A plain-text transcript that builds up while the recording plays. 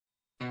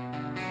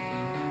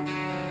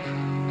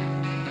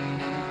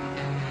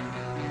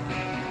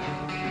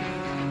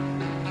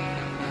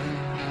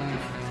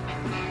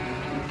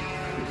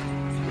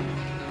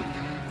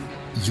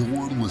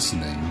You're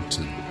listening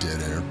to Dead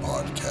Air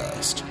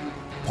Podcast,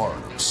 part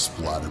of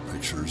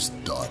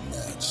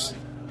SplatterPictures.net.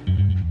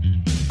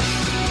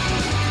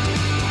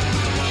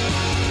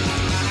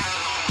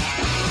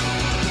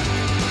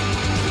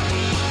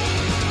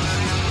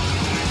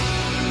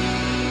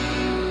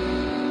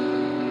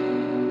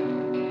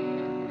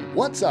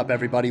 What's up,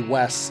 everybody?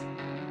 Wes,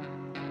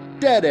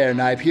 Dead Air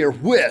Knife here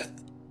with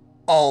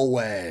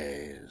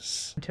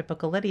Always.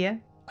 Typical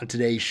Lydia. On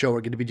today's show, we're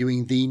going to be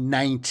doing the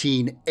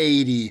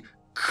 1980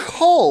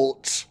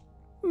 cult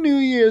New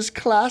Year's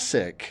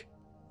classic,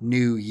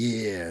 New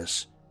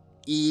Year's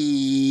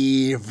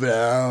Evil.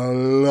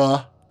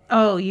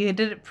 Oh, you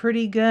did it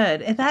pretty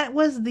good. And that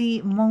was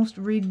the most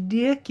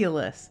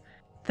ridiculous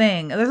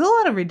thing. There's a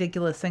lot of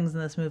ridiculous things in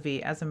this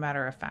movie, as a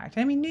matter of fact.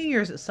 I mean, New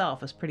Year's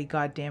itself is pretty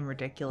goddamn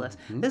ridiculous.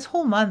 Mm-hmm. This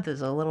whole month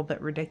is a little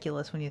bit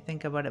ridiculous when you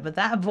think about it. But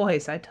that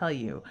voice, I tell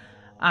you,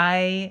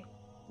 I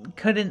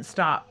couldn't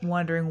stop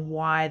wondering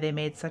why they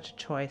made such a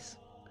choice.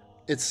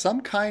 It's some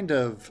kind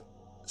of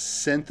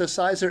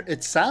synthesizer.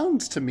 It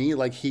sounds to me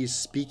like he's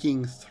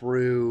speaking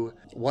through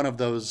one of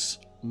those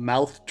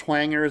mouth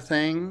twanger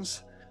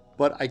things,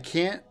 but I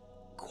can't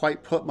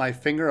quite put my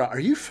finger on. Are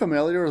you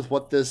familiar with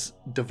what this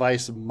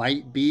device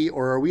might be,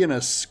 or are we in a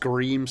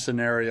Scream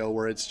scenario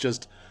where it's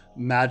just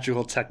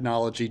magical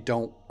technology?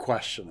 Don't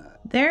question it.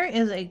 There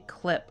is a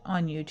clip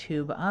on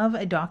YouTube of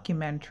a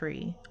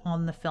documentary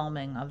on the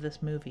filming of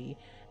this movie.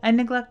 I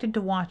neglected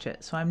to watch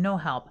it, so I'm no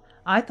help.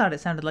 I thought it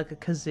sounded like a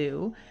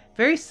kazoo,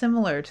 very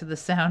similar to the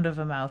sound of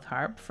a mouth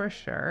harp for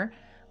sure,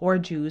 or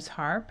Jew's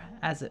harp,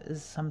 as it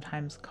is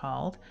sometimes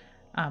called.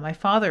 My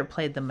father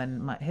played them,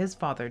 and his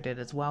father did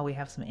as well. We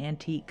have some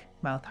antique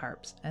mouth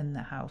harps in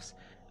the house.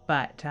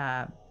 But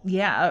a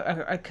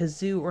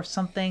kazoo or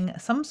something,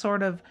 some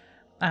sort of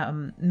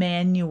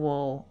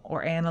manual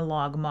or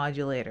analog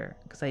modulator,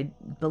 because I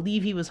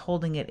believe he was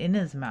holding it in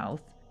his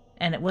mouth.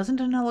 And it wasn't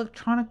an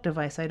electronic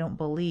device, I don't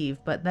believe.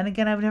 But then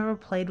again, I've never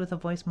played with a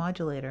voice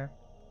modulator.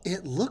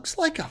 It looks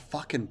like a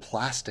fucking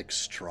plastic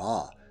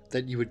straw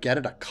that you would get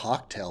at a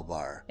cocktail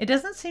bar. It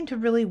doesn't seem to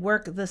really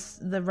work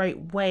the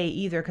right way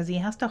either, because he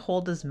has to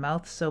hold his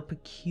mouth so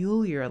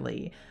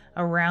peculiarly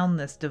around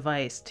this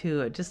device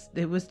too.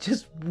 It was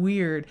just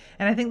weird.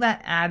 And I think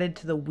that added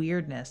to the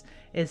weirdness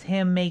is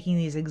him making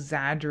these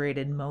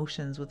exaggerated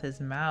motions with his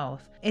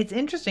mouth. It's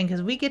interesting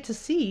because we get to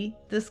see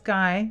this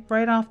guy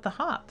right off the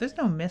hop. There's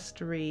no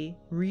mystery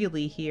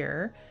really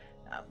here.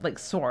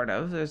 Sort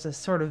of. There's a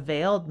sort of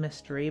veiled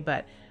mystery,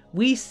 but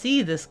we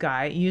see this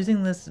guy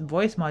using this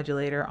voice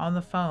modulator on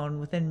the phone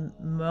within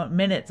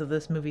minutes of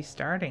this movie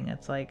starting.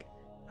 It's like,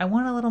 I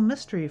want a little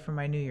mystery for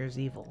my New Year's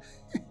Evil.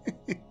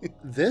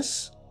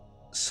 This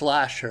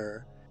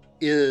slasher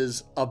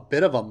is a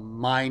bit of a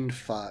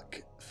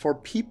mindfuck for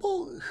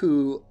people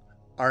who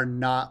are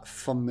not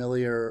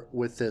familiar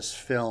with this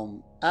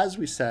film. As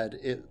we said,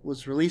 it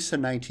was released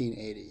in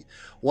 1980.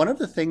 One of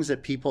the things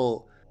that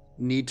people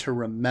need to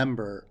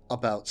remember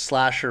about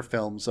slasher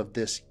films of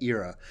this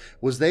era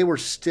was they were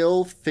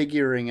still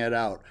figuring it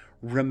out.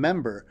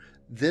 Remember,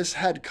 this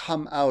had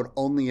come out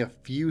only a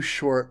few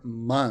short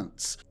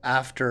months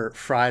after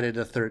Friday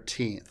the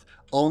 13th,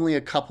 only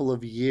a couple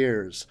of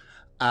years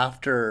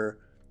after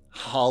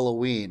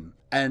Halloween.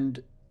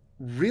 And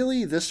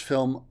really, this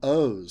film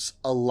owes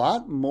a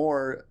lot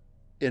more,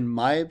 in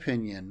my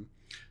opinion,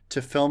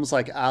 to films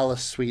like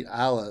Alice, Sweet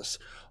Alice,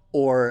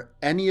 or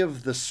any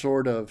of the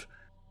sort of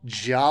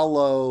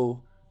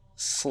giallo /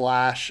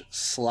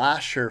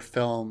 slasher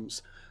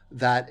films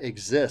that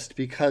exist,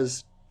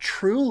 because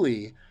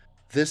truly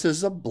this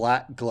is a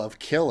black glove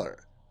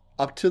killer,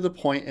 up to the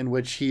point in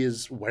which he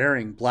is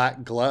wearing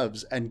black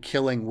gloves and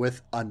killing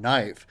with a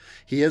knife.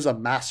 He is a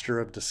master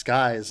of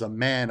disguise, a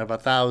man of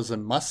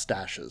 1,000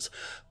 mustaches,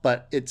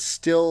 but it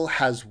still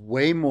has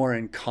way more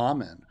in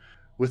common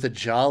with a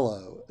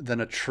giallo than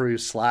a true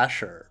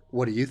slasher.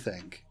 What do you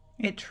think?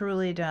 It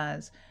truly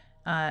does.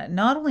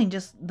 Not only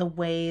just the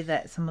way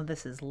that some of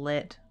this is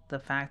lit, the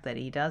fact that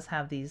he does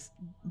have these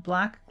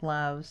black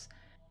gloves,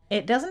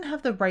 it doesn't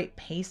have the right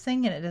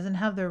pacing and it doesn't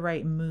have the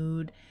right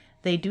mood.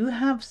 They do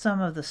have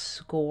some of the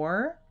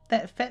score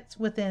that fits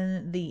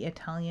within the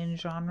Italian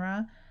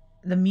genre.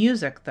 The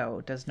music,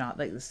 though, does not.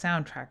 Like, the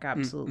soundtrack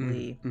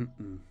absolutely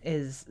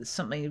is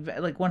something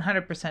like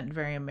 100%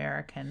 very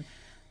American.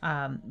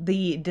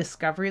 The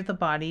discovery of the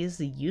bodies,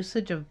 the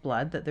usage of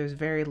blood, that there's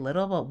very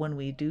little, but when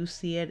we do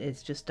see it,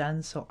 it's just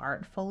done so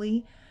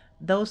artfully.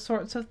 Those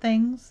sorts of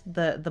things.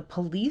 The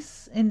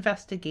police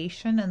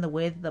investigation and the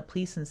way that the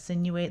police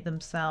insinuate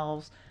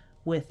themselves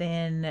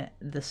within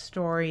the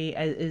story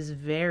is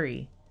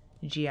very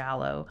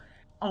giallo.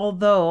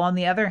 Although, on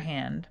the other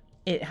hand,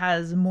 it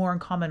has more in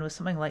common with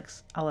something like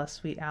Alice,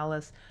 Sweet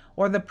Alice,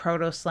 or the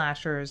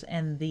proto-slashers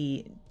and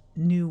the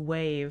new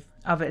wave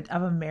of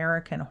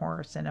American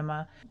horror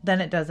cinema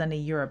than it does any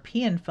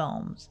European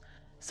films.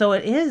 So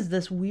it is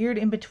this weird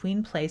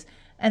in-between place,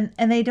 and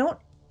they don't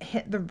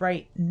hit the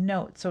right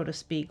note, so to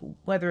speak,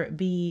 whether it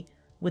be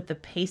with the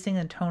pacing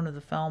and tone of the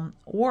film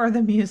or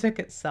the music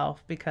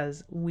itself,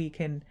 because we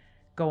can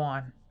go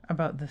on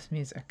about this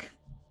music.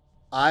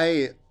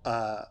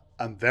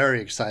 I'm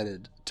very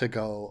excited to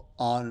go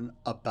on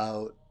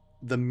about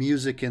the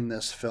music in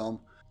this film.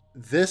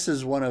 This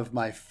is one of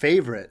my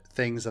favorite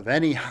things of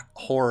any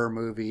horror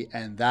movie,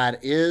 and that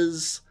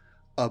is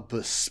a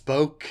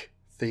bespoke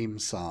theme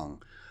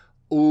song.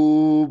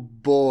 Oh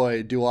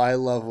boy, do I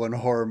love when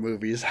horror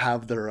movies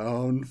have their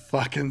own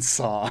fucking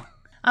song.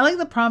 I like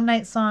the prom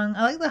night song.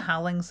 I like the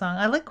Howling song.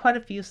 I like quite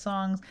a few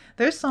songs.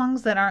 There's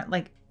songs that aren't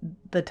like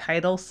the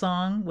title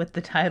song with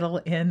the title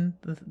in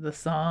the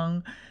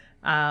song.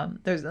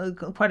 There's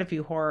quite a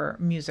few horror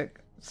music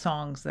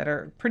songs that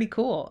are pretty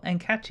cool and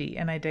catchy,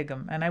 and I dig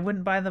them. And I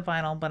wouldn't buy the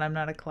vinyl, but I'm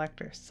not a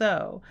collector.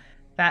 So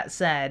that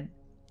said,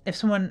 if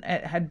someone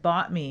had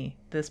bought me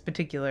this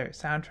particular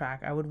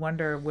soundtrack, I would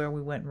wonder where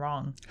we went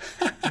wrong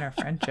in our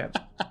friendship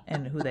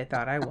and who they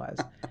thought I was,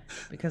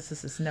 because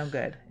this is no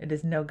good. It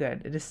is no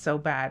good. It is so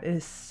bad. It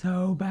is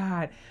so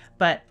bad.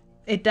 But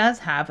it does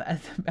have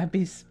a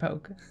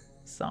bespoke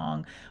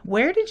song.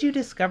 Where did you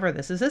discover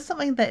this? Is this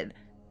something that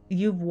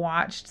you've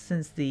watched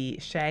since the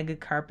shag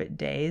carpet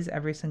days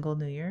every single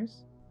New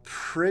Year's?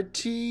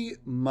 Pretty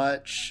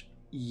much,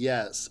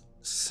 yes.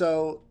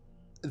 So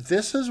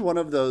this is one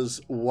of those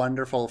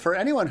wonderful, for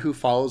anyone who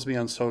follows me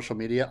on social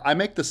media, I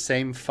make the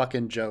same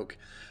fucking joke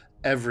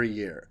every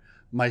year.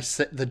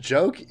 The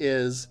joke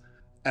is,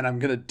 and I'm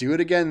going to do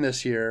it again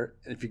this year,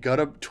 if you go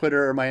to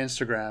Twitter or my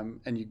Instagram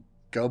and you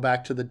go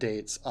back to the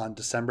dates on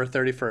December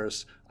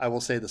 31st, I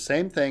will say the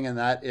same thing, and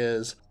that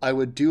is, I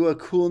would do a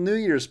cool New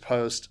Year's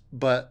post,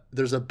 but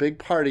there's a big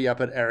party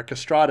up at Eric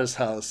Estrada's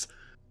house.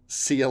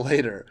 See you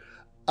later.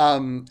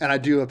 And I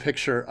do a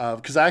picture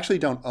of, because I actually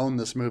don't own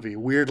this movie,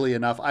 weirdly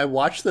enough. I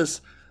watch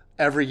this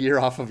every year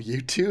off of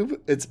YouTube.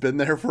 It's been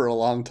there for a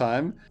long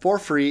time, for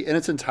free in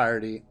its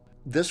entirety.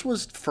 This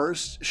was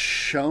first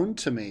shown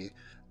to me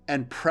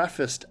and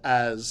prefaced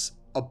as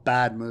a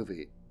bad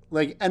movie.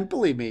 Like, and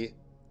believe me,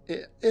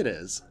 it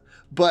is.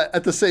 But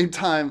at the same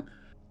time,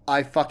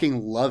 I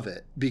fucking love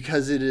it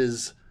because it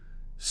is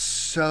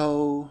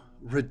so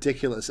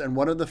ridiculous. And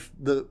one of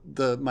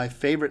the my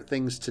favorite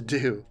things to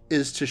do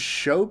is to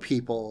show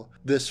people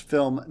this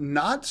film,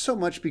 not so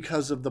much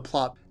because of the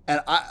plot.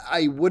 And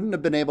I wouldn't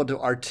have been able to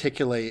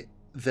articulate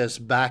this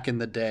back in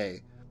the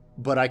day,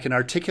 but I can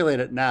articulate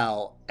it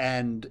now.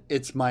 And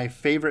it's my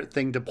favorite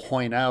thing to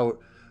point out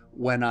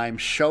when I'm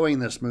showing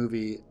this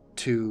movie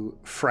to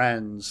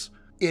friends.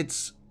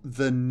 It's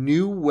the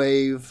new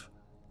wave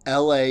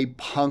LA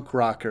punk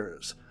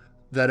rockers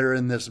that are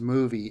in this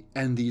movie,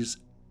 and these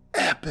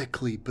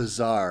epically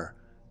bizarre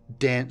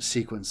dance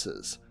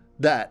sequences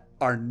that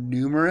are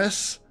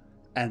numerous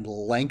and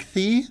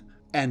lengthy,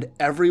 and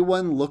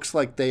everyone looks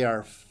like they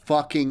are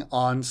fucking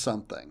on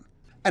something.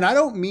 And I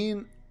don't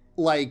mean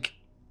like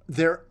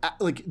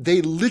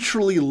they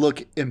literally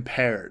look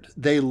impaired.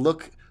 They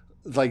look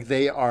like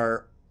they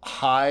are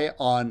high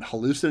on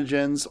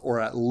hallucinogens or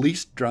at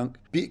least drunk,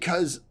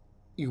 because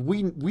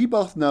we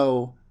both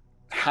know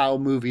how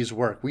movies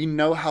work. We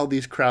know how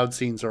these crowd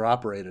scenes are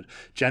operated.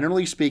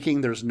 Generally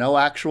speaking, there's no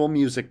actual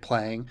music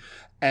playing,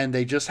 and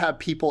they just have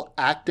people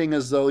acting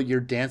as though you're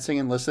dancing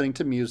and listening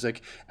to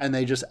music, and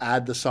they just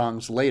add the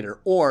songs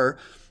later. Or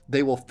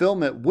they will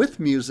film it with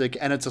music,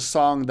 and it's a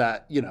song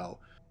that, you know,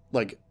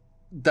 like,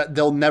 that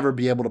they'll never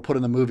be able to put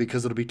in the movie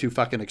because it'll be too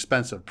fucking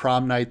expensive.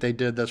 Prom Night, they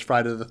did this.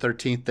 Friday the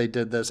 13th, they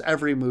did this.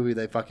 Every movie,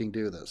 they fucking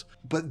do this.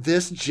 But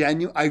this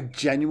I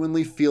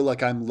genuinely feel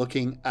like I'm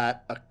looking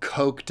at a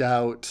coked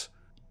out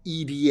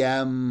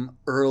EDM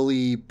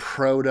early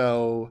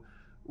proto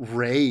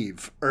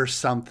rave or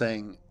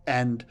something,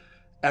 and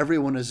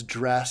everyone is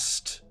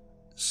dressed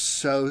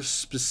so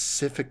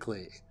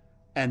specifically,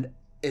 and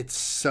it's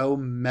so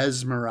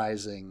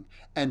mesmerizing.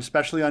 And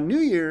especially on New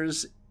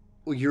Year's,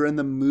 you're in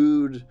the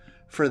mood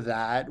for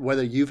that,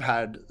 whether you've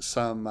had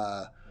some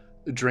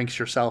drinks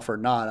yourself or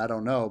not, I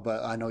don't know,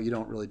 but I know you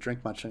don't really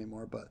drink much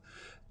anymore, but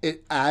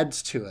it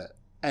adds to it.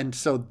 And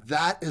so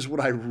that is what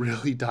I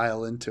really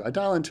dial into. I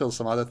dial into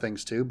some other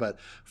things too, but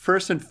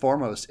first and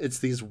foremost, it's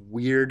these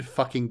weird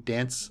fucking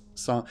dance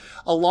songs,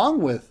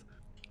 along with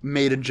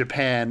Made in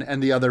Japan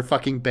and the other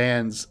fucking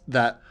bands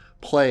that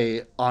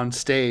play on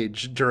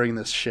stage during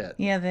this shit.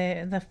 Yeah,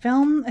 the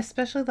film,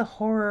 especially the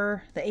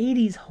horror, the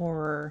 80s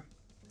horror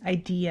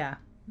idea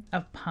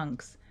of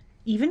punks,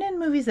 even in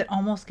movies that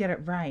almost get it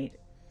right,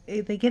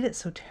 they get it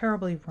so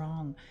terribly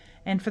wrong.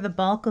 And for the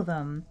bulk of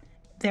them,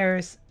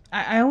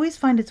 I always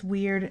find it's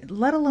weird,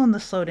 let alone the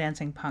slow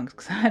dancing punks,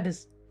 because that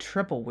is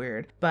triple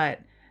weird. But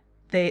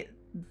the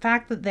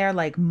fact that they're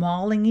like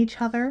mauling each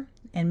other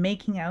and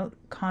making out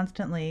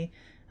constantly,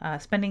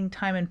 spending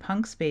time in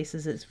punk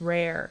spaces, is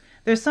rare.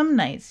 There's some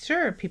nights,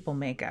 sure, people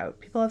make out,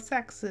 people have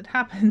sex, it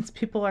happens,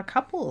 people are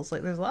couples.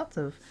 Like, there's lots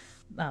of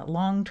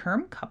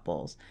long-term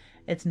couples.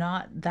 It's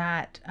not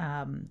that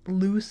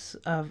loose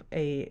of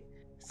a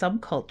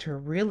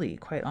subculture, really,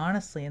 quite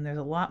honestly. And there's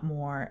a lot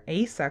more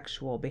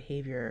asexual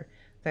behavior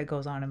that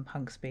goes on in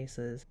punk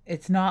spaces.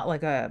 It's not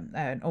like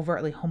an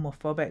overtly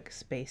homophobic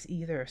space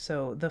either.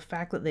 So the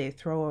fact that they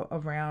throw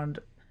around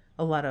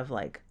a lot of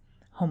like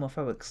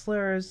homophobic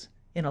slurs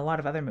in a lot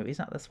of other movies,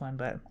 not this one,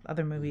 but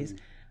other movies,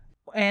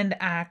 and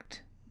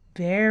act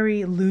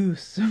very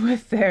loose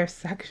with their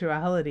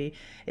sexuality.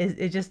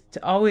 It just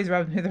always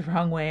rubs me the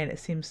wrong way, and it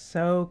seems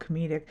so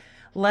comedic,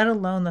 let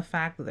alone the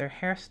fact that their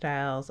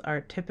hairstyles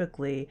are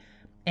typically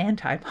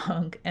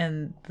anti-punk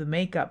and the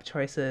makeup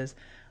choices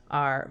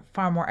are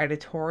far more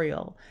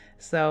editorial.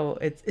 So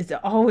it's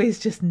always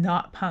just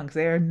not punks.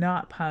 They are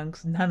not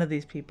punks. None of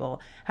these people.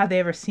 Have they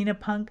ever seen a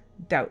punk?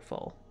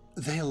 Doubtful.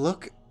 They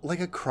look like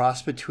a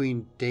cross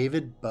between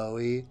David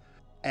Bowie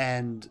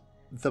and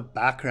the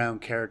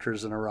background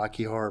characters in a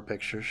Rocky Horror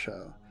Picture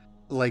Show.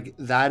 Like,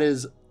 that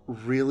is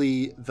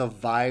really the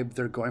vibe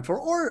they're going for.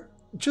 Or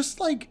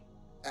just like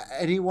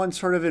anyone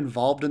sort of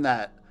involved in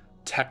that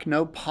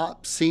techno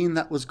pop scene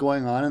that was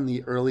going on in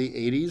the early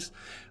 80s,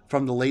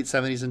 from the late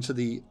 70s into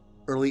the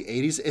early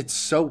 80s. It's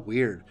so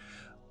weird.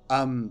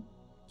 And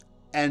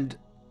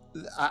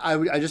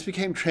I just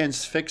became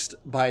transfixed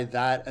by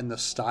that and the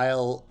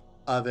style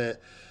of it.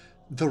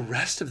 The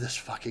rest of this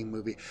fucking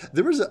movie,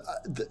 there was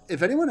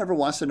if anyone ever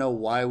wants to know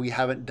why we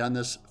haven't done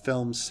this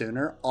film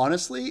sooner,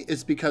 honestly,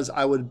 it's because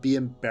I would be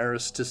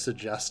embarrassed to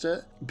suggest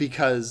it,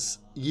 because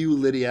you,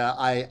 Lydia,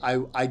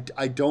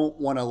 I don't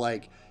want to,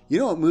 like, you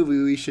know what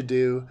movie we should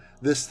do?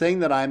 This thing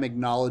that I'm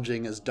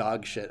acknowledging as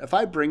dog shit. If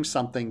I bring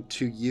something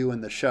to you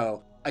in the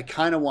show, I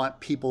kind of want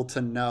people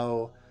to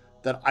know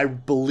that I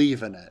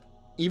believe in it.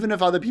 Even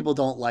if other people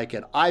don't like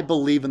it, I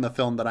believe in the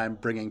film that I'm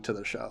bringing to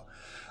the show.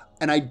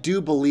 And I do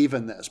believe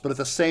in this, but at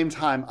the same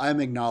time, I'm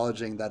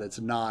acknowledging that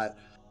it's not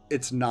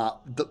this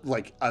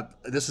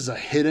is a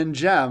hidden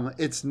gem.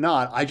 It's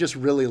not. I just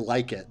really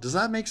like it. Does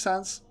that make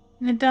sense?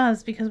 It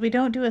does, because we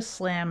don't do a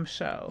slam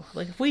show.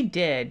 Like, if we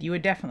did, you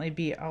would definitely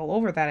be all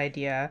over that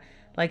idea.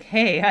 Like,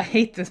 hey, I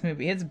hate this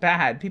movie. It's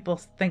bad. People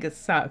think it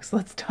sucks.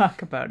 Let's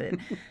talk about it.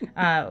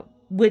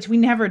 Which we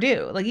never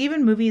do. Like,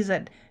 even movies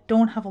that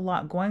don't have a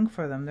lot going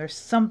for them, there's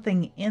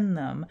something in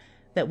them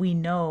that we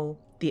know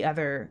the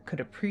other could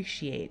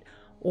appreciate.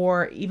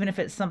 Or even if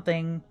it's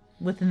something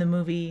within the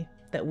movie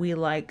that we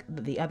like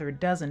that the other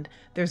doesn't,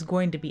 there's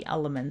going to be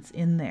elements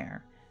in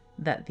there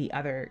that the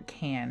other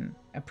can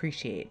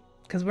appreciate.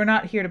 Because we're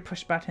not here to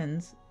push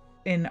buttons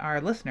in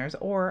our listeners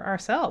or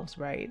ourselves,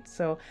 right?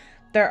 So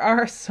there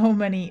are so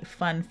many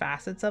fun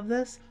facets of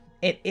this.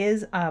 It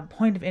is a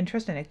point of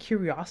interest and a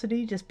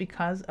curiosity just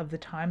because of the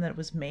time that it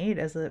was made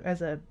as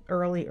a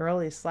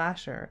early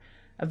slasher,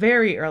 a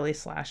very early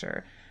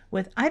slasher.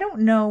 With, I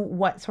don't know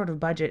what sort of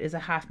budget is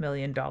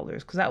 $500,000,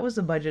 because that was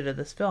the budget of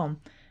this film.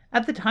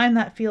 At the time,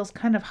 that feels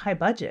kind of high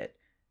budget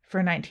for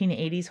a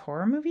 1980s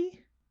horror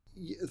movie.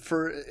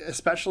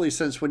 Especially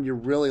since when you're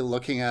really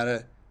looking at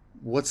it,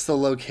 what's the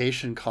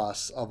location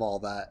costs of all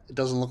that? It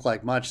doesn't look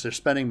like much. They're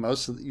spending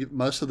most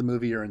of the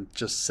movie are in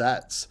just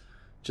sets.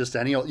 Just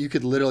you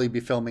could literally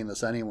be filming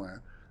this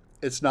anywhere.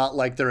 It's not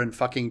like they're in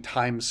fucking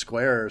Times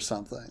Square or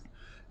something,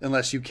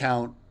 unless you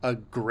count a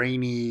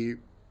grainy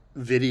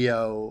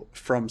video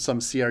from some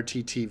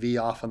CRT TV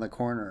off on the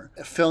corner.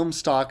 Film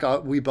stock,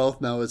 we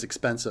both know, is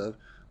expensive,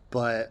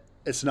 but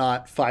it's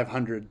not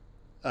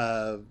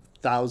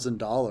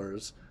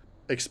 $500,000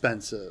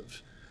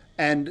 expensive.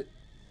 And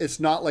it's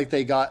not like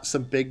they got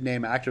some big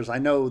name actors. I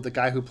know the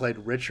guy who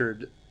played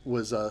Richard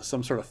was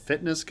some sort of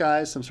fitness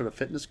guy, some sort of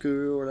fitness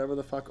guru or whatever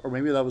the fuck. Or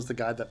maybe that was the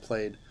guy that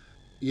played...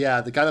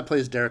 Yeah, the guy that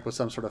plays Derek was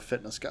some sort of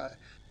fitness guy.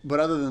 But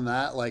other than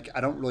that, like,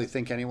 I don't really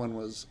think anyone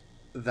was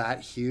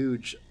that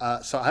huge.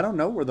 So I don't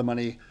know where the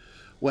money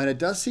went. It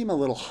does seem a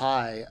little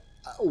high.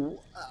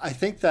 I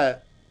think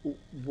that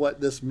what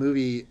this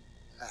movie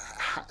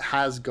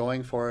has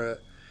going for it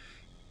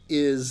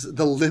is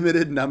the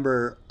limited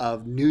number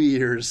of New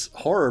Year's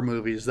horror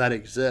movies that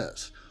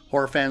exist.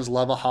 Horror fans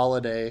love a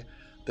holiday.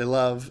 They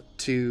love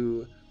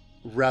to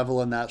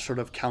revel in that sort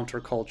of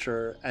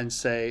counterculture and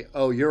say,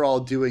 oh, you're all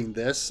doing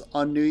this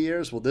on New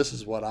Year's? Well, this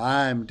is what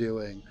I'm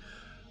doing.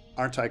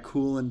 Aren't I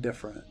cool and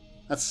different?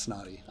 That's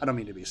snotty. I don't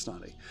mean to be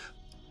snotty,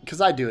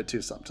 because I do it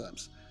too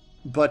sometimes.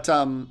 But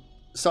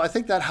so I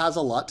think that has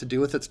a lot to do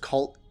with its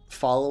cult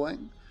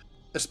following,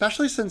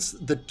 especially since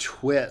the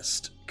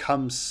twist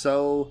comes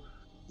so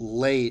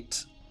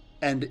late,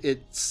 and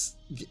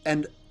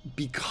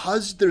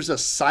because there's a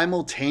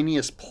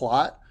simultaneous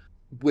plot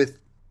with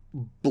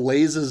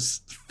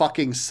Blaze's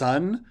fucking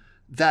son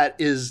that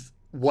is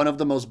one of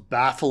the most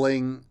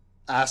baffling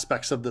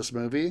aspects of this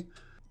movie.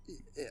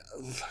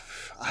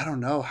 I don't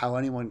know how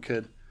anyone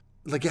could...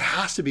 Like, it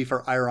has to be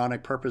for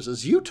ironic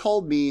purposes. You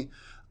told me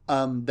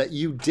that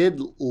you did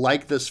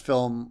like this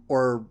film,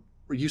 or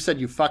you said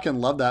you fucking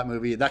love that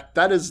movie.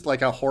 That is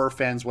like a horror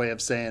fan's way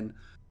of saying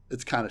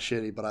it's kind of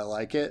shitty, but I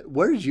like it.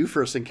 Where did you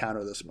first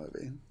encounter this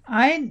movie?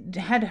 I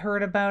had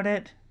heard about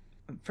it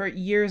for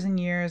years and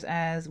years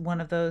as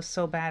one of those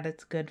so bad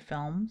it's good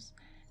films.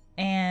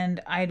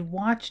 And I'd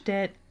watched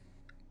it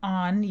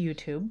on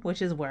YouTube,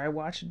 which is where I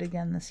watched it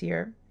again this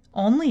year,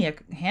 only a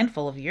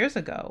handful of years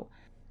ago.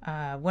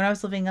 When I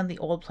was living in the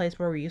old place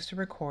where we used to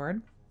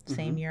record,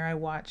 same year I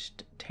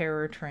watched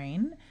Terror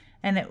Train,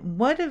 and it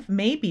would have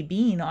maybe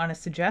been on a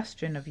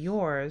suggestion of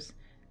yours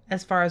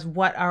as far as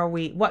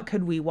what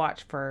could we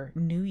watch for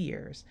New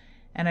Year's.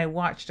 And I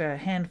watched a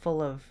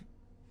handful of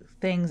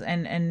things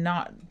and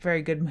not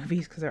very good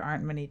movies because there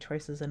aren't many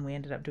choices, and we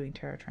ended up doing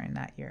Terror Train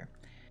that year.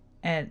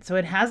 And so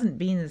it hasn't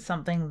been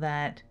something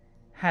that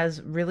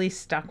has really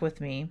stuck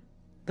with me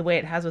the way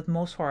it has with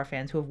most horror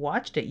fans who have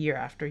watched it year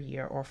after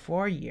year or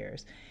for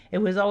years. It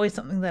was always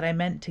something that I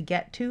meant to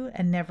get to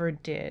and never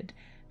did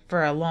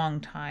for a long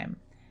time.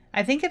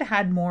 I think it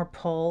had more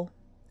pull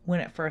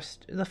when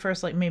the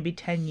first like maybe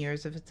 10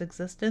 years of its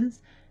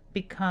existence,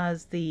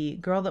 because the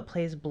girl that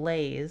plays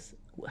Blaze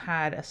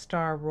had a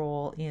star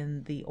role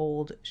in the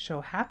old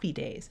show Happy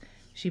Days.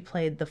 She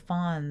played the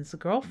Fawn's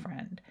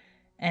girlfriend,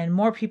 and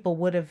more people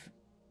would have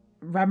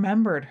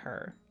remembered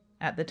her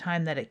at the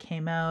time that it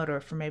came out, or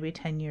for maybe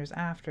 10 years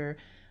after,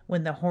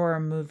 when the horror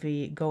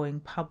movie going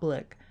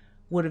public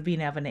would have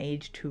been of an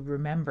age to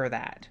remember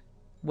that.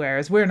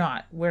 Whereas we're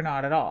not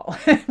at all.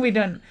 We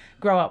don't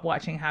grow up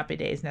watching Happy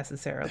Days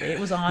necessarily. It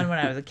was on when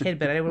I was a kid,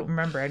 but I don't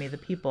remember any of the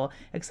people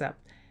except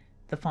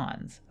the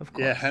Fonz, of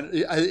course. Yeah,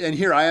 and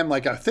here I am,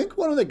 like, I think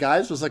one of the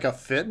guys was like a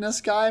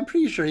fitness guy. I'm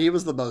pretty sure he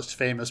was the most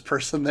famous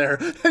person there.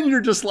 And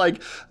you're just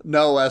like,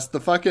 no, Wes, the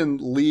fucking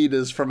lead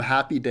is from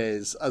Happy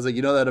Days. I was like,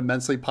 you know that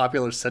immensely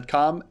popular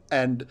sitcom?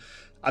 And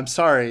I'm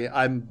sorry,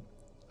 I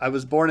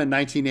was born in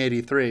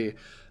 1983,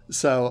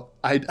 so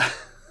I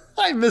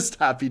missed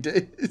Happy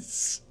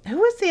Days. Who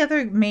was the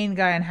other main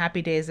guy in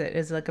Happy Days that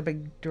is like a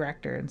big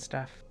director and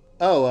stuff?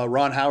 Oh,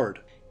 Ron Howard.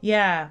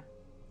 Yeah.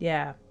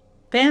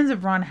 Fans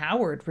of Ron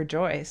Howard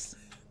rejoice.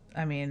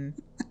 I mean,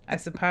 I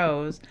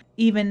suppose.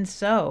 Even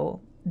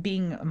so,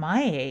 being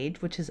my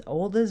age, which is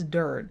old as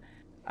dirt,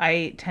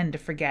 I tend to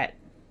forget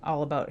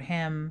all about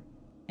him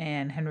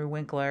and Henry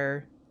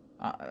Winkler.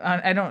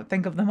 I don't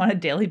think of them on a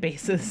daily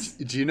basis.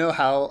 Do you know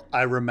how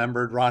I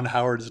remembered Ron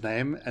Howard's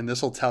name? And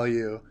this will tell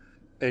you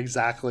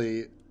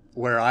exactly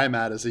where I'm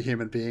at as a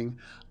human being.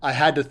 I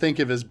had to think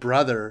of his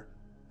brother,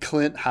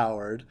 Clint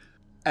Howard,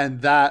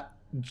 and that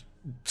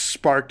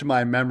sparked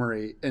my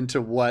memory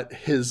into what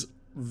his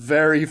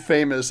very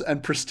famous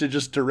and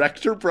prestigious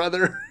director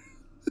brother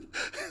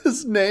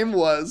his name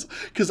was,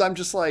 because I'm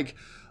just like,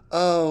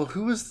 oh,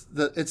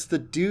 it's the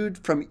dude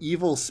from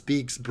Evil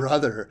Speak's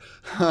brother.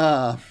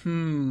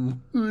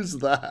 Who's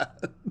that?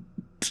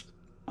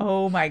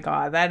 Oh my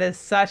god, that is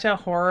such a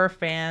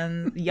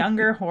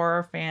younger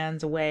horror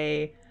fans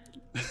way.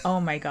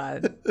 Oh my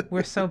god,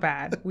 we're so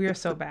bad. We are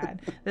so bad.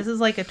 This is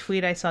like a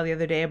tweet I saw the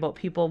other day about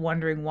people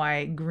wondering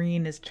why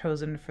green is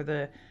chosen for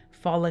the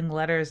falling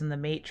letters in the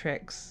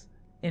Matrix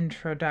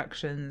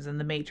introductions, and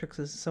the Matrix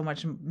is so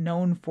much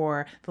known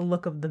for the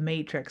look of the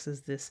Matrix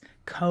as this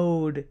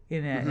code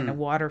in a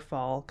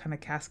waterfall kind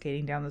of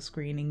cascading down the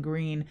screen in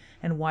green,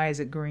 and why is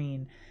it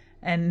green?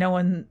 And no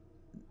one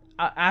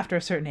after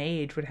a certain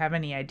age would have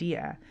any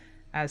idea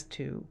as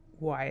to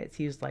why it's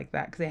used like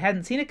that, because they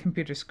hadn't seen a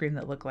computer screen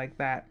that looked like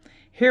that.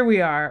 Here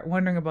we are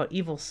wondering about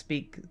Evil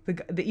Speak,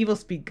 the Evil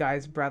Speak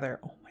guy's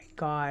brother. Oh my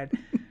god.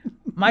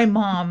 My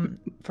mom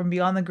from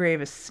beyond the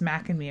grave is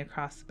smacking me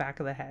across the back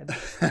of the head.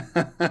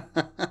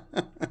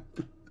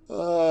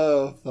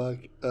 Oh, fuck.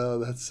 Oh,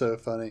 that's so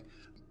funny.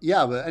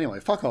 Yeah, but anyway,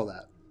 fuck all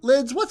that.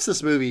 Lids, what's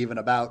this movie even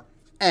about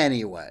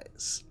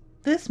anyways?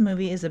 This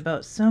movie is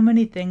about so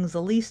many things,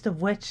 the least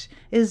of which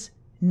is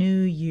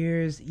New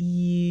Year's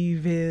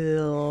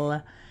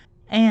Evil.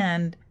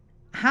 And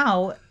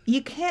how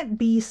you can't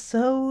be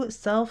so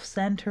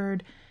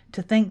self-centered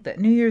to think that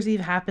New Year's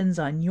Eve happens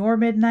on your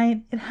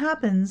midnight. It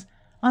happens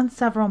on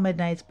several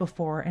midnights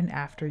before and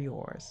after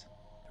yours.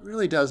 It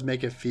really does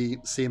make it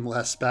seem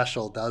less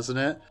special, doesn't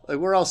it? Like,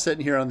 we're all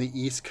sitting here on the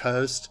East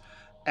Coast,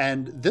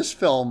 and this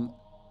film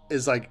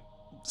is like,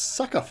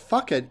 suck a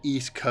fuck at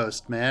East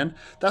Coast, man.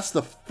 That's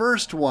the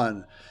first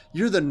one.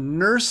 You're the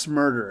nurse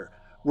murder,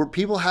 where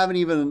people haven't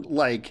even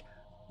like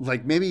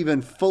maybe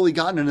even fully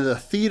gotten into the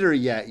theater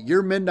yet.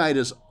 Your midnight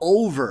is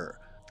over.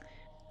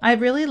 I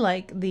really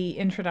like the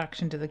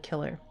introduction to the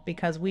killer,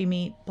 because we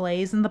meet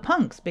Blaze and the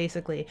punks,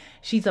 basically.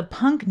 She's a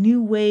punk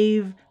new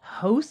wave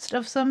host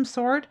of some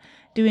sort,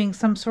 doing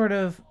some sort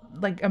of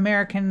like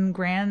American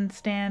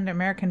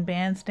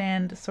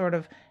bandstand sort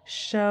of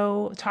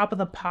show, Top of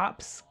the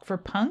Pops for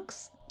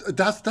punks.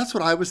 That's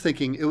what I was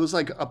thinking. It was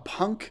like a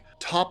punk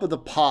Top of the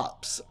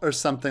Pops or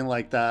something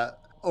like that.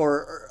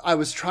 Or I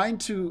was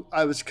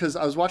because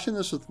I was watching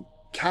this with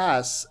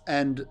Cass,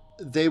 and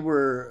they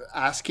were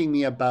asking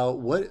me about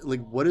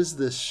what is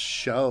this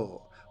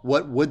show?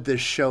 What would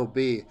this show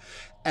be?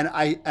 And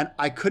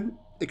I couldn't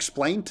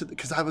explain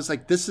because I was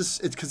like, it's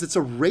because it's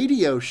a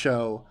radio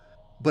show,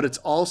 but it's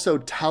also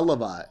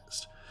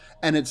televised,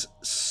 and it's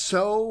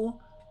so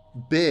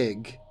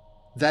big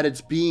that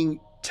it's being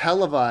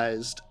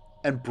televised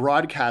and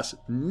broadcast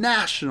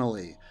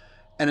nationally,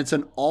 and it's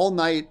an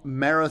all-night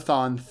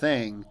marathon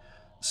thing.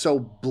 So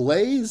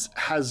Blaze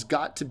has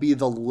got to be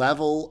the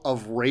level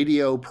of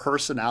radio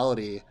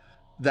personality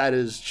that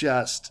is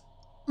just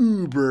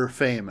uber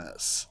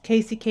famous.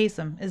 Casey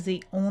Kasem is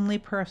the only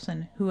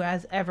person who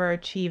has ever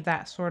achieved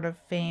that sort of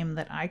fame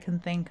that I can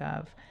think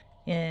of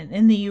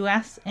in the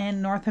US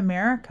and North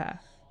America.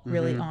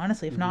 really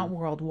honestly, if not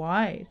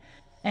worldwide.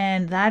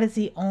 And that is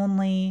the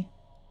only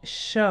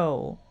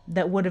show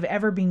that would have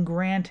ever been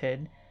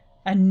granted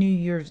a New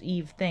Year's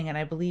Eve thing. And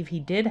I believe he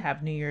did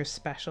have New Year's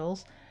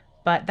specials,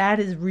 but that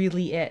is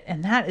really it.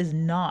 And that is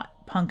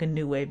not punk and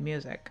new wave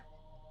music.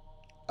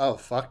 Oh,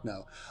 fuck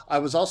no. I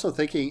was also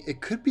thinking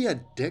it could be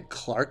a Dick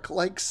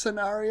Clark-like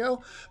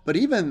scenario, but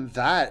even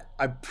that,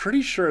 I'm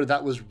pretty sure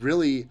that was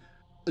really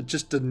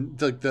just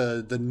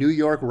the New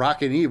York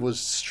Rockin' Eve was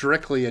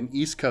strictly an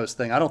East Coast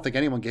thing. I don't think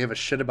anyone gave a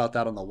shit about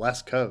that on the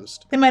West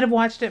Coast. They might have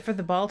watched it for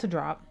the ball to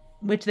drop,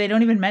 which they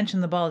don't even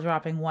mention the ball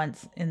dropping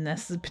once in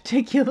this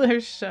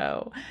particular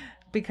show.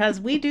 Because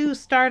we do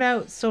start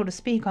out, so to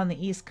speak, on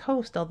the East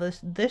Coast, although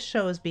this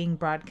show is being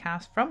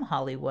broadcast from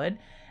Hollywood,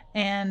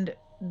 and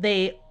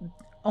they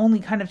only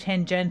kind of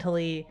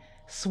tangentially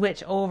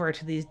switch over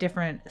to these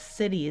different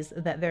cities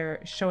that they're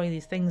showing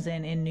these things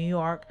in New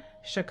York,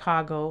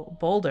 Chicago,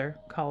 Boulder,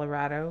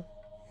 Colorado,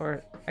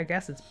 or I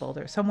guess it's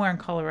Boulder, somewhere in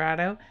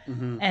Colorado,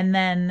 and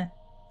then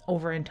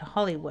over into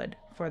Hollywood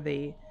for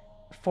the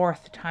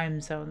fourth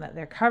time zone that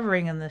they're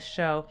covering in this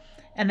show.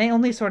 And they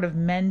only sort of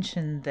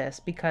mention this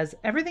because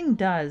everything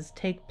does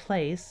take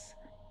place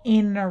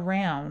in and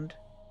around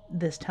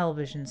this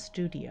television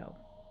studio.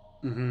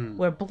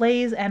 Where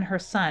Blaze and her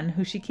son,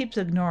 who she keeps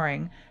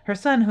ignoring, her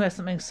son who has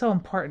something so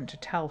important to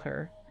tell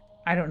her,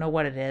 I don't know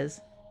what it is.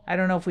 I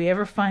don't know if we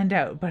ever find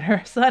out, but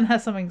her son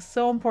has something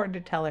so important to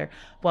tell her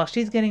while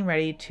she's getting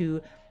ready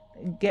to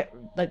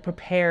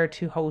prepare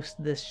to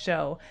host this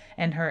show.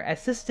 And her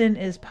assistant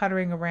is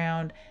puttering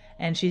around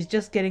and she's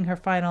just getting her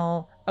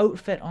final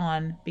outfit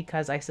on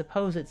because I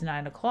suppose it's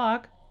 9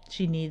 o'clock.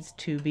 She needs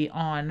to be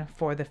on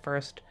for the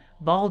first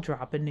ball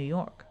drop in New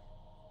York.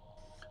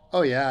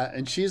 Oh yeah,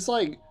 and she's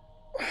like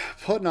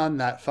putting on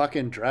that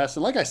fucking dress,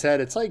 and like I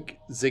said, it's like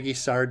Ziggy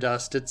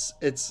Stardust,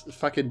 it's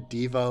fucking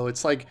Devo,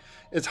 it's like,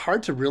 it's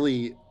hard to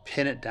really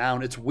pin it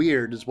down. It's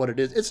weird is what it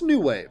is. It's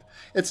new wave,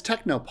 it's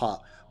techno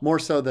pop more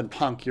so than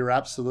punk. You're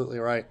absolutely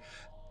right.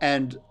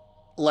 And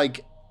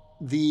like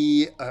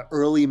the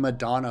early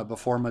Madonna,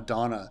 before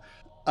Madonna,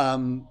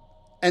 and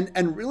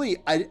really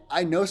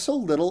I know so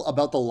little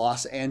about the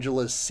Los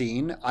Angeles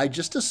scene. I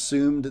just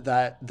assumed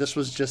that this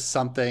was just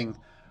something.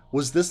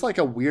 Was this like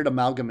a weird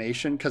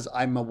amalgamation? Because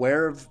I'm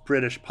aware of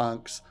British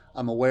punks.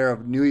 I'm aware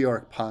of New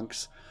York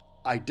punks.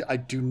 I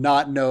do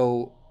not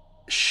know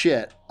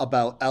shit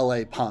about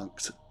LA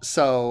punks.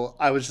 So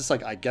I was just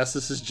like, I guess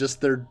this is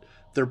just their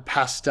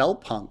pastel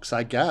punks,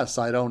 I guess.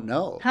 I don't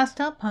know.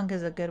 Pastel punk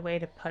is a good way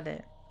to put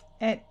it.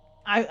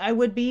 I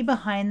would be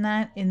behind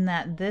that in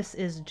that this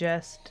is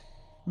just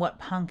what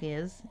punk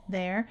is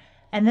there.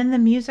 And then the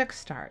music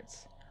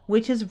starts,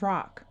 which is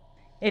rock.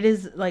 It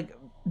is like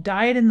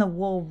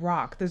dyed-in-the-wool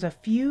rock. There's a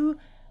few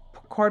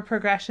chord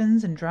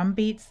progressions and drum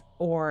beats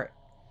or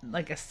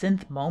like a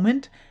synth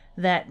moment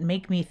that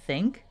make me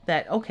think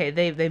that, okay,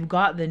 they've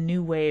got the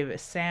new wave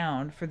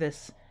sound for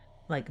this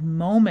like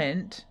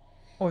moment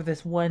or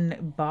this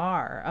one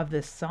bar of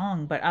this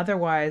song, but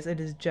otherwise it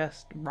is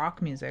just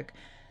rock music.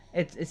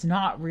 It's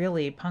not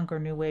really punk or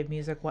new wave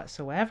music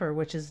whatsoever,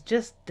 which is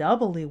just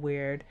doubly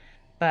weird.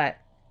 But,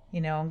 you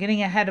know, I'm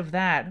getting ahead of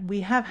that.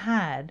 We have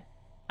had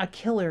a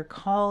killer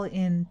call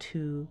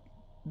into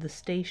the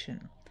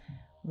station.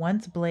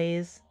 Once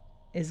Blaze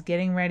is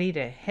getting ready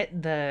to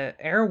hit the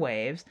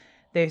airwaves,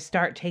 they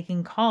start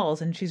taking calls,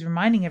 and she's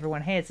reminding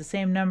everyone, hey, it's the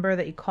same number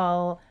that you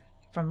call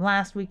from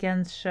last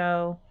weekend's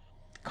show.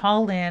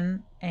 Call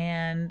in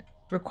and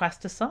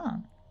request a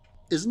song.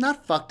 Isn't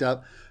that fucked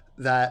up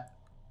that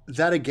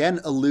again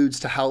alludes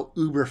to how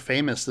uber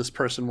famous this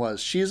person was?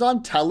 She's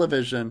on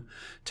television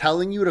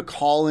telling you to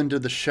call into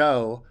the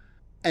show,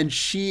 and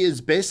she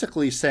is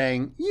basically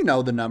saying, you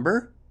know the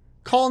number,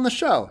 call in the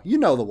show, you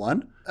know the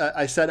one.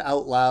 I said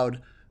out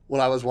loud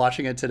when I was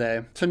watching it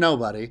today to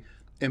nobody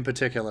in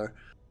particular,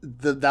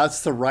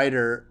 that's the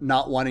writer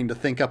not wanting to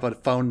think up a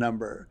phone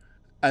number.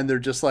 And they're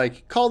just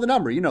like, call the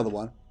number, you know the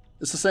one.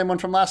 It's the same one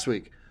from last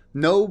week.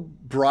 No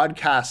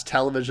broadcast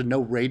television,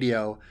 no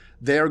radio.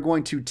 They're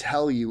going to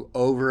tell you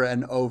over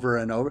and over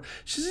and over.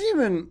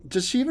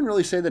 Does she even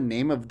really say the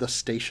name of the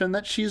station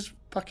that she's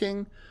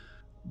fucking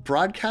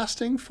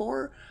broadcasting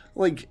for?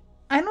 Like,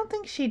 I don't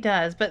think she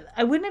does, but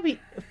wouldn't it be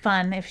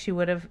fun if she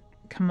would have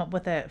come up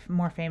with a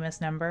more famous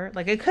number?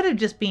 Like, it could have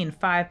just been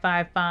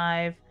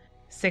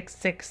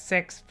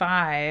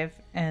 555-6665,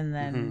 and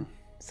then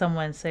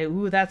someone say,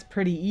 ooh, that's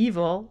pretty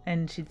evil,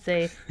 and she'd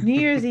say, New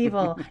Year's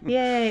Evil,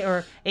 yay,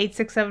 or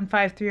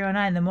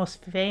 8675309, the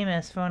most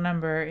famous phone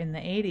number in the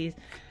 80s.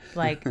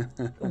 Like,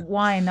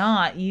 why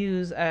not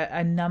use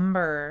a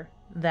number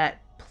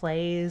that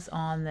plays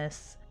on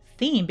this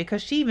theme?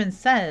 Because she even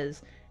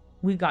says,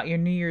 we got your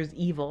New Year's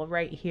Evil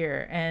right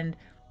here. And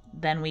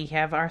then we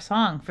have our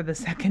song for the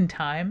second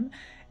time,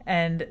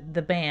 and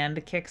the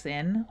band kicks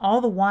in. All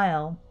the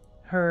while,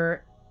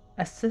 her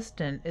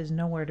assistant is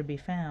nowhere to be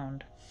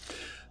found.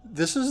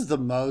 This is the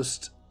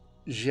most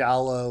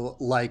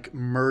giallo-like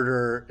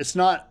murder. It's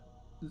not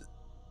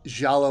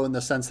giallo in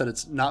the sense that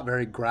it's not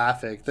very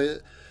graphic.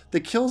 The the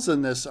kills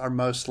in this are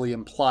mostly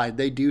implied.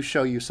 They do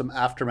show you some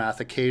aftermath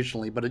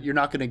occasionally, but you're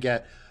not going to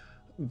get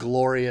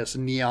glorious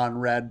neon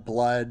red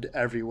blood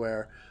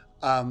everywhere.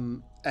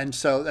 And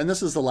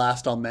this is the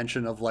last I'll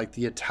mention of like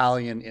the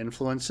Italian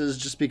influences,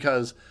 just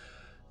because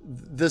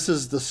this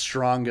is the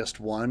strongest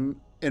one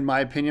in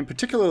my opinion,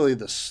 particularly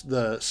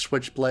the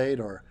switchblade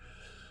or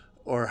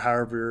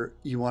however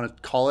you want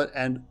to call it.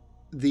 And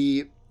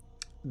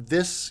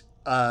this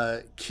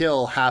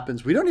kill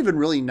happens. We don't even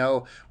really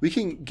know. We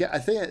can get, I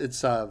think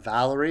it's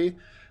Valerie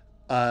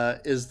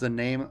is the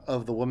name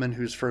of the woman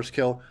who's first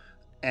kill.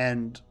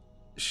 And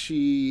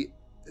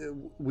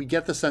we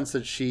get the sense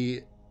that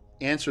she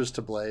answers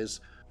to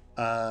Blaze,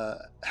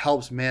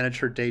 helps manage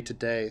her day to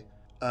day.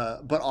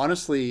 But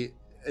honestly,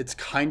 it's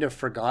kind of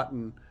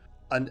forgotten.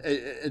 And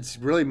it's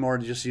really more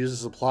just used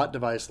as a plot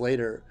device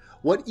later.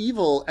 What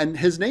evil, and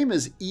his name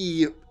is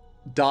E.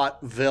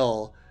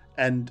 Ville,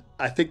 and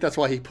I think that's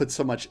why he put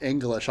so much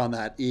English on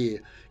that E,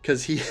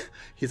 because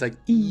he's like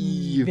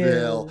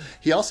evil.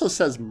 He also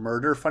says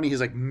murder funny. He's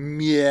like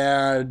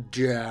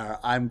murder.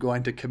 I'm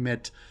going to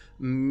commit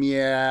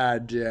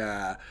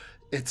murder.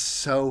 It's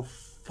so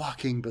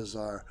fucking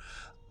bizarre.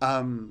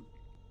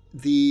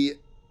 The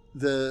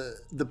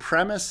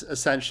premise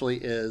essentially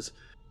is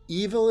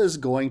evil is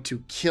going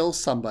to kill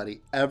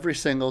somebody every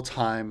single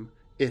time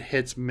it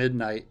hits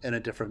midnight in a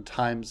different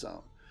time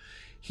zone.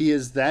 He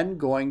is then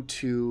going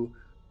to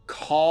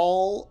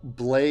call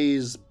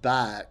Blaze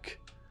back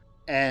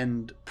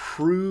and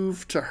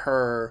prove to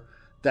her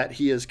that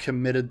he has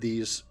committed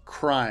these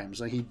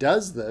crimes. And he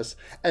does this,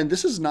 and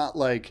this is not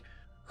like,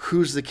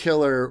 who's the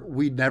killer?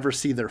 We never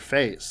see their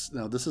face.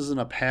 No, this isn't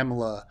a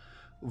Pamela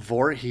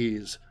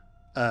Voorhees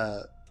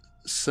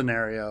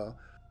scenario.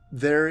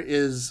 There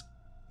is,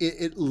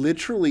 it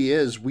literally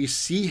is, we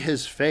see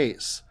his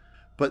face,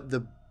 but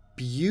the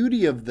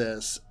beauty of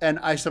this, and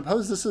I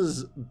suppose this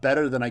is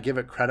better than I give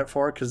it credit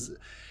for, because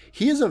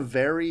he is a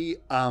very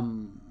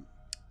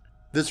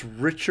this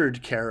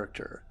Richard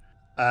character,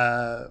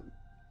 and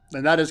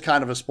that is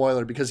kind of a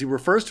spoiler because he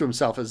refers to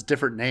himself as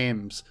different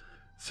names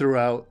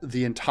throughout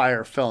the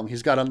entire film.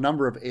 He's got a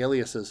number of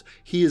aliases.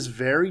 He is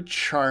very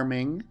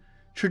charming,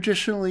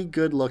 traditionally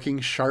good looking,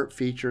 sharp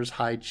features,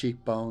 high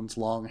cheekbones,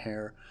 long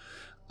hair,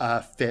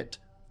 fit,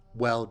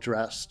 well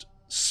dressed,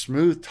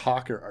 smooth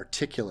talker,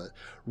 articulate,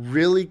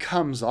 really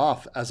comes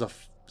off as a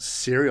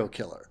serial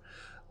killer.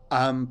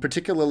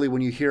 Particularly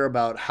when you hear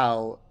about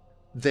how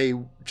they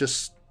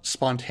just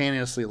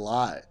spontaneously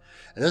lie.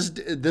 This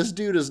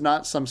dude is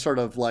not some sort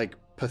of like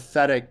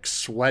pathetic,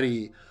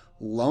 sweaty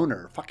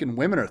loner. Fucking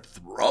women are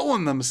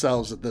throwing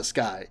themselves at this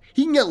guy.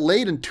 He can get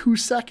laid in 2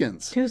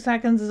 seconds. 2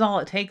 seconds is all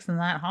it takes in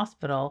that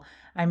hospital.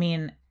 I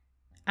mean,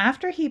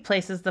 after he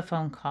places the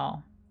phone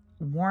call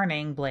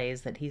warning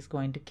Blaze that he's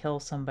going to kill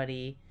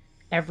somebody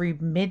every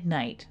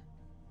midnight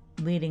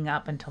leading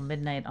up until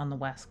midnight on the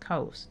West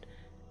Coast.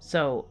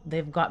 So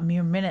they've got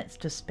mere minutes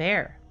to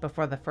spare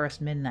before the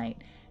first midnight.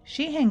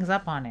 She hangs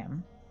up on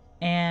him.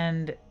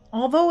 And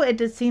although it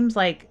just seems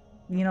like,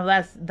 you know,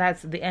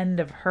 that's the end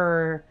of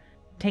her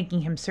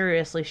taking him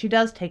seriously, she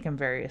does take him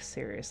very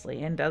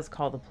seriously and does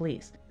call the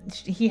police.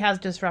 He has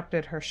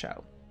disrupted her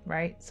show,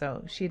 right?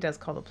 So she does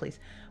call the police.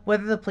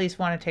 Whether the police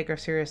want to take her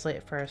seriously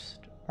at first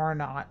or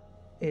not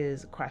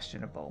is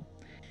questionable,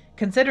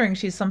 considering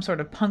she's some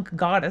sort of punk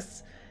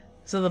goddess.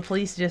 So the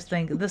police just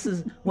think this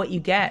is what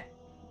you get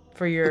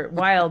for your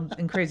wild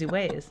and crazy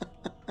ways.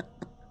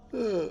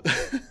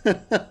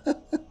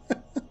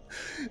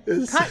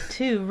 Cut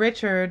to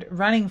Richard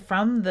running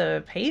from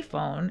the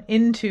payphone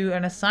into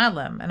an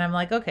asylum. And I'm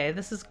like, okay,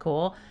 this is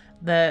cool.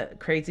 The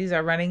crazies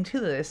are running to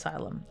the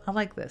asylum. I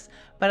like this.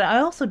 But I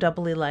also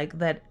doubly like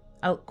that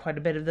quite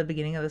a bit of the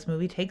beginning of this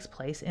movie takes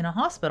place in a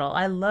hospital.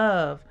 I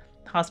love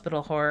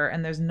hospital horror,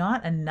 and there's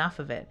not enough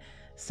of it.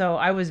 So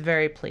I was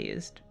very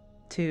pleased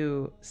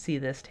to see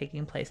this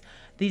taking place.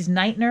 These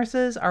night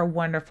nurses are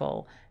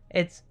wonderful.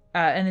 It's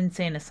an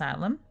insane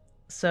asylum,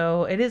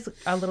 so it is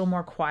a little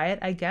more quiet,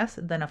 I guess,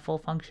 than a full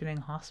functioning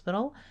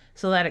hospital.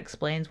 So that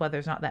explains why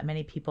there's not that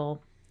many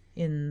people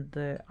in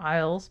the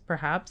aisles,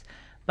 perhaps.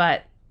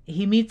 But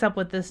he meets up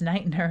with this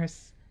night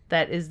nurse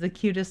that is the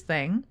cutest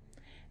thing,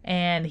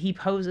 and he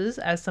poses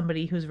as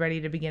somebody who's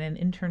ready to begin an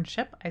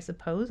internship, I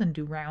suppose, and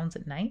do rounds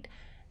at night.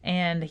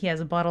 And he has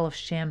a bottle of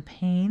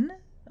champagne,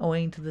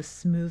 owing to the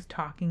smooth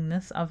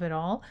talkingness of it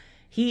all.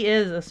 He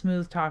is a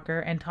smooth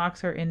talker and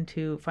talks her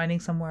into finding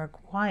somewhere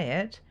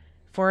quiet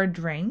for a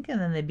drink, and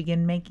then they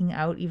begin making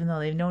out, even though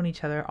they've known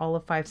each other all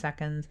of 5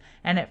 seconds,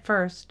 and at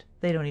first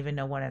they don't even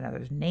know one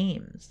another's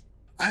names.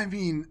 I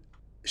mean,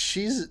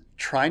 she's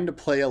trying to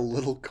play a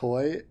little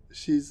coy.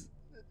 She's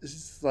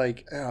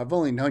like, oh, I've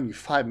only known you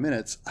 5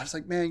 minutes. I was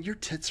like, man, your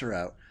tits are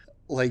out.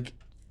 Like,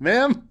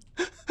 ma'am,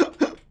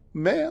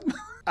 ma'am,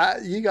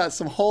 you got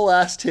some whole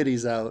ass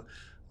titties out.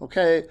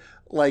 Okay,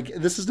 like,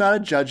 this is not a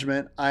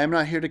judgment. I am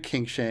not here to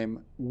kink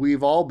shame.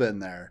 We've all been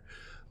there.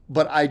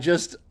 But I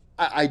just,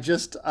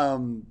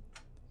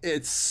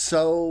 it's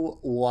so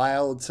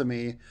wild to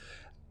me.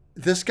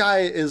 This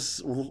guy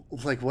is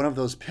like one of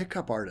those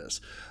pickup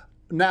artists.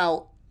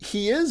 Now,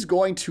 he is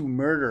going to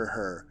murder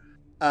her.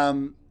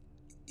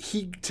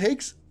 He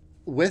takes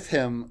with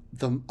him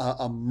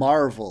a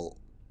marvel,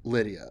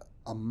 Lydia,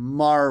 a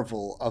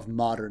marvel of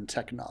modern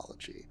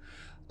technology.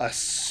 A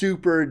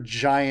super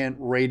giant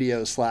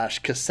radio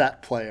 /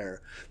 cassette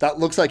player that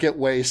looks like it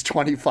weighs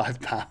 25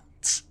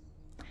 pounds.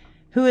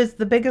 Who is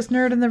the biggest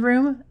nerd in the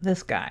room?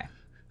 This guy.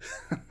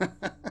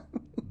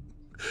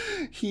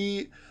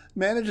 He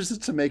manages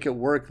to make it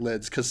work,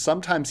 Lids, because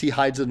sometimes he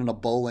hides it in a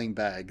bowling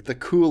bag, the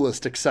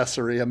coolest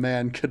accessory a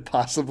man could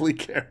possibly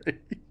carry.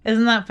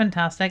 Isn't that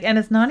fantastic? And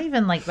it's not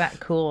even like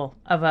that cool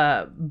of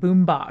a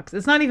boombox.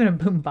 It's not even a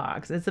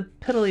boombox. It's a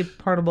piddly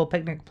portable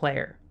picnic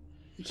player.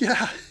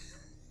 Yeah.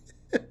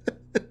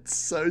 It's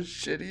so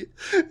shitty.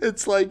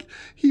 It's like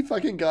he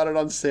fucking got it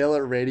on sale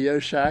at Radio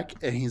Shack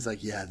and he's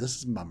like, yeah, this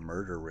is my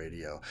murder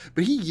radio.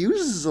 But he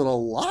uses it a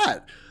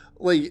lot.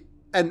 Like,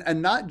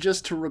 and not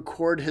just to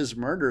record his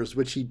murders,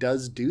 which he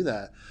does do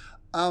that.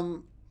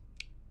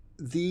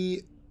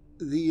 The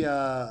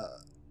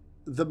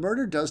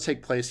murder does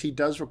take place. He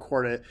does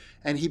record it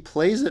and he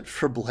plays it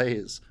for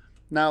Blaze.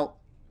 Now,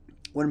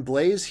 when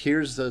Blaze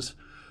hears this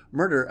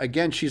murder,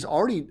 again, she's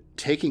already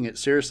taking it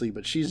seriously,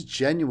 but she's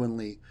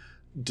genuinely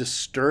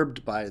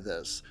disturbed by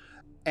this.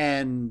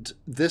 And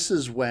this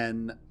is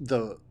when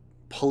the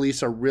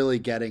police are really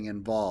getting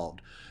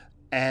involved.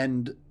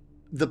 And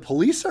the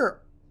police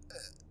are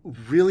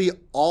really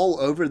all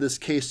over this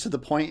case to the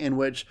point in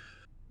which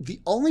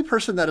the only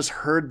person that has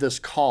heard this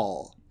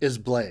call is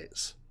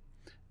Blaze.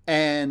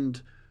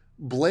 And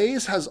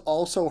Blaze has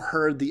also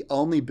heard the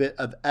only bit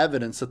of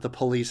evidence that the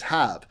police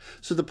have.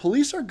 So the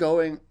police are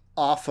going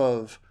off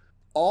of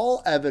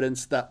all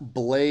evidence that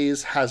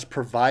Blaze has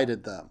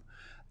provided them.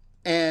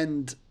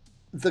 And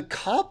the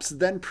cops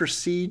then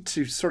proceed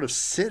to sort of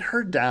sit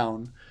her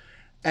down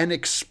and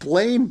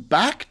explain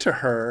back to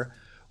her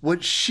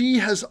what she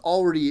has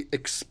already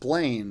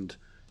explained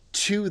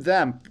to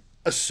them,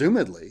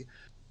 assumedly.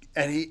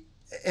 And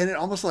it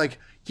almost like,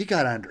 you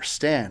got to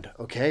understand,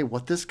 okay,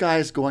 what this guy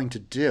is going to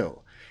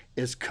do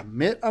is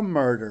commit a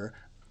murder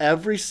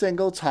every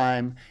single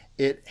time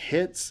it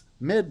hits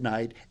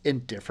midnight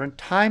in different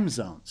time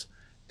zones.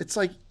 It's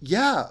like,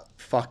 yeah,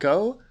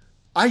 fucko,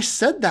 I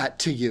said that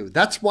to you.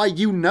 That's why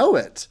you know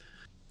it.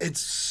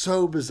 It's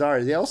so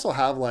bizarre. They also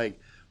have like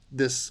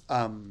this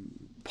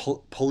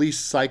police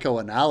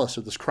psychoanalysis,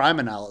 or this crime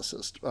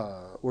analysis,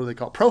 what do they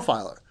call it?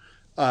 Profiler.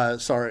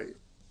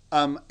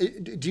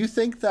 Do you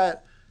think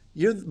that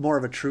you're more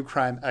of a true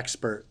crime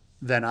expert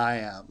than I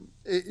am?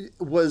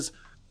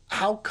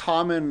 How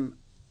common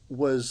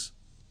was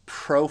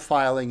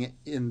profiling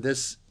in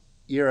this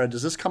era?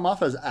 Does this come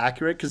off as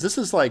accurate? Because this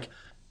is like,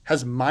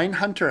 has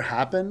Mindhunter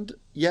happened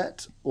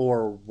yet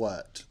or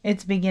what?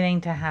 It's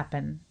beginning to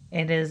happen.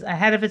 It is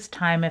ahead of its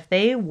time. If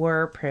they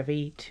were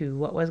privy to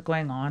what was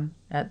going on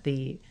at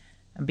the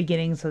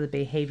beginnings of the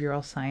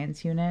behavioral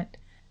science unit,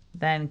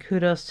 then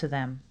kudos to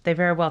them. They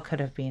very well could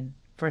have been,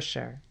 for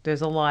sure.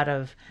 There's a lot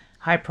of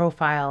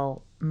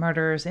high-profile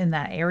murders in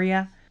that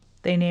area.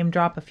 They name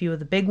drop a few of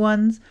the big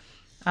ones.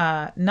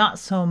 Not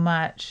so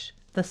much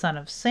the Son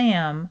of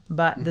Sam,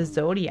 but the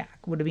Zodiac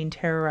would have been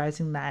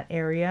terrorizing that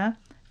area,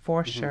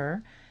 for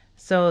sure.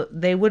 So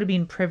they would have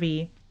been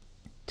privy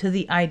to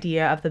the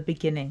idea of the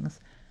beginnings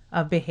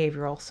of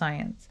behavioral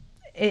science.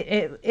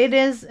 It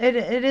is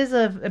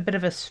a bit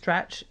of a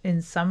stretch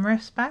in some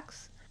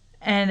respects,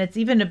 and it's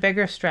even a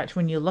bigger stretch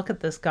when you look at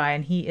this guy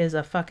and he is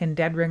a fucking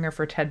dead ringer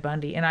for Ted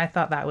Bundy. And I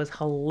thought that was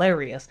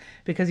hilarious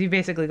because you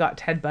basically got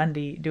Ted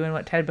Bundy doing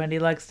what Ted Bundy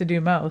likes to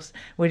do most,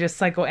 which is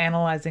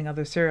psychoanalyzing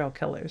other serial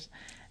killers.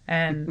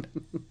 And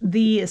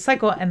the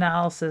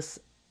psychoanalysis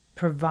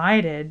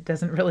provided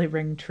doesn't really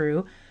ring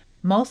true,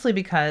 mostly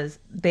because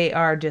they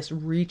are just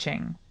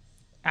reaching,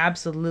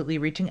 absolutely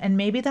reaching. And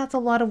maybe that's a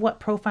lot of what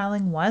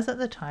profiling was at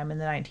the time in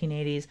the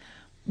 1980s,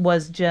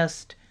 was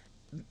just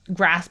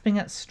grasping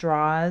at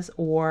straws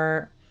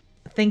or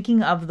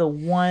thinking of the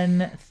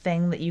one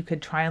thing that you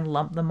could try and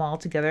lump them all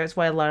together. It's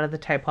why a lot of the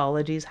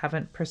typologies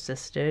haven't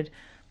persisted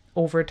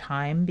over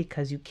time,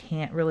 because you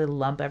can't really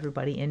lump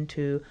everybody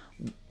into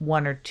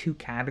one or two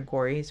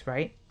categories,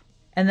 right?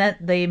 And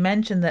that they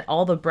mentioned that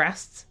all the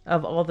breasts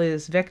of all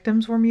these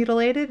victims were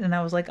mutilated. And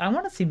I was like, I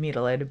want to see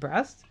mutilated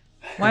breasts.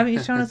 Why haven't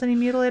you shown us any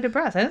mutilated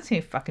breasts? I didn't see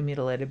any fucking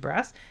mutilated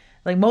breasts.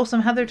 Like, most of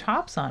them have their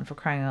tops on, for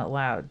crying out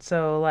loud.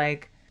 So,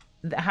 like,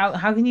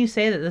 how can you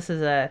say that this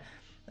is a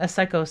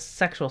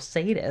psychosexual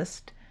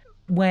sadist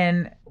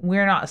when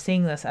we're not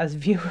seeing this as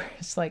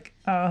viewers? Like,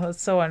 oh,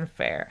 that's so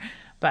unfair.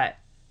 But,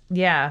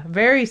 yeah,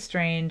 very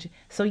strange.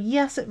 So,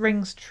 yes, it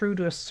rings true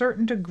to a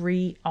certain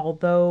degree,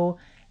 although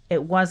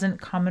it wasn't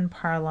common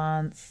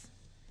parlance.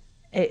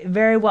 It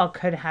very well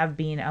could have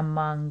been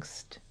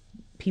amongst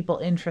people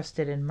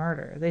interested in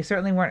murder. They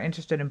certainly weren't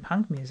interested in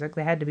punk music.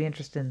 They had to be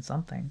interested in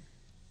something.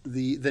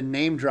 The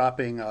name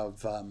dropping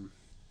of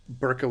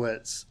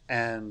Berkowitz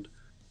and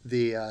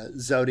the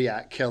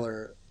Zodiac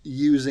killer,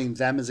 using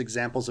them as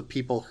examples of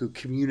people who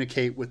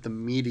communicate with the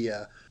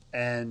media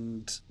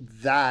and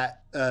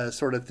that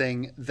sort of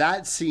thing,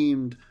 that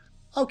seemed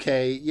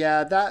okay,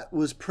 yeah, that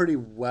was pretty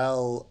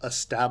well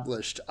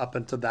established up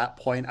until that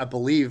point. I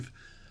believe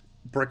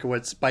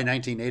Berkowitz by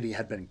 1980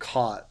 had been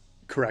caught.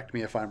 Correct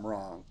me if I'm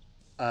wrong.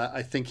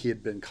 I think he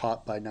had been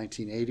caught by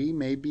 1980,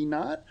 maybe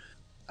not.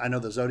 I know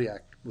the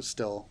Zodiac was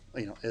still,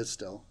 is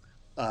still.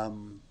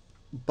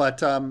 But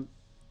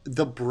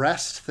the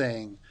breast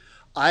thing,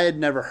 I had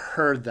never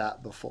heard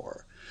that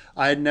before.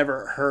 I had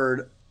never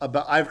heard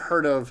about, I've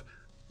heard of,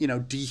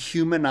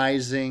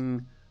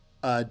 dehumanizing,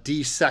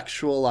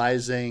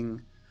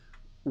 desexualizing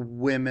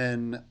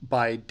women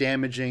by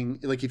damaging,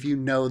 like if you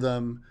know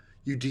them,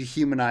 you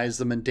dehumanize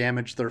them and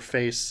damage their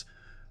face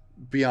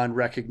beyond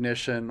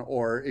recognition,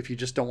 or if you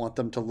just don't want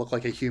them to look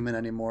like a human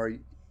anymore,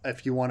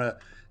 if you want to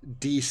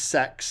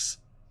de-sex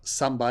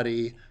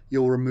somebody,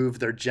 you'll remove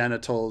their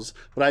genitals.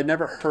 But I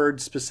never heard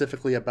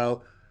specifically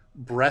about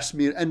breast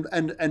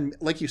and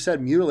like you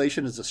said,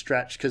 mutilation is a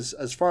stretch, because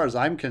as far as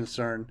I'm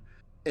concerned,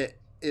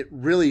 it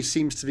really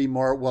seems to be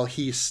more, well,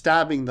 he's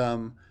stabbing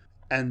them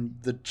and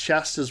the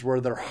chest is where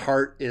their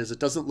heart is. It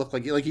doesn't look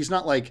like he's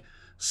not like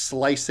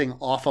slicing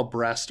off a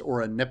breast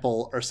or a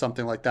nipple or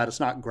something like that. It's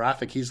not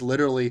graphic. He's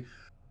literally,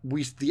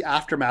 the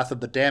aftermath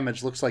of the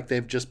damage looks like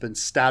they've just been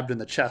stabbed in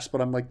the chest,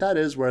 but I'm like, that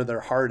is where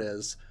their heart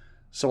is.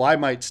 So I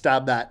might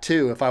stab that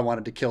too if I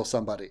wanted to kill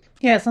somebody.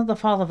 Yeah, it's not the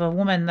fault of a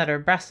woman that her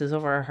breast is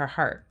over her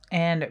heart.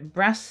 And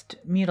breast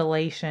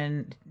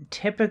mutilation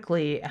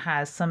typically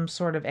has some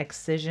sort of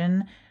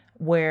excision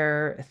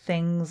where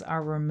things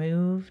are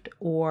removed,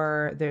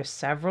 or there's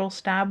several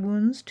stab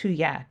wounds to,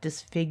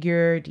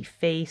 disfigure,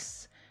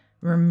 deface,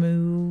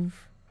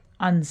 remove,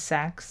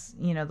 unsex,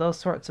 those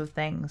sorts of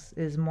things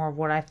is more of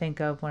what I think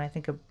of when I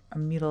think of a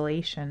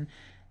mutilation.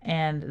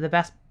 And the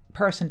best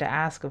person to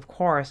ask, of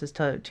course, is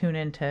to tune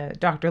into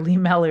Dr. Lee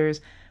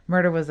Meller's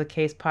Murder Was the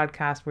Case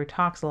podcast, where he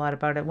talks a lot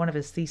about it. One of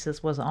his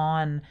theses was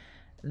on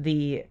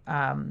the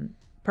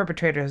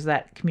perpetrators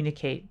that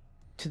communicate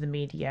to the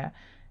media,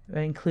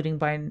 including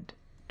Bind,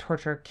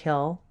 Torture,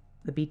 Kill,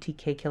 the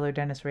BTK killer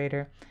Dennis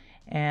Rader,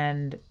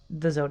 and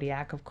the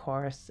Zodiac, of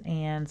course,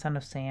 and Son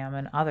of Sam,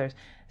 and others.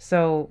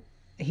 So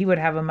he would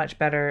have a much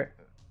better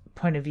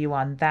point of view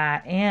on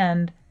that,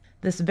 and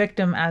this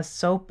victim as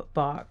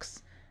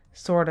soapbox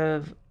sort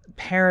of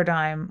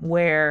paradigm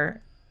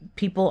where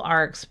people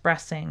are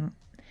expressing.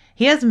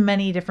 He has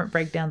many different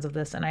breakdowns of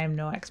this, and I am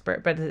no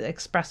expert, but the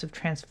expressive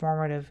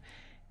transformative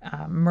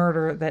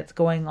murder that's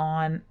going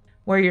on,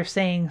 where you're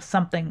saying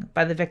something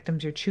by the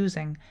victims you're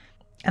choosing,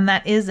 and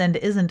that is and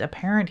isn't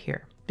apparent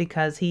here,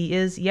 because he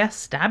is, yes,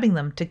 stabbing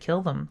them to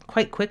kill them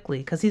quite quickly,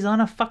 because he's on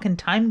a fucking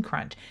time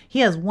crunch. He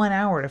has 1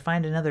 hour to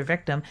find another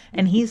victim,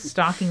 and he's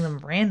stalking them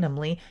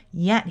randomly,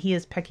 yet he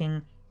is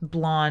picking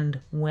blonde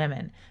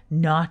women,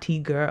 naughty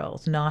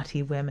girls,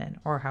 naughty women,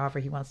 or however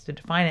he wants to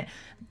define it.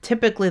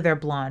 Typically they're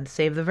blonde,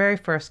 save the very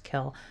first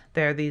kill.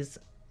 They're these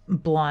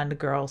blonde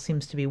girls,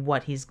 seems to be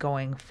what he's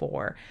going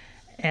for.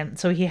 And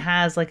so he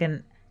has like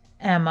an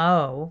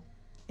MO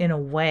in a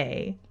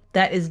way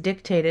that is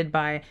dictated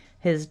by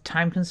his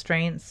time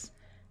constraints,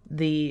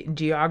 the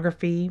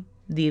geography,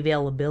 the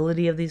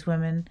availability of these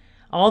women,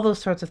 all those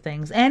sorts of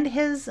things, and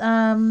his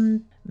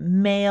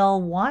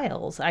male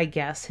wiles, I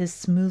guess, his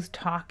smooth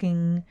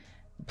talking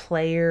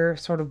player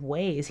sort of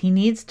ways. He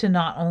needs to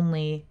not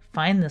only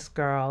find this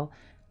girl,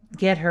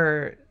 get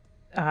her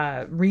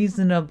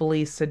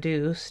reasonably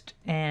seduced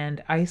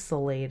and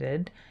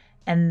isolated,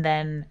 and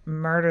then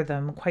murder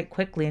them quite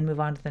quickly and move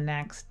on to the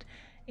next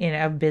in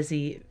a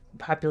busy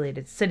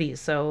populated city.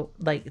 So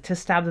like to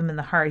stab them in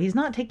the heart, he's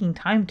not taking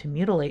time to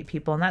mutilate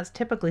people, and that's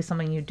typically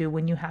something you do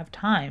when you have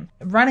time.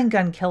 Run and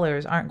gun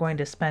killers aren't going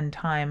to spend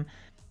time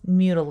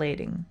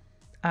mutilating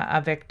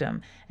a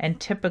victim, and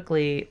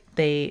typically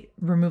they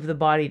remove the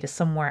body to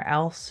somewhere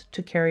else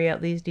to carry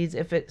out these deeds,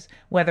 if it's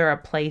whether a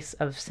place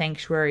of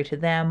sanctuary to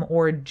them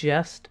or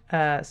just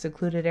a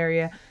secluded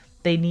area.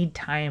 They need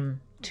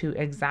time to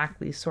exact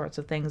these sorts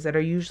of things that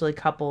are usually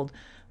coupled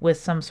with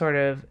some sort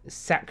of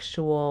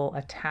sexual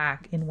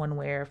attack in one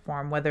way or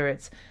form, whether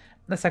it's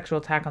a sexual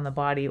attack on the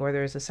body or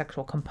there's a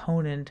sexual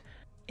component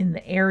in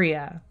the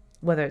area,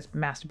 whether it's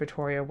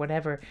masturbatory or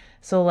whatever.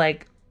 So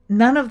like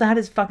none of that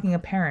is fucking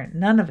apparent.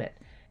 None of it.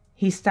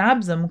 He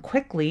stabs them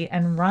quickly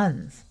and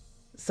runs.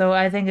 So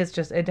I think it's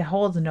just, it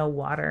holds no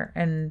water.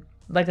 And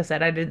like I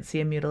said, I didn't see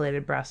a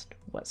mutilated breast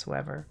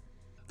whatsoever.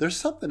 There's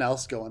something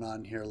else going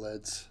on here,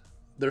 Lids.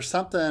 There's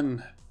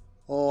something,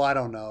 I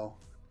don't know,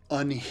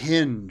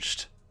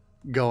 unhinged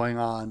going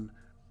on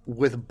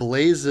with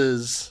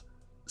Blaze's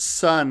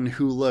son,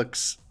 who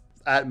looks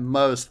at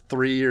most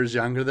 3 years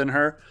younger than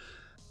her.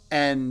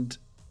 And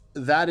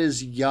that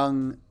is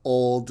young,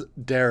 old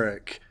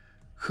Derek,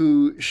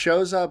 who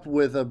shows up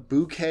with a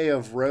bouquet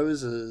of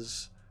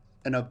roses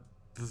and a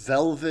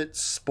velvet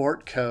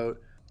sport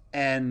coat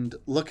and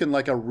looking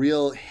like a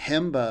real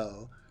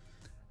himbo.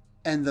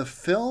 And the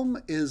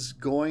film is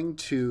going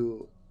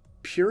to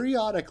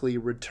periodically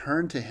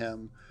return to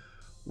him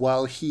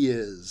while he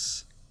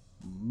is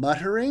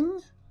muttering,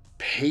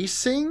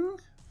 pacing,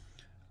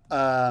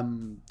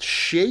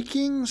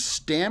 shaking,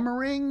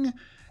 stammering,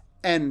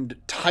 and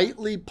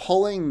tightly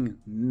pulling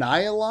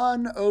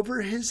nylon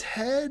over his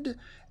head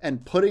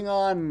and putting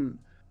on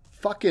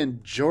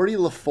fucking Geordie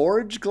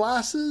LaForge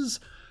glasses.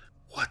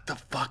 What the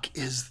fuck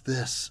is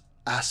this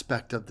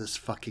aspect of this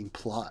fucking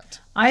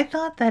plot? I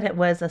thought that it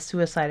was a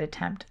suicide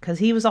attempt because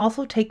he was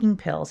also taking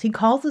pills. He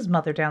calls his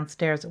mother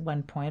downstairs at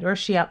one point, or is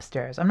she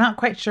upstairs? I'm not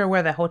quite sure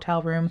where the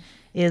hotel room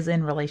is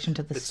in relation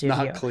to the studio.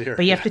 It's not clear.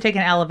 But you have to take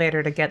an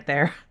elevator to get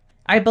there.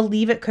 I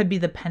believe it could be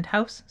the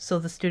penthouse, so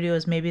the studio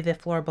is maybe the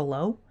floor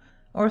below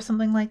or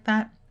something like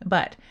that.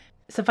 But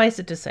suffice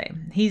it to say,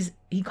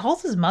 he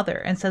calls his mother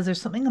and says,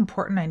 there's something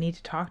important I need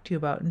to talk to you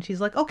about. And she's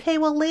like, okay,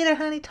 well, later,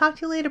 honey. Talk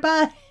to you later.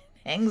 Bye.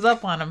 Hangs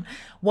up on him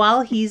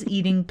while he's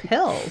eating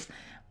pills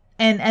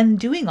and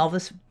doing all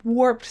this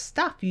warped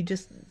stuff you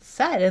just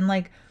said. And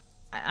like,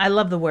 I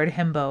love the word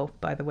himbo,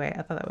 by the way.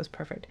 I thought that was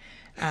perfect.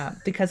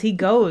 Because he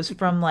goes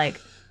from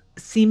like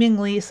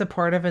seemingly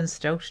supportive and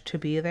stoked to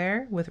be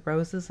there with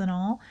roses and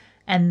all,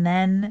 and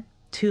then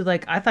to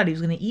like, I thought he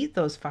was going to eat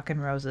those fucking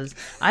roses.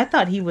 I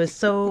thought he was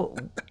so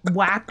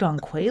whacked on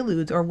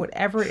Quaaludes or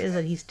whatever it is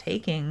that he's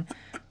taking.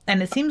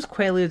 And it seems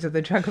Quaaludes are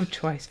the drug of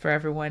choice for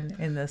everyone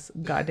in this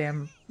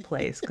goddamn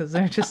place because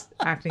they're just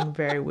acting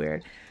very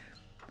weird.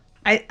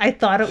 I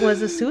thought it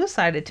was a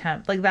suicide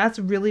attempt. Like, that's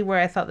really where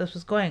I thought this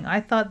was going. I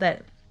thought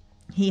that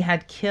he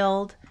had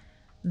killed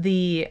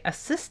the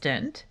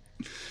assistant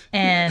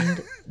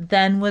and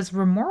then was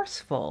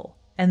remorseful,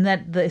 and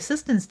that the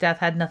assistant's death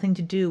had nothing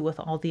to do with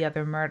all the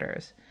other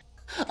murders.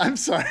 I'm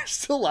sorry, I'm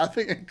still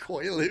laughing at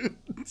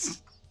Quaaludes.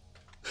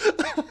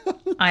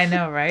 I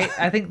know, right?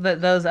 I think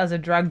that those as a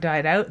drug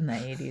died out in the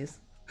 80s.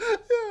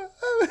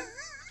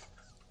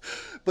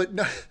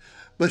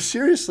 But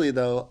seriously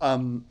though,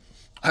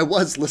 I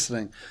was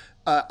listening.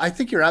 I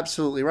think you're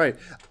absolutely right.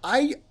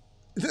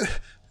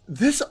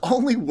 This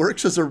only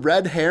works as a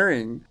red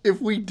herring if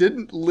we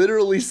didn't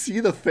literally see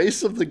the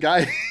face of the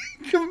guy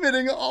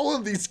committing all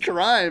of these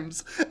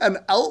crimes and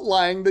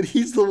outlining that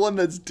he's the one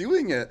that's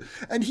doing it.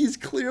 And he's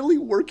clearly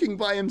working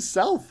by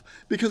himself,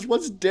 because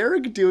what's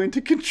Derek doing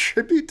to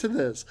contribute to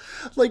this?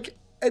 Like,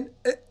 and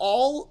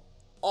all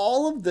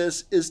of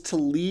this is to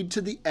lead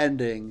to the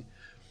ending,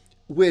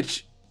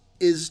 which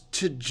is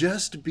to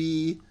just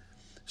be,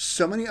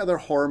 so many other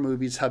horror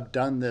movies have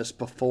done this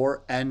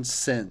before and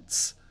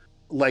since.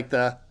 Like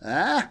the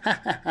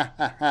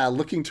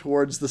looking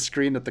towards the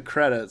screen at the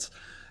credits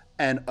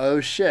and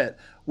oh shit,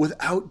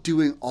 without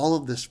doing all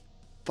of this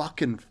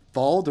fucking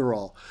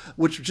falderall,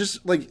 which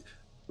just like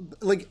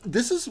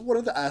this is one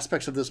of the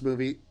aspects of this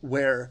movie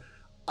where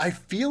I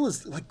feel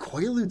is like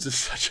Quaaludes is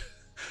such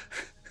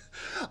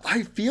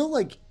I feel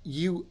like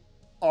you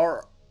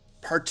are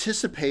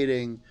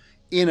participating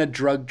in a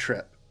drug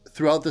trip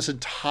throughout this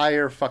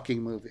entire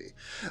fucking movie.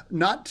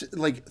 Not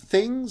like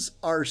things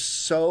are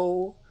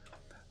so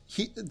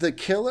the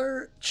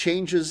killer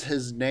changes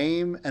his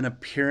name and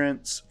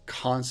appearance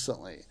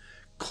constantly,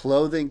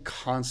 clothing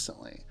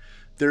constantly.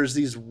 There's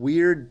these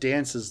weird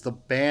dances. The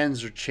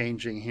bands are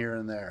changing here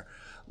and there.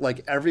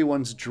 Like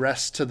everyone's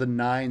dressed to the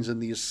nines in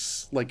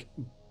these like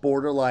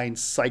borderline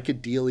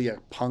psychedelia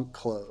punk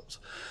clothes.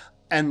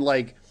 And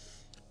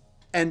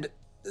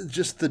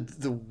just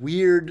the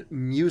weird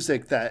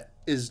music that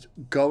is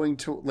going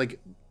to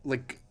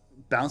like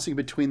bouncing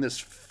between this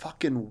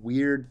fucking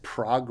weird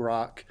prog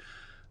rock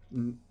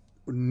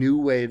new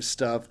wave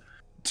stuff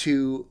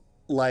to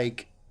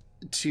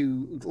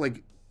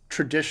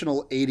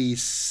traditional 80s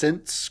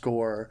synth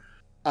score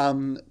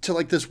to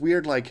like this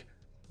weird like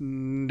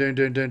weird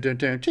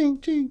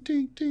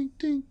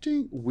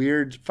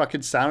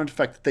fucking sound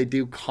effect that they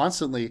do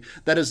constantly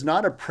that is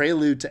not a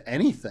prelude to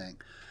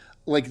anything.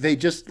 Like they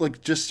just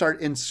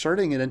start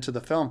inserting it into the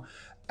film.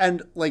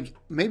 And like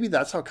maybe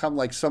that's how come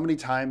like so many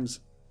times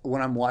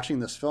when I'm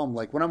watching this film,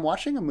 like when I'm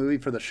watching a movie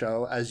for the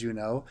show, as you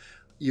know,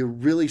 you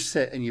really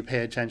sit and you pay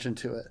attention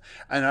to it.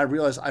 And I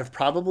realize I've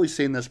probably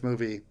seen this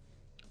movie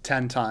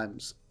 10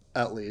 times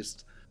at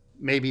least,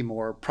 maybe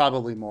more,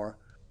 probably more.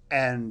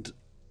 And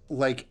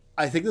like,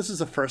 I think this is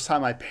the first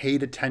time I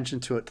paid attention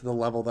to it to the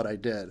level that I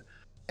did.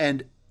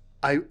 And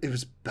it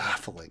was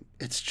baffling.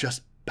 It's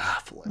just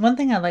baffling. One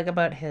thing I like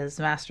about his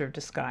Master of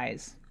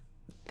Disguise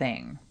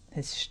thing,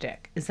 his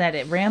shtick, is that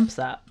it ramps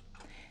up.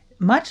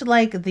 Much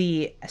like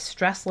the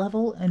stress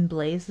level in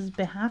Blaze's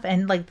behalf.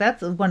 And like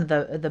that's one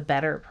of the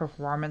better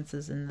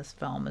performances in this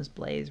film is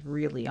Blaze,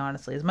 really,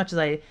 honestly. As much as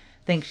I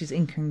think she's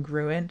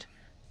incongruent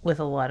with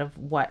a lot of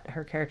what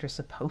her character's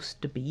supposed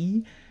to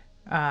be,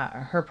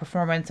 her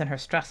performance and her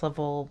stress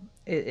level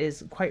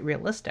is quite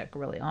realistic,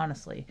 really,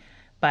 honestly.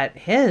 But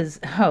his,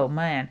 oh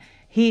man,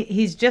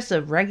 he's just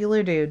a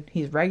regular dude.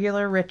 He's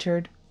regular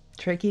Richard,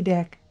 Tricky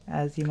Dick,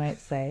 as you might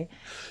say.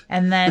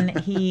 And then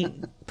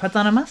he puts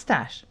on a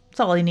mustache. That's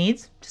all he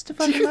needs, just a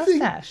fucking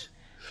mustache.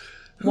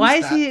 Why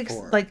is he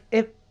like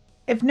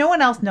if no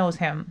one else knows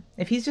him,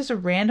 if he's just a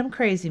random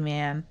crazy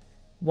man,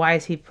 why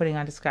is he putting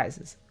on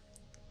disguises?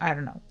 I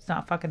don't know. It's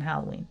not fucking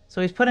Halloween. So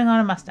he's putting on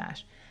a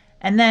mustache.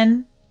 And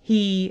then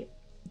he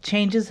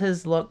changes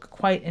his look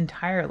quite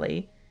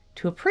entirely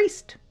to a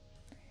priest.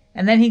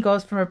 And then he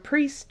goes from a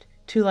priest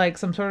to like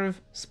some sort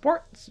of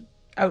sports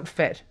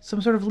outfit,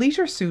 some sort of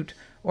leisure suit,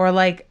 or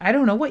like, I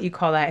don't know what you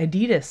call that,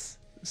 Adidas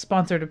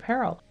sponsored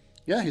apparel.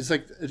 Yeah, he's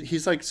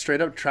like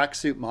straight up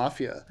tracksuit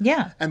mafia.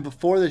 Yeah. And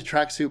before the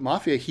tracksuit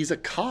mafia, he's a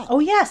cop. Oh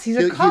yes, he's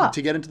a cop.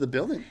 To get into the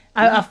building.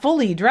 A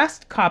fully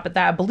dressed cop at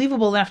that,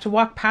 believable enough to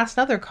walk past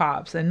other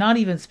cops and not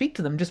even speak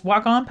to them, just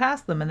walk on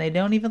past them and they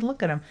don't even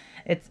look at him.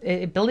 It's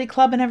billy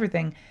club and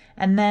everything.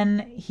 And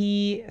then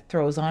he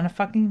throws on a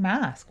fucking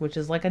mask, which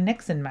is like a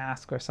Nixon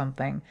mask or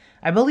something.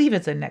 I believe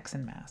it's a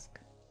Nixon mask.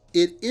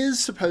 It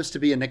is supposed to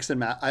be a Nixon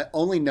mask. I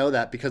only know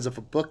that because of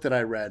a book that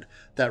I read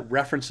that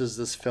references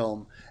this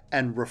film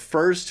and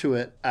refers to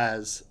it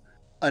as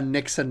a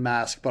Nixon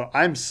mask. But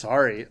I'm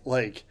sorry,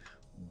 like,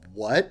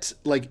 what?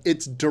 Like,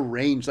 it's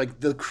deranged. Like,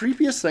 the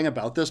creepiest thing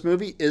about this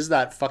movie is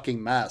that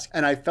fucking mask.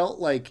 And I felt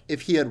like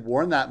if he had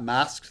worn that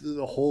mask through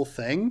the whole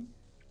thing,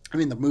 I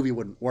mean, the movie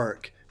wouldn't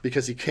work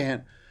because he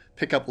can't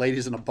pick up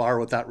ladies in a bar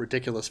with that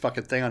ridiculous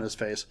fucking thing on his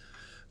face.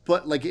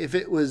 But like if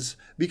it was,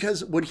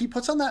 because when he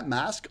puts on that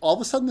mask, all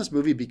of a sudden this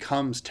movie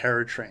becomes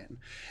Terror Train.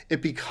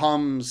 It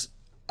becomes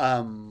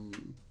Alice,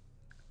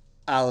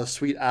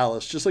 Sweet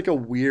Alice, just like a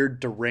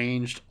weird,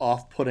 deranged,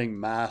 off-putting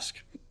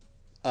mask.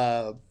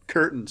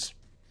 Curtains,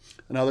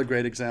 another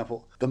great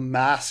example. The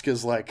mask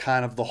is like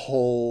kind of the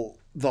whole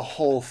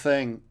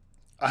thing.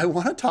 I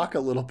want to talk a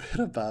little bit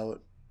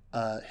about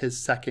his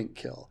second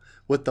kill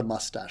with the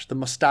mustache, the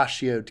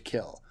mustachioed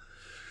kill.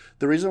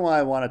 The reason why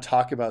I want to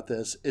talk about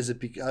this is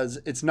because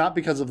it's not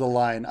because of the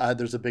line,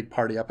 there's a big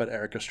party up at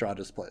Erik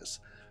Estrada's place,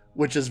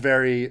 which is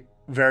very,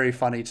 very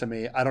funny to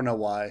me. I don't know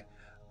why.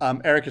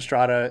 Erik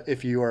Estrada,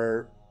 if you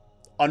are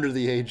under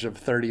the age of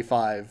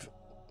 35,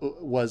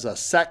 was a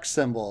sex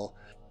symbol.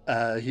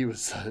 He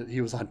was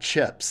on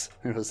Chips.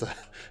 It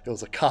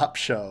was a cop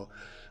show,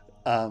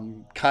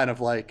 kind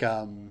of like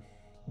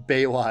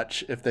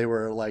Baywatch if they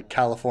were like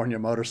California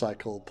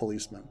motorcycle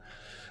policemen.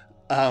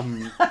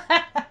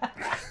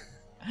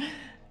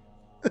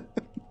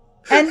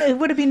 And it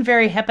would have been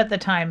very hip at the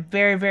time.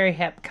 Very, very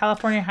hip.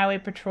 California Highway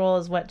Patrol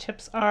is what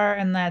Chips are,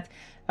 and that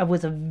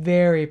was a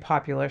very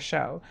popular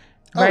show.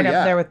 Right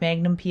up there with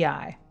Magnum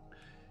P.I.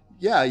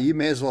 Yeah, you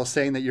may as well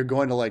saying that you're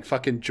going to like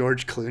fucking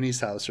George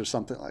Clooney's house or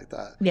something like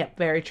that. Yeah,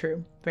 very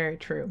true. Very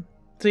true.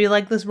 So you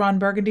like this Ron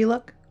Burgundy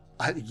look?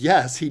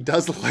 Yes, he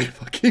does look like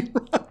fucking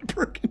Ron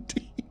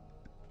Burgundy.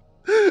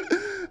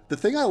 The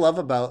thing I love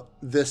about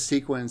this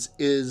sequence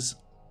is,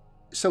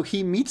 so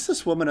he meets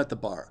this woman at the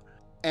bar,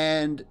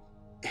 and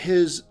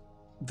his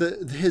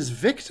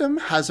victim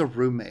has a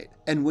roommate.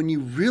 And when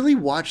you really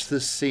watch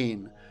this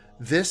scene,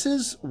 this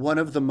is one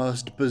of the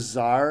most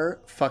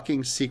bizarre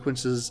fucking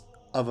sequences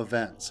of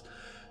events.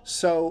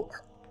 So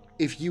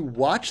if you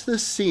watch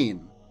this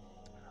scene,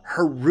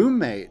 her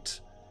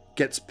roommate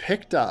gets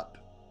picked up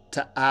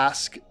to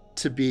ask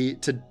to do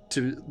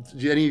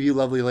any of you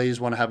lovely ladies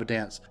want to have a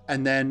dance?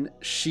 And then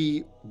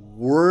she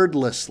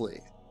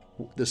wordlessly,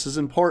 this is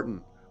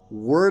important,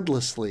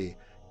 wordlessly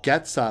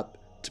gets up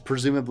to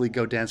presumably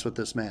go dance with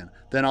this man.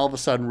 Then all of a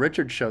sudden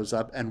Richard shows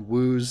up and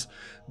woos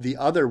the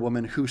other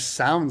woman who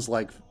sounds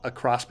like a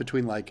cross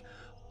between like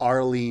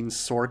Arlene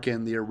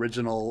Sorkin, the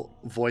original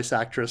voice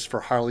actress for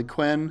Harley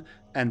Quinn,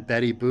 and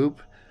Betty Boop,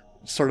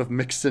 sort of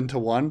mixed into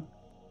one.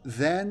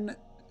 Then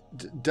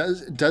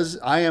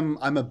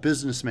I'm a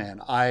businessman.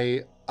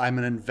 I'm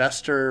an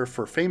investor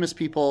for famous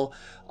people.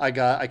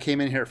 I came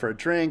in here for a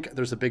drink.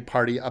 There's a big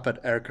party up at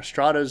Erik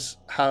Estrada's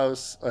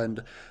house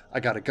and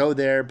I got to go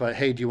there, but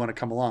hey, do you want to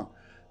come along?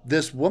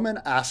 This woman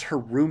asks her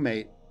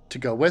roommate to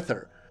go with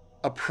her,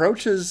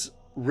 approaches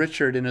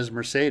Richard in his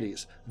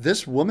Mercedes.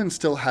 This woman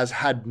still has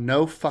had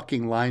no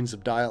fucking lines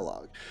of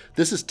dialogue.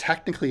 This is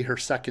technically her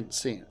second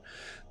scene.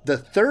 The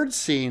third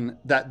scene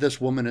that this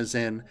woman is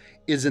in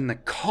the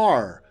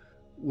car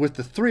with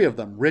the three of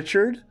them,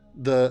 Richard,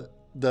 the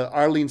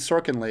Arlene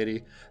Sorkin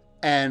lady,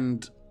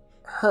 and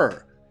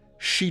her.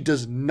 She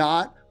does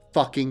not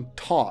fucking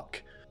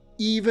talk,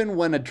 even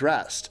when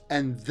addressed.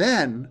 And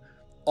then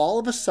all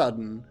of a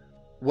sudden,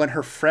 when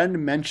her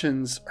friend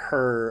mentions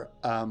her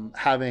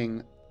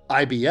having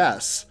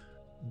IBS,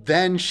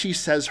 then she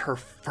says her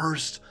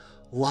first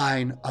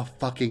line of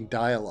fucking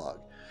dialogue.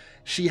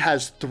 She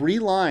has 3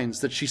 lines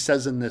that she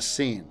says in this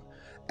scene,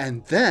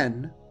 and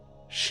then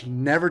she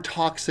never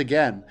talks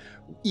again.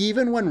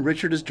 Even when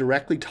Richard is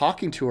directly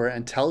talking to her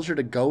and tells her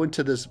to go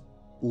into this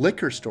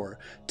liquor store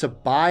to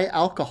buy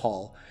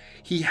alcohol,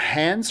 he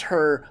hands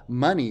her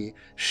money.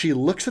 She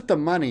looks at the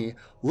money,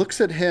 looks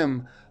at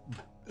him,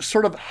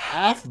 sort of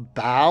half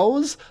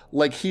bows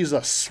like he's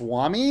a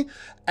swami,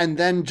 and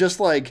then just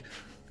like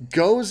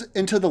goes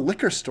into the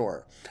liquor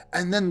store.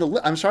 And then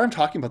I'm sorry I'm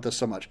talking about this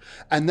so much.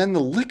 And then the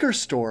liquor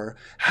store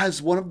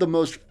has one of the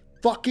most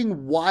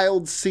fucking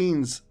wild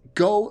scenes.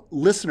 Go,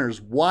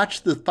 listeners,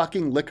 watch the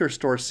fucking liquor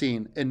store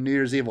scene in New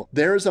Year's Evil.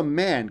 There's a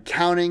man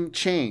counting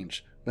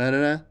change.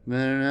 And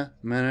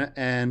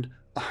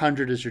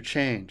 100 is your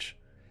change.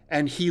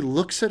 And he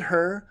looks at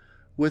her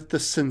with the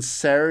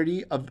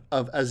sincerity of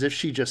as if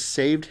she just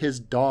saved his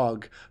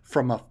dog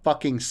from a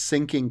fucking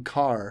sinking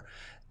car.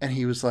 And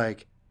he was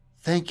like,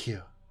 thank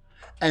you.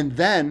 And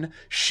then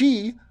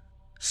she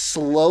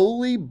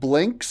slowly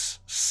blinks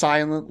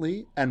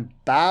silently and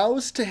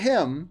bows to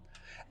him.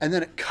 And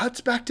then it cuts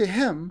back to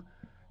him.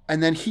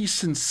 And then he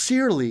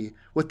sincerely,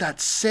 with that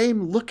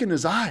same look in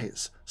his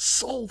eyes,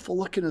 soulful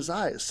look in his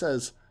eyes,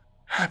 says,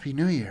 Happy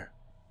New Year.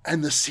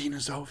 And the scene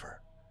is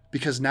over.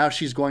 Because now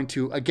she's going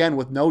to, again,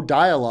 with no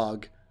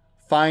dialogue,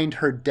 find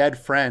her dead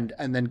friend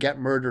and then get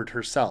murdered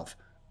herself.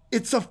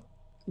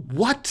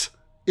 What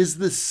is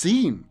this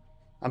scene?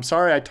 I'm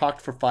sorry I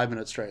talked for 5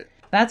 minutes straight.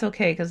 That's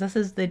okay, because this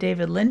is the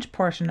David Lynch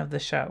portion of the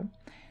show,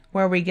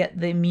 where we get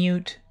the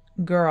mute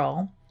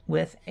girl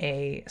with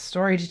a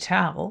story to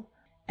tell.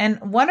 And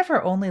one of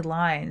her only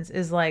lines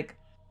is like,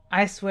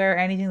 I swear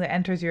anything that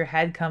enters your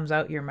head comes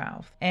out your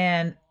mouth.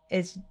 And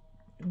it's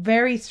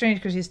very strange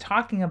because she's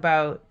talking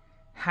about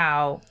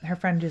how her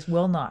friend just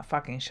will not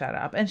fucking shut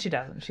up. And she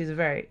doesn't. She's a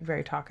very,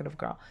 very talkative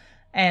girl.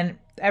 And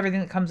everything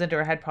that comes into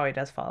her head probably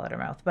does fall out her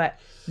mouth. But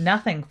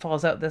nothing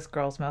falls out this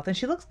girl's mouth. And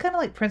she looks kind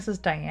of like Princess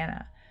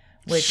Diana,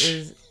 which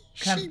is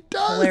kind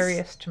of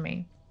hilarious to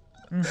me.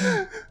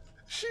 Mm-hmm.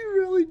 She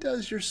really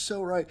does. You're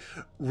so right.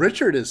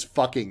 Richard is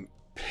fucking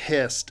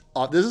pissed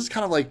off. This is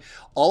kind of like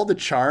all the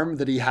charm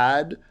that he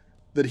had,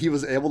 that he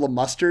was able to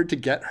muster to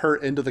get her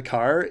into the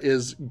car,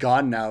 is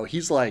gone now.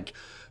 He's like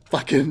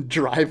fucking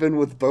driving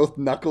with both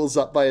knuckles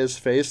up by his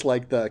face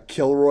like the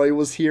Kilroy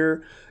was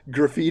here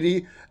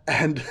graffiti.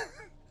 And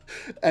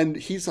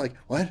he's like,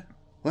 what?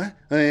 Oh,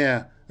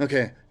 yeah.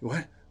 Okay.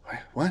 What?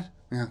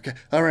 Yeah, okay.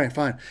 All right,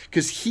 fine.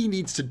 Because he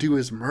needs to do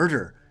his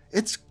murder.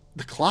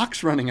 The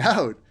clock's running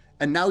out.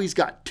 And now he's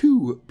got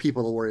 2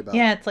 people to worry about.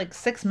 Yeah, it's like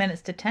 6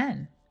 minutes to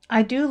 10.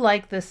 I do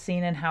like this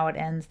scene and how it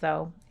ends,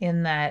 though,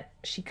 in that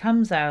she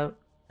comes out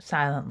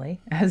silently,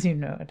 as you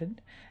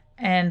noted,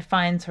 and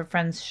finds her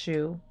friend's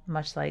shoe,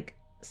 much like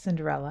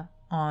Cinderella,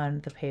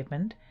 on the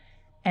pavement,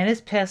 and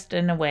is pissed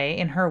in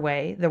her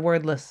way, the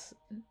wordless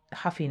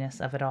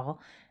huffiness of it all.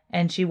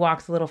 And she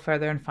walks a little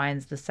further and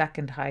finds the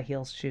second high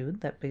heels shoe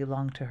that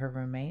belonged to her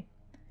roommate,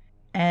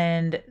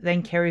 and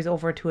then carries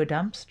over to a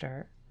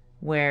dumpster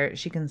where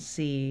she can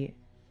see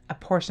a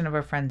portion of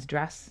her friend's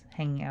dress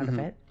hanging out of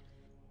it.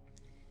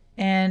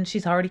 And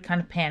she's already kind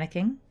of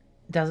panicking,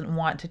 doesn't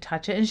want to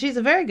touch it. And she's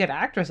a very good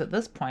actress at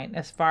this point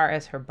as far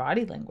as her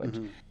body language.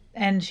 Mm-hmm.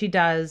 And she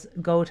does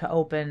go to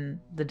open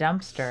the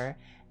dumpster,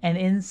 and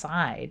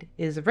inside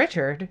is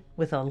Richard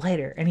with a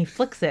lighter, and he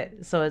flicks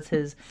it so it's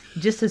his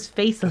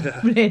face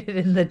illuminated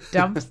in the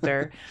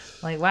dumpster.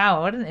 Like,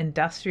 wow, what an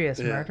industrious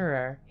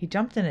murderer. He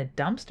jumped in a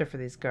dumpster for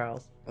these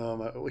girls.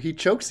 He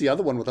chokes the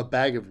other one with a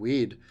bag of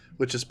weed,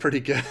 which is pretty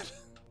good.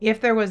 If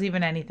there was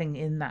even anything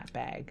in that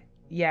bag.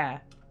 Yeah,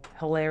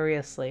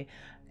 hilariously.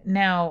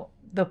 Now,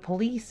 the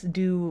police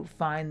do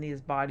find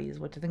these bodies,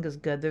 which I think is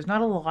good. There's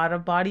not a lot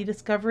of body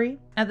discovery.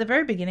 At the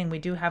very beginning, we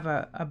do have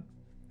a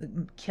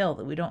kill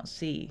that we don't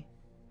see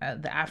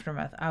the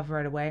aftermath of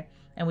right away.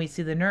 And we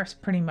see the nurse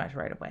pretty much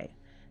right away.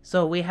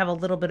 So we have a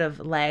little bit of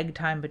lag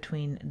time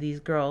between these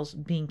girls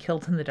being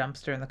killed in the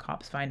dumpster and the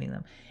cops finding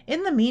them.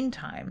 In the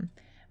meantime,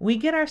 we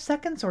get our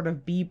second sort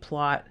of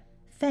B-plot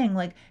thing.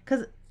 Like,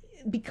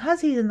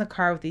 because he's in the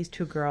car with these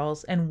 2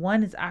 girls, and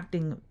one is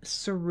acting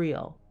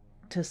surreal,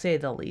 to say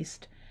the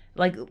least.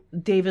 Like,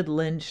 David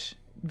Lynch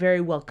very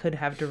well could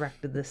have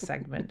directed this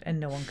segment, and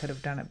no one could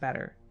have done it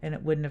better, and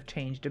it wouldn't have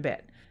changed a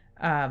bit.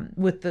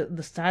 With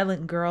the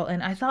silent girl,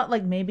 and I thought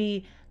like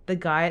maybe the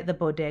guy at the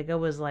bodega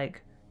was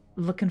like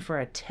looking for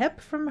a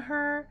tip from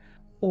her,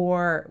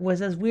 or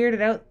was as weirded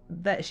out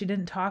that she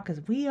didn't talk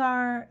as we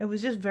are. It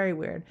was just very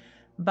weird.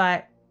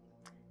 But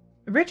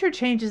Richard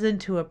changes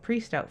into a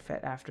priest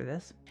outfit after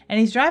this, and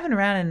he's driving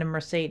around in a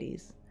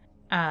Mercedes,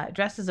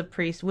 dressed as a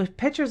priest with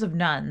pictures of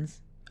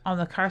nuns on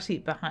the car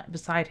seat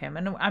beside him.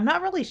 And I'm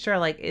not really sure,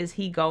 like, is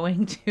he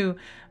going to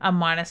a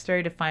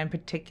monastery to find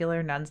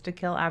particular nuns to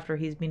kill after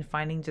he's been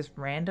finding just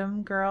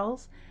random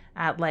girls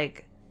at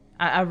like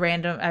a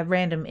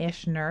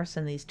random-ish nurse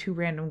and these 2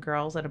 random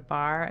girls at a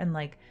bar? And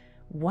like,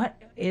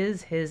 what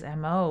is his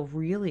MO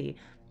really?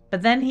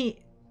 But then he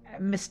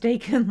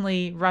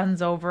mistakenly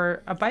runs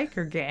over a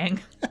biker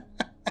gang.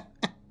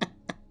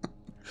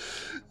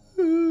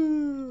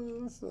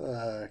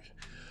 Fuck.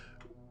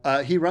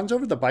 He runs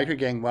over the biker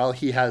gang while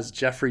he has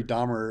Jeffrey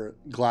Dahmer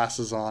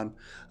glasses on.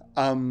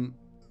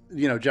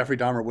 Jeffrey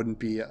Dahmer wouldn't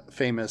be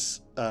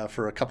famous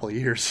for a couple of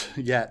years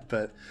yet,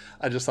 but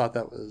I just thought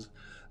that was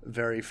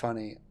very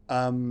funny.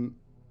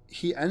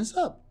 He ends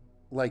up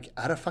like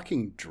at a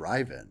fucking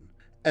drive-in.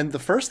 And the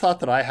first thought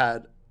that I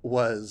had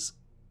was,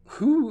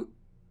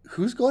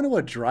 who's going to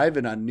a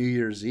drive-in on New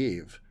Year's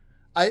Eve?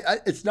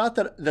 It's not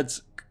that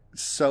that's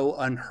so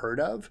unheard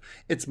of.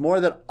 It's more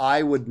that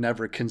I would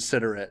never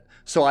consider it.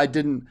 So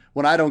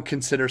when I don't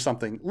consider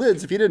something,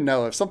 Liz, if you didn't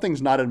know, if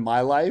something's not in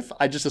my life,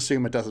 I just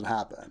assume it doesn't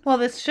happen. Well,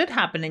 this should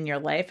happen in your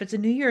life. It's a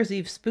New Year's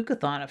Eve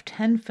spookathon of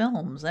 10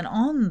 films, and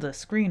on the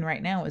screen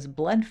right now is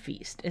Blood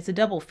Feast. It's a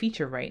double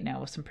feature right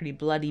now with some pretty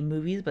bloody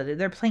movies, but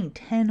they're playing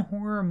 10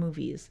 horror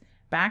movies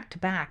back to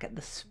back at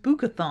the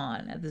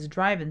Spookathon at this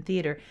drive-in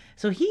theater.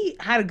 So he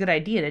had a good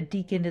idea to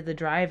deke into the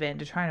drive-in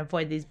to try and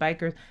avoid these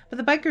bikers, but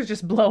the bikers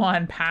just blow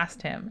on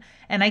past him.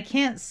 And I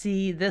can't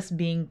see this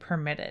being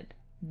permitted.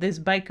 These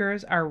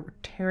bikers are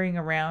tearing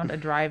around a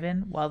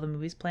drive-in while the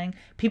movie's playing.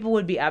 People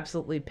would be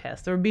absolutely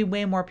pissed. There would be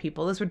way more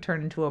people. This would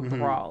turn into a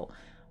brawl.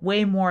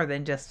 Way more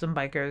than just some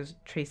bikers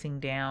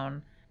chasing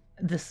down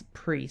this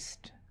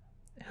priest,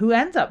 who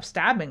ends up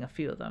stabbing a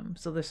few of them.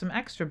 So there's some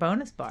extra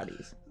bonus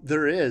bodies.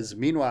 There is.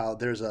 Meanwhile,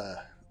 there's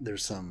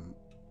some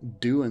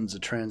doings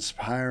of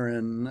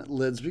transpiring.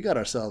 Lids, we got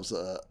ourselves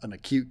an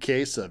acute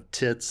case of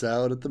tits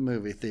out at the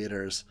movie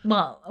theaters.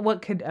 Well,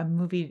 what could a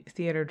movie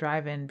theater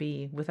drive-in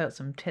be without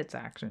some tits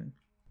action?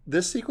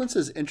 This sequence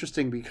is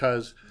interesting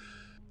because,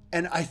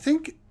 and I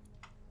think,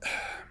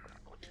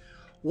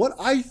 what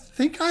I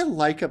think I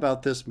like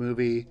about this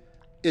movie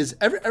is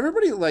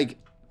everybody like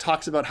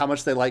talks about how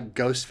much they like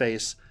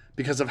Ghostface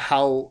because of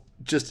how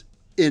just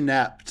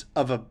inept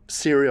of a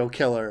serial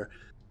killer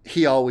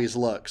he always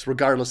looks,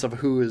 regardless of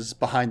who is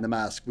behind the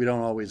mask. We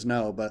don't always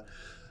know, but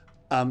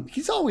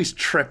he's always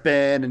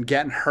tripping and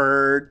getting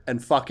hurt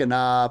and fucking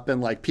up,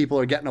 and like people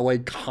are getting away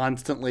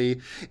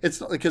constantly. It's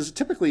because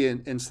typically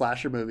in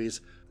slasher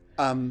movies,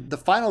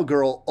 the final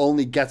girl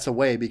only gets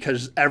away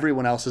because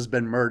everyone else has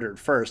been murdered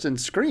first. In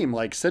Scream,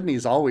 like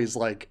Sydney's always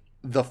like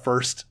the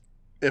first,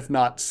 if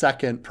not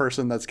second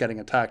person that's getting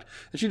attacked,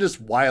 and she's just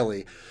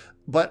wily.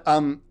 But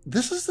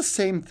this is the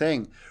same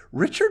thing.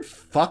 Richard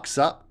fucks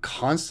up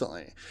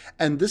constantly.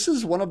 And this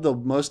is one of the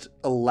most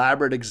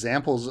elaborate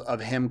examples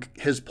of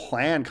his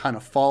plan kind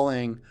of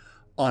falling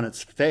on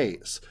its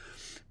face.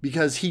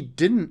 Because he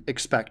didn't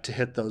expect to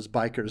hit those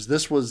bikers.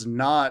 This was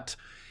not...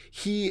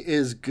 He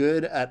is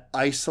good at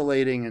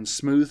isolating and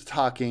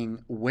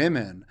smooth-talking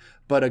women,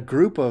 but a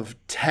group of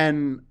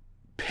 10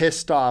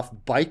 pissed-off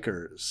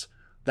bikers,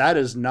 that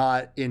is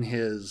not in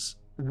his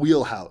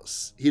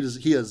wheelhouse. He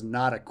is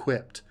not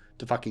equipped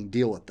to fucking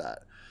deal with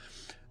that.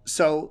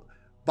 So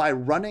by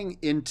running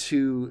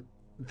into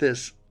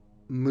this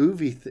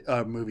movie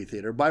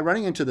theater, by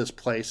running into this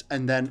place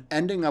and then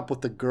ending up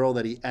with the girl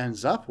that he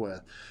ends up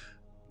with,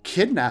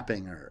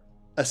 kidnapping her,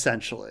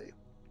 essentially,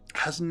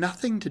 has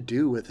nothing to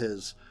do with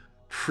his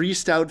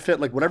priest outfit,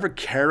 like whatever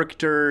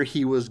character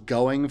he was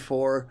going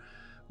for,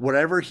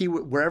 wherever he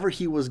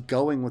was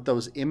going with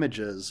those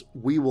images,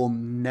 we will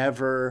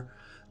never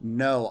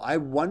know. I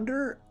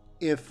wonder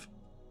if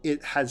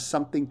it has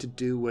something to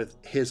do with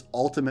his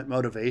ultimate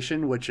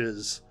motivation, which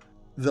is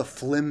the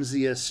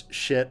flimsiest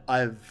shit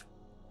I've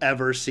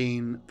ever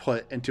seen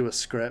put into a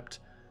script,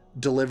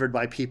 delivered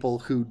by people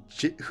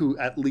who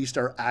at least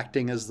are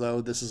acting as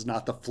though this is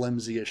not the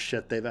flimsiest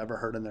shit they've ever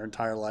heard in their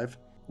entire life.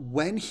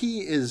 When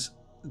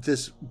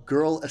this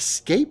girl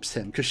escapes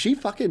him, because she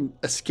fucking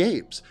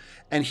escapes,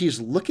 and he's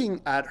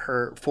looking at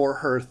her for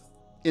her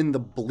in the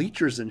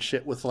bleachers and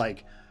shit with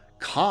like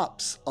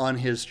cops on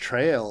his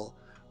tail,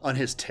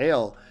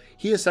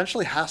 he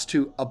essentially has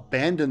to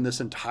abandon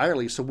this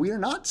entirely. So we are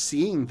not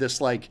seeing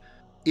this like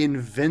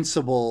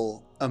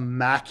invincible,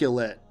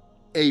 immaculate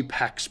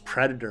apex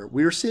predator.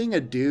 We're seeing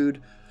a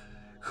dude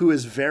who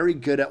is very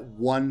good at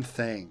one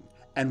thing.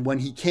 And when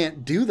he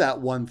can't do that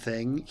one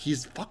thing,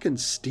 he's fucking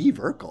Steve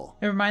Urkel.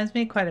 It reminds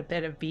me quite a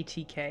bit of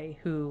BTK,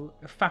 who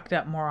fucked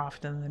up more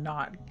often than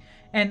not.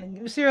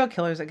 And serial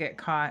killers that get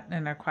caught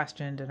and are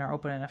questioned and are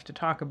open enough to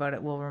talk about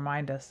it will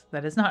remind us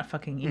that it's not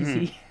fucking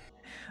easy. Mm-hmm.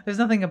 There's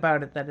nothing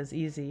about it that is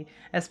easy,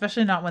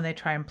 especially not when they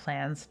try and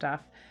plan stuff.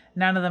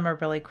 None of them are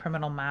really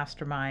criminal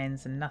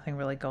masterminds, and nothing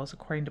really goes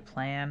according to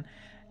plan.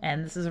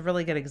 And this is a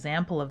really good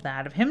example of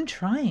that, of him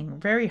trying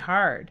very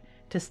hard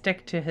to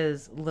stick to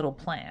his little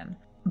plan.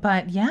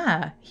 But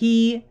yeah,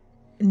 he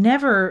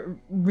never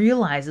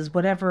realizes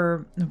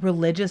whatever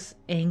religious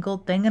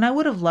angled thing. And I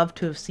would have loved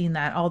to have seen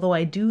that, although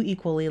I do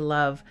equally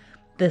love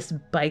this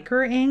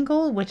biker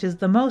angle, which is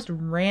the most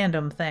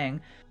random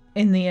thing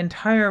in the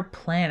entire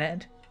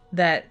planet,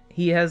 that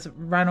he has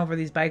run over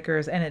these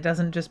bikers, and it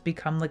doesn't just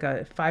become like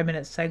a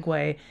 5-minute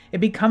segue. It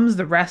becomes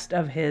the rest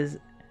of his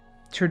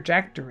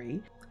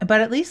trajectory.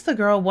 But at least the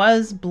girl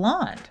was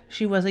blonde.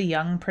 She was a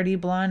young, pretty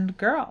blonde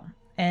girl.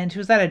 And she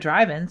was at a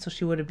drive-in, so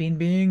she would have been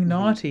being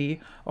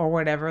naughty or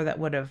whatever that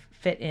would have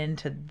fit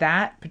into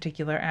that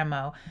particular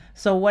MO.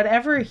 So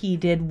whatever he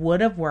did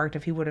would have worked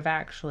if he would have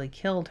actually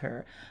killed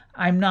her.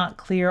 I'm not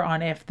clear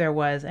on if there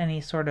was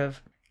any sort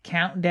of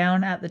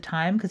countdown at the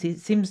time, because it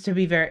seems to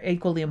be very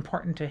equally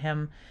important to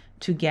him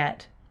to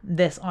get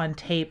this on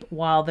tape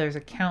while there's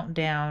a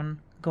countdown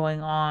going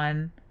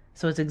on.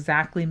 So it's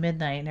exactly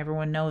midnight and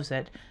everyone knows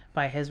it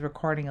by his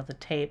recording of the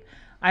tape.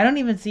 I don't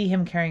even see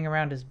him carrying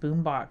around his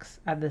boombox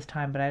at this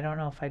time, but I don't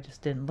know if I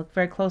just didn't look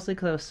very closely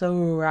because I was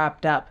so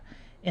wrapped up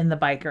in the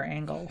biker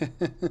angle.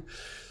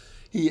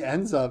 He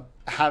ends up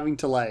having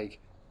to like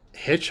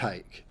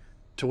hitchhike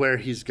to where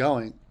he's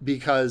going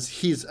because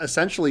he's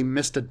essentially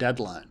missed a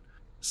deadline.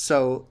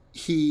 So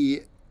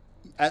he,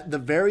 at the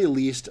very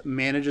least,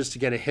 manages to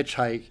get a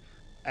hitchhike,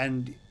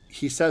 and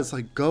he says,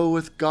 like, go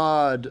with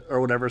God or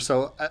whatever.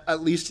 So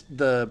at least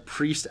the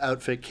priest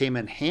outfit came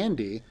in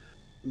handy.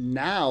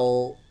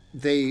 now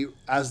the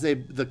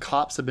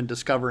cops have been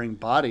discovering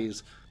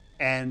bodies,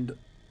 and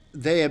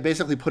they have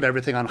basically put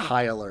everything on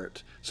high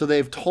alert. So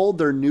they've told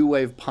their new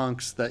wave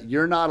punks that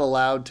you're not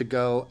allowed to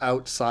go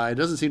outside.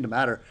 It doesn't seem to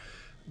matter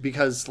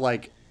because,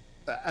 like,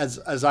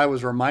 as I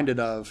was reminded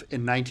of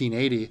in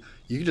 1980,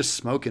 you could just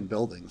smoke in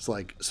buildings.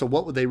 Like, so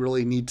what would they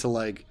really need to,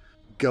 like,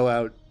 go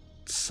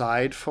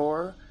outside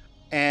for?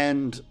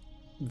 And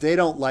they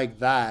don't like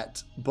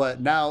that.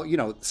 But now, you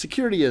know,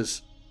 security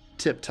is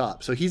tip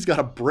top. So he's got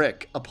to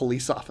brick a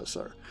police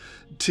officer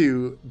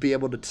to be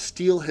able to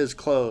steal his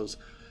clothes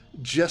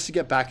just to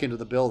get back into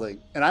the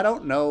building. And I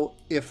don't know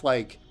if,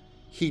 like,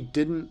 it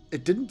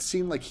didn't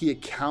seem like he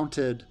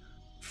accounted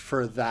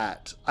for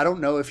that. I don't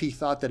know if he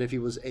thought that if he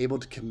was able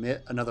to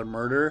commit another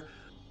murder,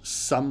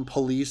 some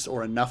police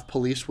or enough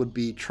police would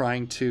be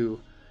trying to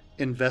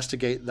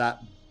investigate that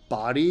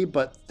body,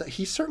 but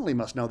he certainly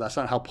must know that's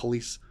not how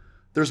police.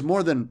 There's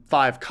more than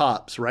 5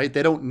 cops, right?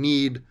 They don't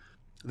need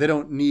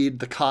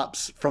the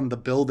cops from the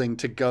building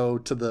to go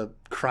to the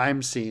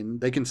crime scene.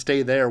 They can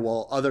stay there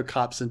while other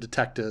cops and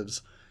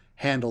detectives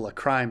handle a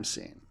crime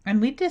scene.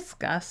 And we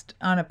discussed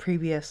on a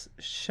previous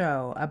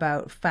show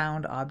about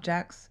found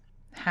objects,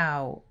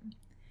 how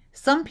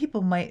some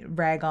people might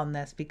rag on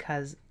this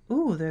because,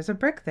 ooh, there's a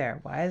brick there.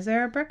 Why is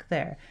there a brick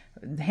there?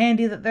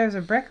 Handy that there's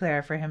a brick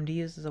there for him to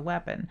use as a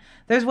weapon.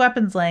 There's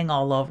weapons laying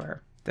all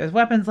over. There's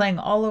weapons laying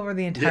all over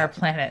the entire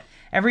planet.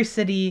 Every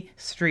city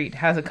street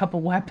has a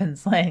couple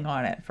weapons laying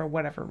on it for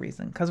whatever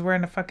reason. Because we're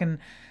in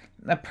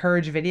a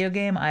Purge video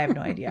game. I have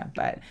no idea.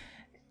 But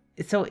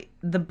so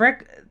the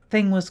brick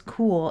thing was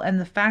cool. And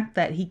the fact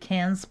that he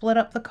can split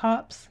up the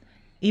cops,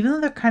 even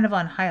though they're kind of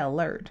on high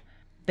alert,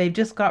 they've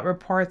just got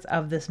reports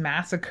of this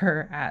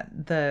massacre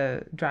at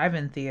the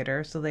drive-in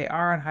theater. So they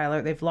are on high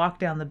alert. They've locked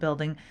down the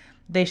building.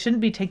 They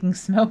shouldn't be taking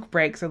smoke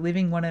breaks or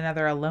leaving one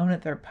another alone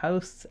at their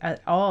posts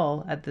at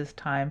all at this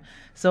time.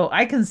 So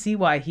I can see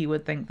why he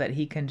would think that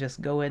he can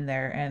just go in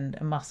there and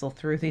muscle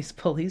through these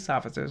police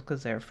officers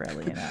because they're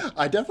fairly inept.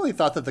 I definitely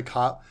thought that the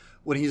cop,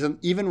 when he's in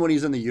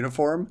the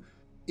uniform,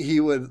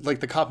 he would, like,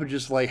 the cop would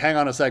just, like, hang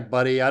on a sec,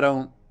 buddy. I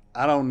don't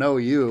know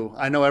you.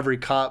 I know every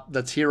cop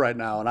that's here right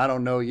now, and I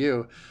don't know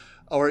you.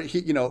 Or he,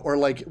 you know, or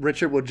like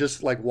Richard would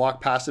just, like,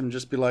 walk past him and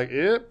just be like,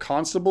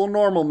 Constable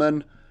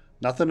Normalman,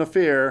 nothing to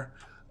fear.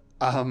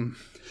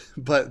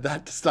 But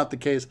that's not the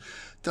case.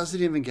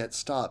 Doesn't even get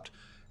stopped.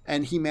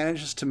 And he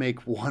manages to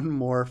make one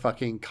more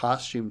fucking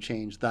costume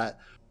change. That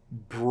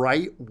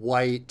bright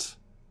white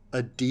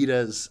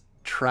Adidas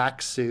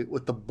tracksuit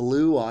with the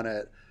blue on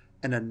it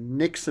and a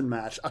Nixon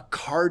match, a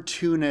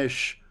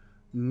cartoonish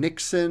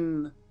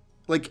Nixon.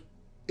 Like,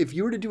 if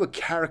you were to do a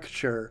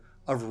caricature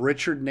of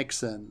Richard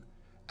Nixon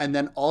and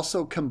then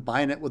also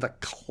combine it with a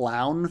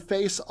clown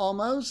face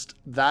almost,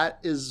 that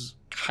is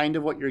kind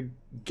of what you're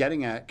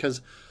getting at.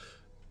 Because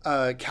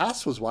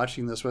Cass was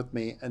watching this with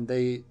me, and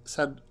they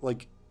said,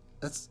 like,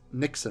 that's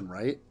Nixon,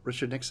 right?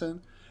 Richard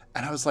Nixon?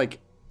 And I was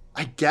like,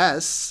 I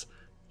guess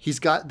he's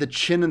got the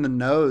chin and the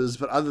nose,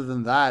 but other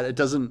than that, it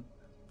doesn't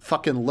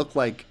fucking look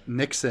like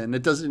Nixon.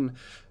 It doesn't.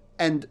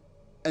 And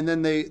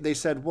then they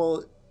said,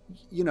 well,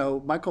 you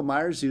know, Michael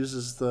Myers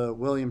uses the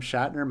William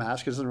Shatner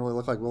mask. It doesn't really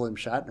look like William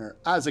Shatner.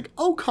 I was like,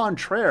 au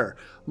contraire,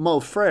 mon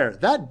frère.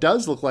 That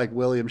does look like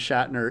William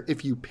Shatner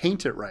if you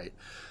paint it right.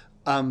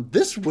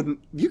 This wouldn't,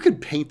 you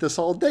could paint this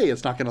all day.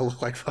 It's not going to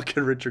look like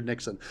fucking Richard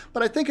Nixon.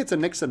 But I think it's a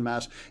Nixon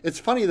mask. It's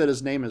funny that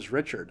his name is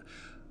Richard.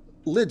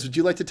 Lids, would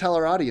you like to tell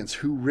our audience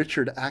who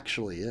Richard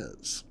actually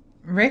is?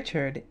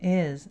 Richard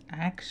is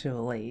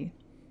actually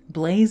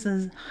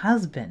Blaze's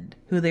husband,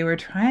 who they were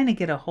trying to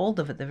get a hold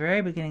of at the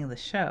very beginning of the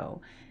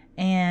show.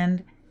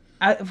 And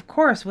of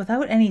course,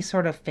 without any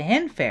sort of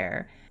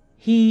fanfare,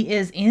 he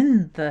is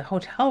in the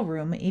hotel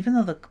room, even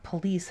though the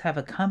police have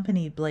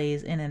accompanied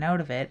Blaze in and out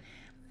of it.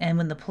 And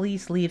when the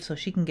police leave so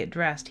she can get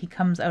dressed, he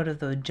comes out of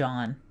the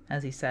John,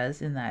 as he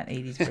says in that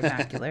 80s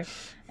vernacular.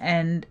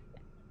 And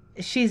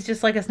she's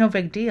just like, it's no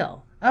big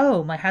deal.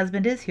 Oh, my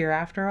husband is here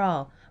after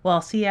all. Well,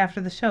 I'll see you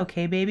after the show,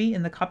 okay, baby?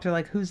 And the cops are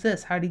like, who's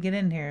this? How'd he get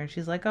in here? And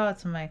she's like, oh,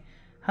 it's my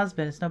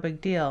husband. It's no big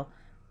deal.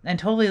 And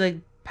totally, like,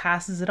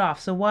 passes it off.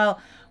 So while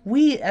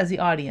we, as the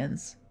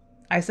audience,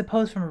 I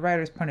suppose from a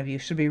writer's point of view,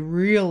 should be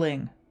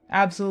reeling,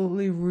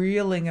 absolutely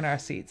reeling in our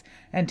seats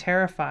and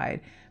terrified,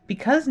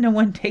 because no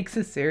one takes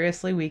it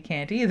seriously, we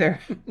can't either.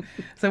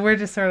 So we're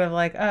just sort of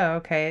like, oh,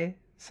 okay.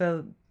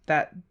 So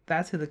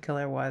that's who the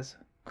killer was.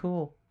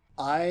 Cool.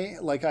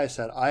 Like I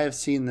said, I have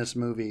seen this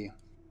movie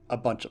a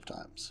bunch of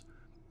times.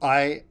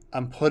 I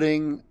am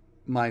putting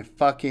my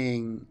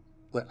fucking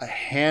a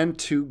hand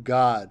to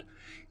God.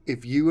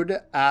 If you were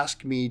to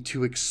ask me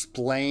to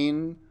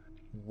explain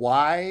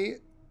why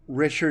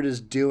Richard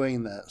is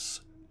doing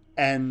this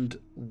and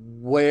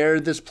where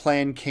this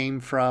plan came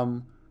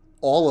from,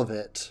 all of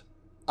it,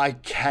 I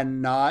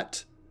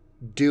cannot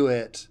do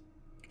it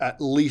at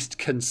least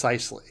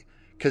concisely,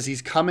 because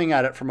he's coming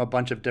at it from a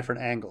bunch of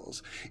different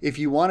angles. If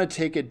you want to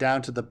take it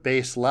down to the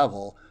base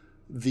level,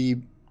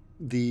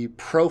 the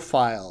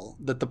profile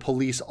that the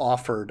police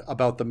offered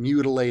about the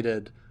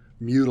mutilated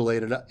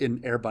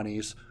in Air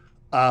Bunnies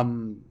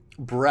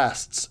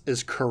breasts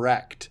is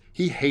correct.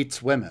 He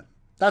hates women.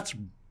 That's,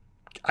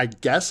 I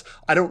guess,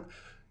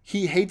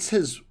 he hates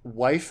his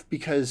wife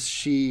because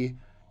she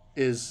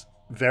is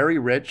very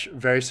rich,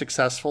 very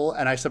successful,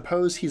 and I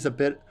suppose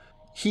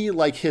he,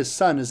 like his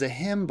son, is a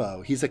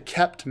himbo. He's a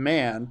kept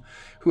man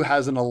who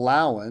has an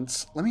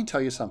allowance. Let me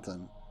tell you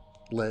something,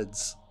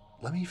 Lids.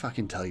 Let me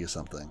fucking tell you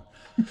something.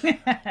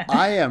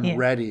 I am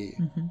ready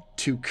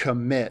to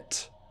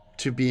commit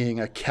to being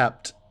a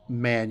kept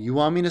man. You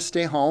want me to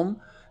stay home?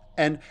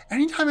 And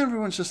anytime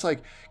everyone's just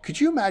like, could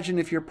you imagine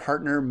if your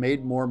partner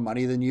made more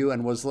money than you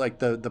and was like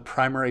the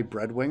primary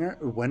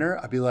breadwinner?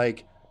 I'd be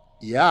like,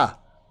 yeah.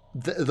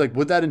 Like,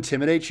 would that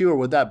intimidate you or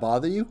would that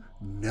bother you?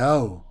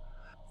 No.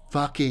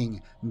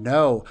 Fucking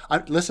no.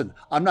 Listen,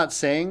 I'm not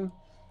saying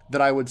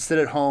that I would sit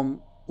at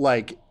home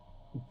like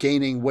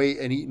gaining weight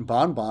and eating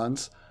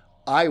bonbons.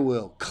 I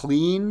will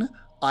clean.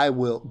 I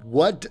will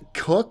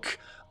cook.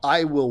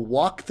 I will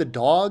walk the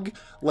dog.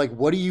 Like,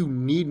 what do you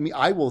need me?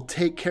 I will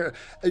take care.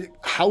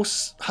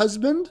 House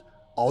husband,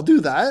 I'll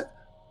do that.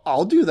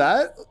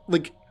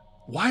 Like,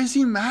 why is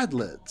he mad,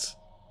 Lids?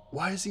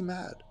 Why is he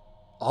mad?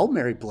 I'll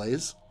marry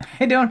Blaze.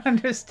 I don't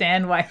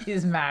understand why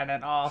he's mad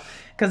at all,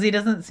 because he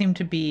doesn't seem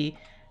to be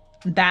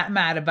that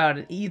mad about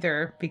it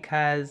either,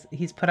 because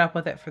he's put up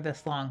with it for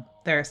this long.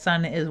 Their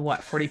son is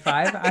what,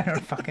 45? I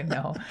don't fucking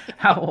know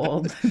how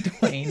old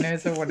Dwayne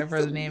is or whatever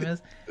his name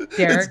is.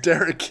 Derek. It's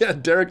Derek. Yeah,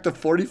 Derek, the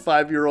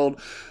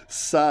 45-year-old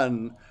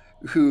son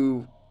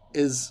who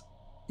is,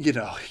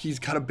 he's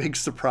got a big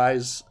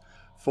surprise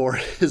for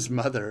his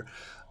mother.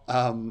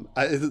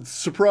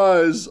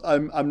 Surprise!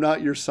 I'm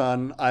not your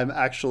son. I'm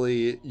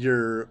actually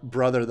your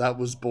brother that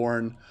was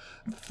born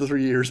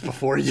 3 years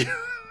before you.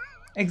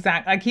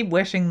 Exactly. I keep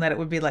wishing that it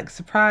would be like,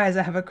 surprise,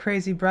 I have a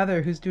crazy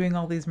brother who's doing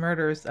all these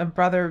murders. A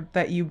brother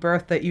that you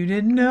birthed that you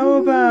didn't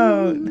know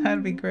about.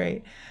 That'd be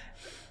great.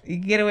 You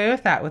could get away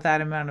with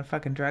that amount of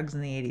fucking drugs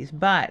in the 80s.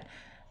 But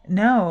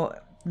no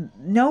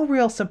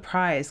real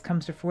surprise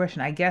comes to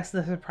fruition. I guess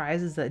the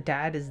surprise is that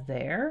dad is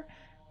there,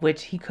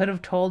 which he could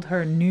have told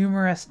her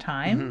numerous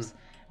times.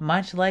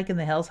 Much like in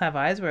The Hills Have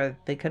Eyes, where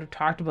they could have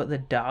talked about the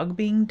dog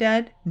being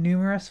dead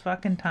numerous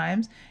fucking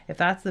times. If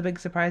that's the big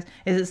surprise.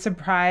 Is it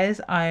surprise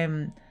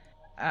I'm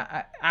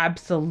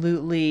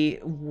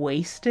absolutely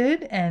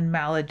wasted and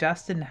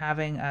maladjusted and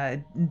having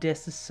a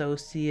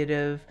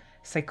dissociative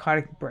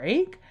psychotic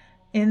break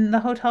in the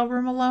hotel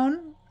room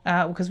alone?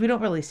 Because we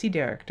don't really see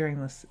Derek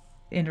during this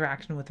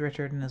interaction with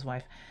Richard and his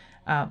wife,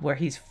 where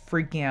he's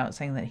freaking out,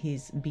 saying that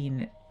he's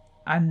been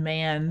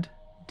unmanned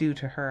due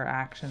to her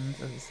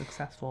actions as a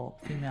successful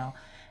female,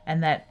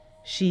 and that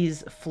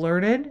she's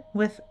flirted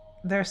with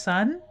their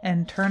son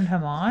and turned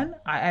him on.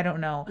 I don't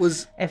know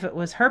if it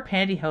was her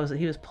pantyhose that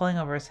he was pulling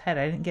over his head.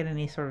 I didn't get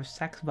any sort of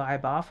sex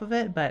vibe off of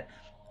it, but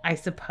I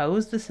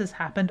suppose this has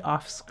happened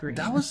off screen.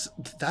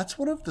 That's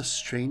one of the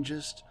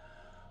strangest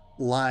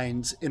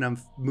lines in a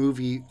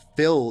movie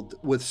filled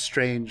with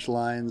strange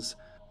lines.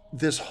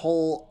 This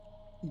whole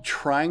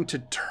trying to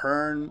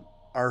turn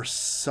our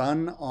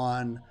son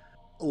on.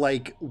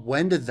 Like,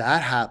 when did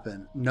that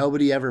happen?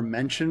 Nobody ever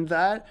mentioned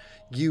that.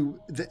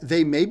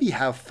 They maybe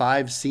have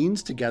 5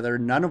 scenes together,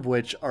 none of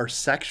which are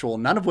sexual,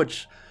 none of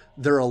which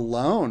they're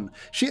alone.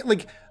 She,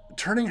 like,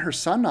 turning her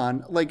son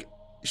on, like,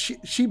 she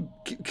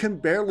can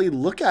barely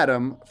look at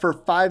him for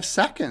 5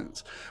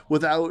 seconds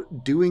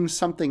without doing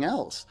something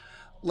else.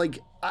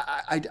 Like,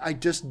 I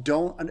just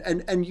don't,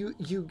 and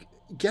you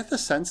get the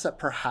sense that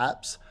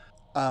perhaps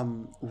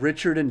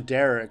Richard and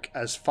Derek,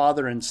 as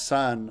father and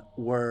son,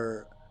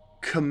 were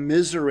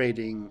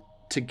commiserating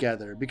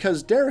together,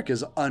 because Derek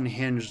is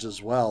unhinged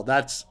as well.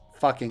 That's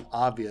fucking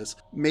obvious.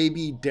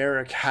 Maybe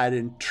Derek had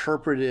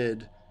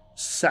interpreted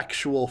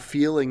sexual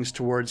feelings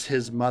towards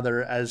his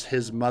mother as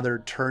his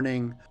mother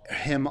turning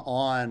him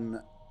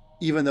on,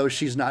 even though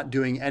she's not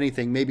doing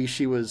anything. Maybe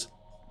she was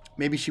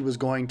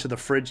going to the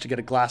fridge to get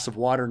a glass of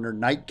water in her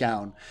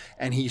nightgown,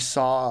 and he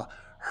saw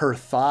her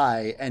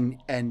thigh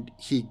and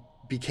he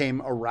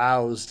became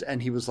aroused,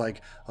 and he was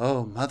like,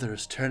 oh,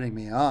 mother's turning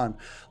me on.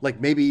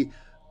 Like, maybe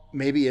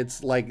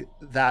it's like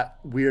that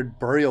weird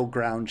burial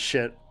ground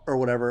shit or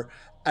whatever.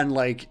 And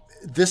like,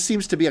 this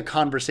seems to be a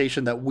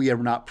conversation that we are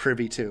not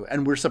privy to,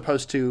 and we're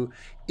supposed to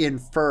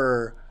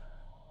infer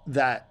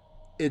that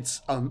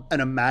it's an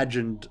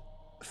imagined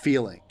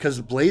feeling,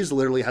 because Blaze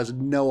literally has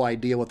no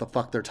idea what the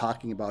fuck they're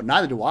talking about.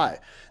 Neither do I.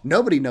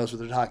 Nobody knows what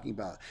they're talking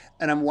about.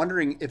 And I'm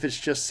wondering if it's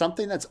just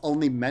something that's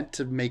only meant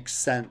to make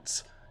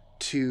sense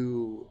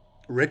to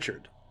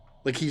Richard.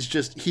 Like,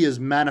 he has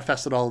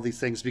manifested all of these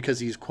things because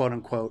he's quote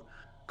unquote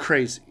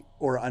crazy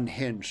or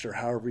unhinged or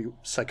however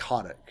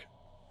psychotic.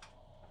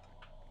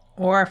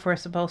 Or if we're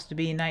supposed to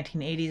be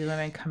 1980s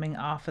women coming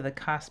off of the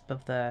cusp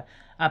of the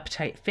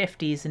uptight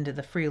 50s into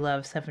the free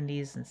love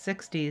 70s and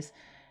 60s,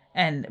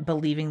 and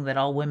believing that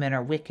all women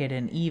are wicked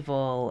and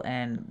evil,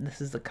 and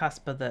this is the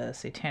cusp of the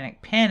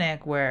satanic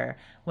panic where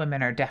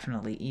women are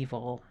definitely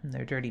evil and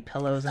they're dirty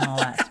pillows and all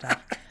that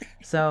stuff.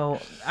 So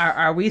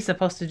are we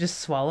supposed to just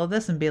swallow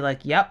this and be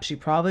like, yep, she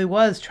probably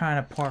was trying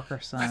to pork her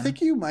son? I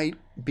think you might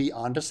be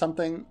onto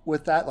something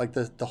with that, like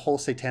the whole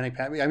satanic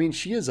panic. I mean,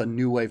 she is a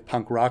new wave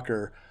punk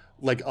rocker,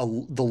 like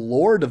the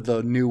lord of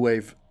the new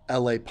wave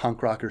LA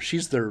punk rocker.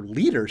 She's their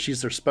leader.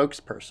 She's their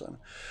spokesperson.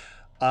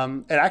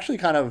 It actually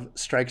kind of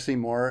strikes me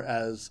more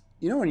as,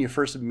 when you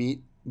first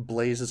meet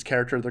Blaze's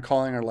character, they're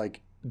calling her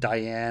like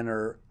Diane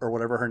or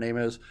whatever her name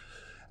is.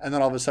 And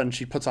then all of a sudden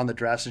she puts on the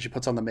dress and she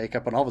puts on the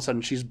makeup and all of a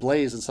sudden she's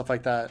Blaze and stuff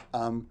like that.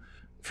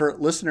 For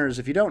listeners,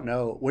 if you don't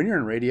know, when you're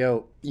in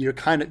radio, you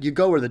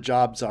go where the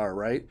jobs are,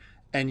 right?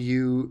 And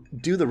you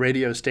do the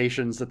radio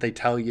stations that they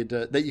tell you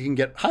that you can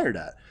get hired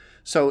at.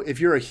 So if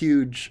you're a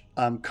huge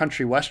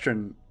country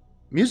western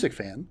music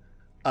fan,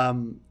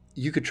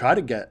 you could try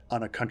to get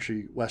on a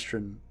country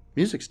western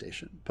music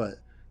station, but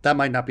that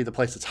might not be the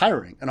place that's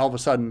hiring. And all of a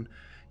sudden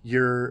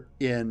you're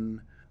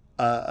on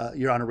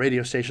a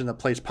radio station that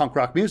plays punk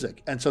rock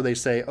music. And so they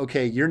say,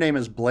 okay, your name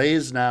is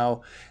Blaze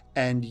now,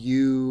 and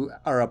you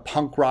are a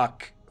punk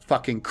rock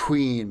fucking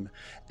queen.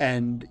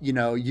 And,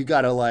 you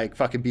gotta like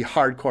fucking be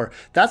hardcore.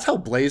 That's how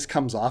Blaze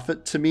comes off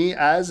it to me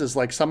is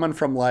like someone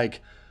from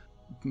like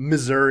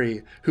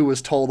Missouri who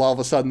was told all of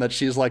a sudden that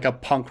she's like a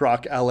punk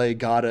rock LA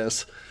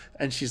goddess.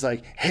 And she's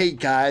like, hey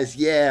guys,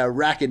 yeah,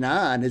 racking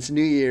on. It's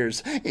New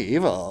Year's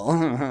Evil.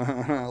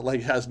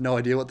 Like, has no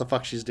idea what the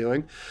fuck she's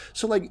doing.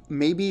 So, like,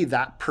 maybe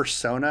that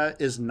persona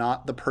is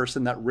not the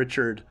person that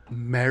Richard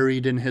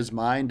married in his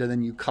mind. And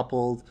then you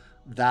coupled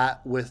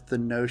that with the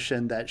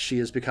notion that she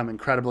has become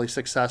incredibly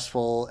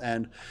successful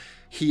and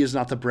he is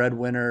not the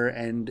breadwinner.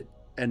 And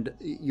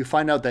you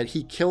find out that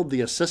he killed the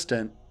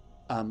assistant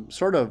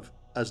sort of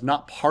as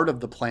not part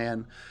of the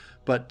plan,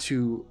 but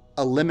to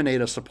eliminate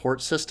a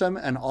support system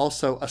and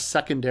also a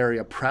secondary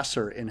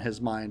oppressor in his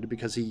mind,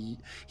 because he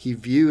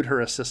viewed her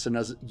assistant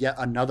as yet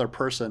another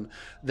person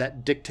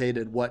that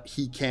dictated what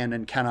he can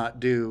and cannot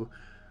do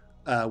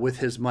with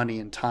his money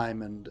and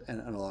time and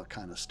all that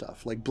kind of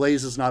stuff. Like,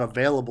 Blaze is not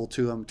available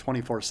to him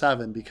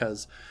 24/7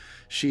 because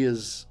she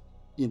is,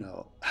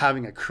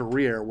 having a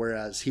career,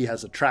 whereas he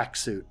has a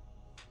tracksuit.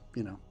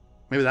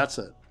 Maybe that's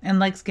it. And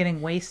likes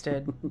getting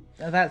wasted.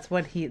 That's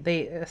what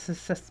they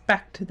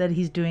suspect that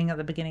he's doing at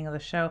the beginning of the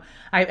show.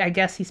 I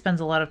guess he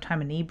spends a lot of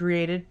time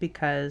inebriated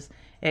because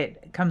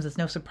it comes as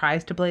no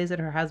surprise to Blaze that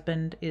her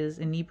husband is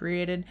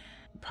inebriated.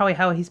 Probably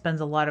how he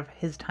spends a lot of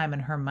his time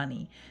and her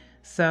money.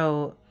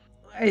 So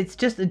it's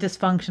just a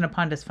dysfunction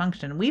upon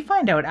dysfunction. We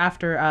find out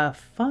after a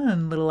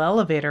fun little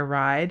elevator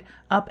ride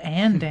up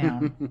and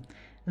down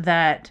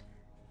that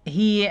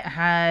he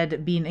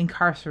had been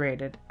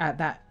incarcerated at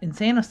that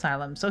insane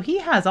asylum. So he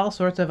has all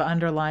sorts of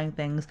underlying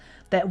things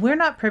that we're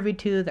not privy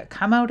to that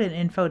come out in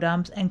info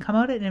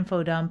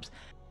dumps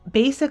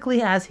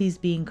basically as he's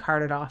being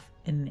carted off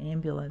in an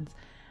ambulance.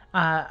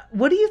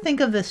 What do you think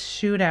of this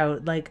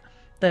shootout? Like,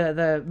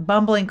 the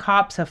bumbling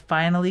cops have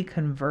finally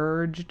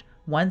converged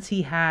once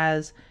he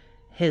has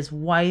his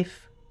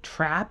wife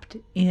trapped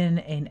in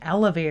an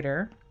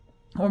elevator,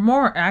 or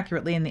more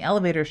accurately in the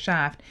elevator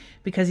shaft,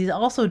 because he's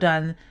also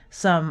done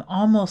some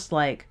almost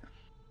like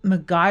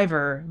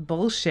MacGyver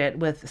bullshit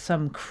with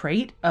some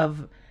crate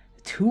of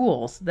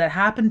tools that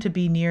happen to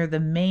be near the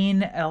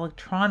main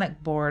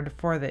electronic board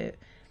for the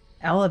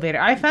elevator.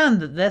 I found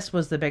that this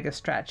was the biggest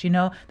stretch.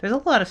 There's a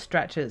lot of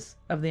stretches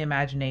of the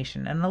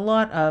imagination and a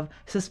lot of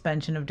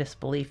suspension of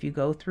disbelief you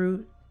go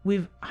through.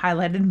 We've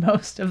highlighted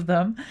most of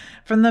them,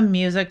 from the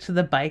music to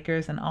the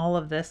bikers and all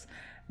of this.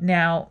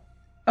 Now,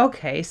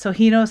 okay, so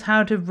he knows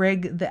how to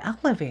rig the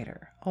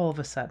elevator all of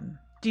a sudden.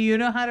 Do you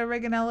know how to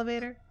rig an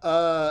elevator?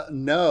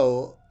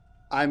 No.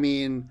 I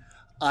mean,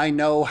 I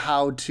know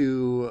how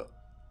to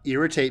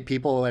irritate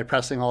people by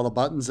pressing all the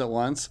buttons at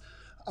once.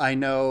 I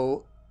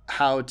know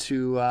how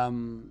to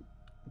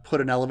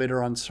put an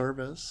elevator on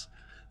service.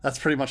 That's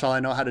pretty much all I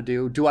know how to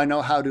do. Do I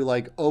know how to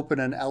like open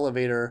an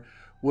elevator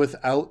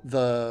without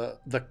the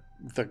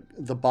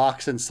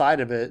box inside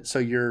of it, so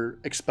you're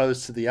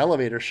exposed to the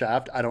elevator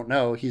shaft? I don't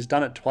know. He's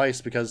done it twice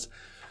because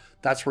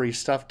that's where he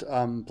stuffed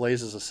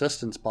Blaze's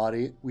assistant's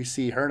body. We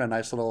see her in a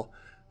nice little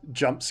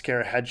jump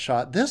scare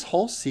headshot. This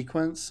whole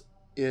sequence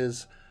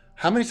is,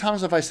 how many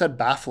times have I said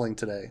baffling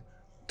today?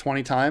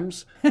 20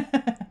 times?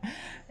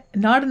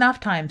 Not enough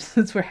times,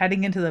 since we're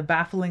heading into the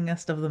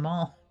bafflingest of them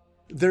all.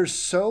 There's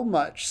so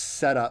much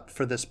setup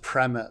for this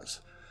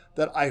premise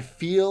that I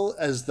feel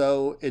as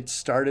though it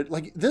started,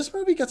 like, this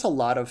movie gets a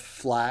lot of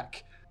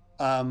flack.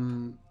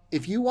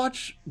 If you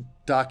watch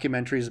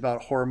documentaries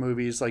about horror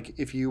movies, like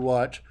if you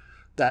watch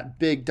that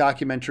big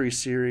documentary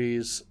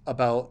series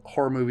about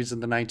horror movies in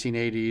the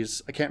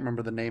 1980s, I can't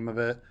remember the name of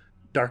it,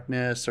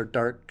 Darkness or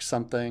Dark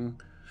something.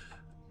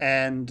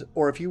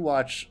 Or if you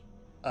watch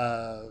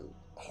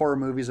horror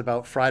movies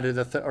about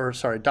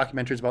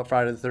documentaries about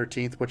Friday the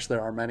 13th, which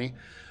there are many,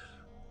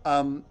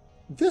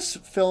 this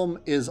film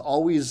is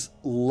always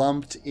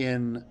lumped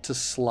in to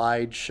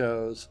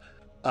slideshows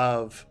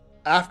of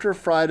after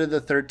Friday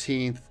the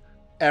 13th,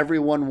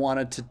 everyone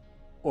wanted to,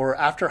 or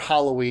after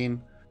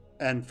Halloween,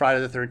 and Friday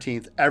the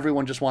 13th,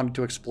 everyone just wanted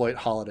to exploit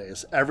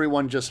holidays.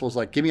 Everyone just was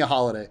like, give me a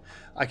holiday.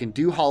 I can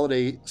do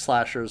holiday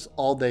slashers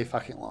all day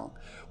fucking long,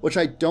 which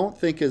I don't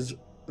think is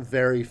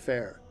very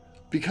fair,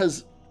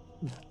 because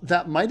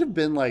that might have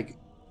been like,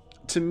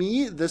 to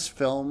me, this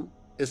film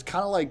is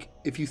kind of like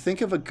if you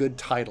think of a good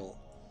title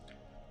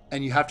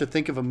and you have to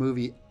think of a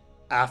movie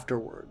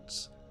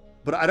afterwards.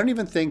 But I don't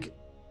even think,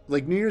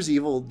 like New Year's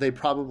Evil, they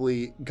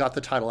probably got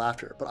the title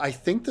after. But I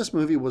think this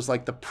movie was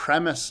like the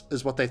premise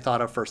is what they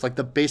thought of first, like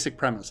the basic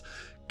premise.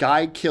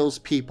 Guy kills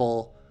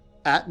people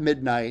at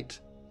midnight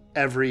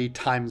every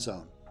time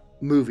zone.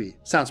 Movie.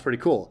 Sounds pretty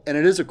cool. And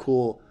it is a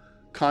cool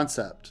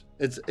concept.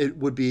 It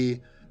would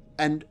be,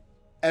 and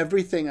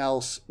everything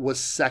else was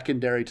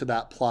secondary to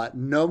that plot.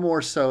 No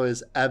more so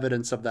is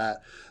evidence of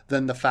that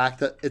than the fact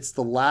that it's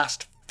the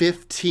last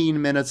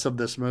 15 minutes of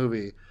this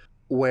movie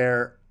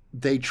where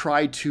they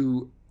try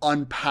to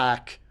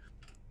unpack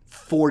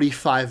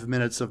 45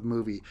 minutes of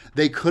movie.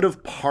 They could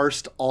have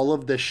parsed all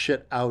of this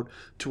shit out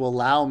to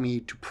allow me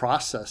to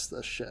process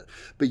this shit.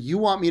 But you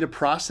want me to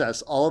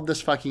process all of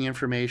this fucking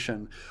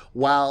information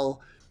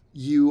while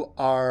you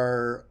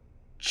are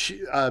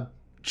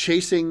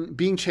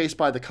being chased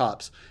by the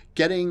cops,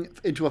 getting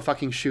into a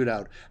fucking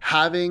shootout,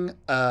 having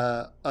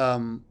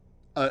an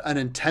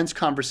intense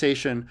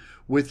conversation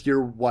with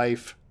your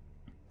wife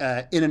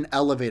in an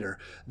elevator,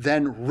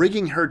 then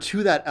rigging her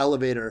to that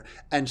elevator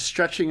and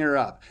stretching her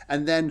up.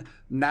 And then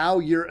now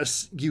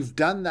you've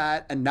done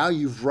that, and now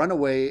you've run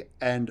away,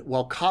 and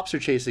while cops are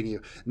chasing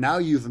you, now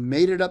you've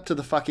made it up to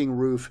the fucking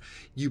roof.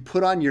 You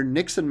put on your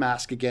Nixon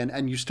mask again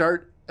and you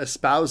start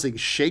espousing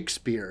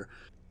Shakespeare,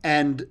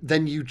 and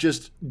then you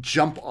just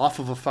jump off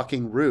of a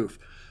fucking roof.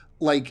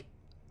 Like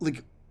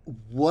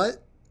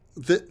what?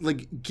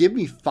 Give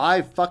me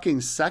 5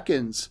 fucking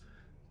seconds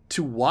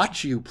to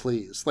watch you,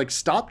 please. Like,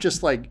 stop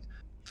just like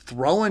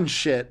throwing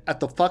shit at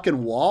the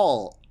fucking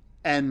wall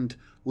and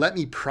let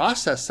me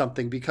process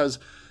something, because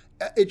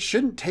it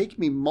shouldn't take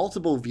me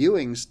multiple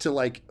viewings to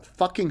like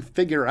fucking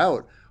figure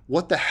out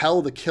what the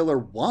hell the killer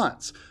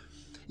wants.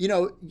 You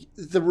know,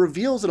 the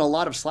reveals in a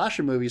lot of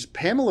slasher movies,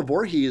 Pamela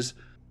Voorhees,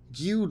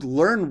 you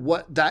learn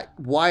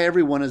why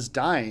everyone is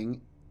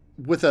dying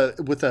with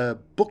a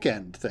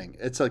bookend thing.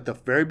 It's like the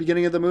very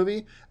beginning of the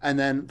movie, and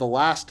then the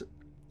last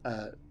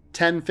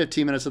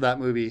 10-15 minutes of that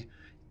movie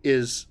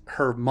is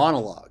her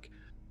monologue.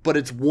 But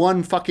it's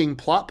one fucking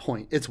plot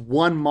point. It's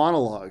one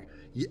monologue.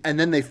 And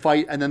then they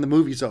fight, and then the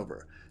movie's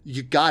over.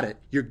 You got it.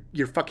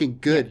 You're fucking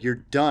good. Yeah. You're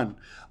done.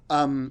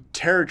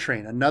 Terror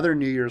Train, another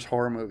New Year's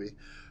horror movie.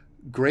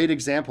 Great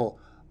example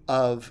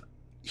of,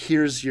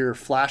 here's your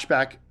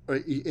flashback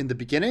in the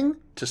beginning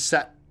to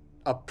set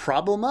a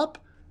problem up.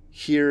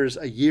 Here's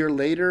a year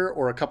later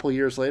or a couple of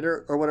years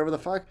later or whatever the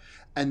fuck.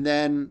 And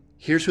then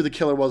here's who the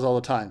killer was all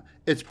the time.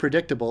 It's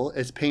predictable.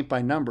 It's paint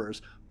by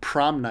numbers.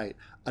 Prom Night,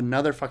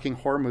 another fucking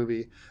horror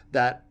movie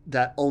that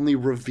only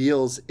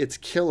reveals its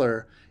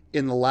killer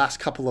in the last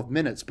couple of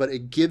minutes, but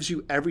it gives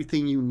you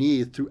everything you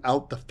need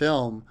throughout the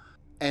film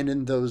and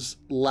in those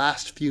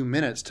last few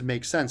minutes to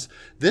make sense.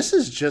 This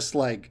is just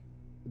like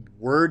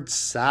word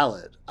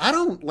salad. I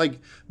don't like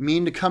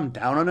mean to come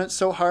down on it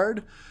so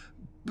hard,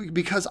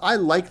 because I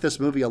like this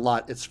movie a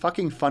lot. It's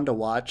fucking fun to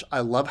watch. I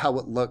love how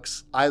it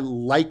looks. I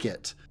like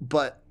it,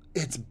 but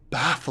it's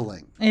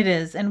baffling. It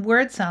is. And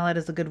word salad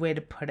is a good way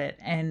to put it.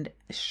 And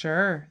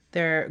sure,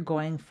 they're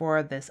going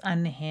for this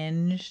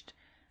unhinged,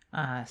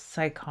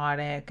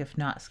 psychotic, if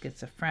not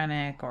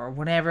schizophrenic or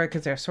whatever,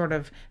 because they're sort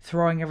of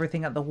throwing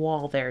everything at the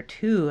wall there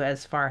too,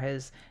 as far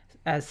as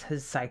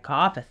his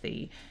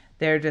psychopathy.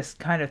 They're just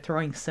kind of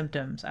throwing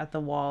symptoms at the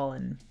wall,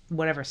 and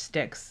whatever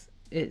sticks.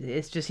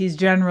 It's just, he's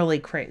generally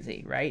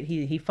crazy, right?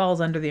 He falls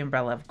under the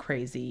umbrella of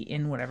crazy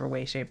in whatever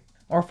way, shape,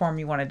 or form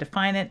you want to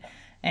define it.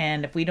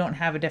 And if we don't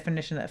have a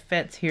definition that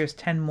fits, here's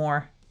 10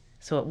 more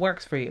so it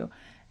works for you.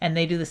 And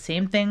they do the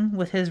same thing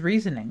with his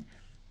reasoning.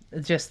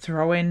 Just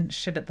throwing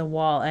shit at the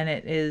wall. And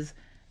it is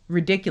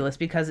ridiculous,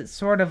 because it's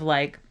sort of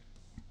like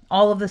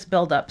all of this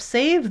build up,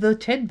 save the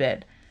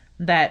tidbit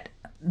that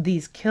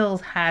these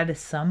kills had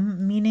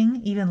some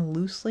meaning, even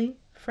loosely,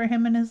 for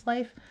him in his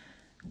life.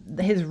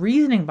 His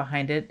reasoning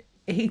behind it,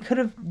 he could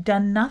have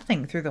done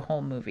nothing through the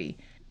whole movie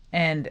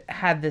and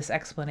had this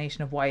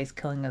explanation of why he's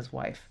killing his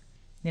wife.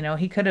 You know,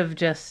 he could have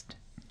just,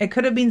 it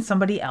could have been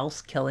somebody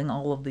else killing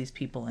all of these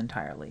people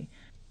entirely.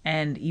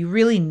 And you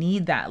really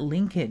need that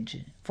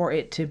linkage for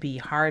it to be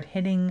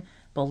hard-hitting,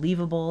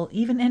 believable,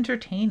 even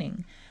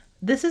entertaining.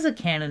 This is a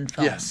Cannon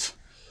film. Yes.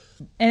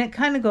 And it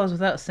kind of goes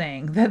without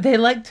saying that they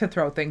like to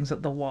throw things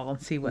at the wall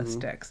and see what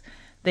sticks.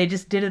 They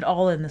just did it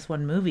all in this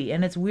one movie.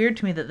 And it's weird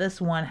to me that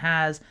this one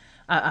has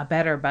a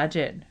better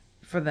budget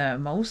for the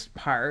most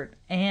part.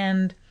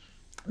 And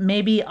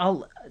maybe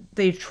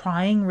they're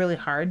trying really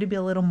hard to be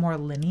a little more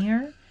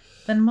linear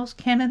than most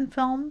Cannon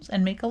films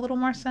and make a little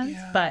more sense.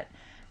 Yeah. But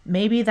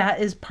maybe that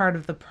is part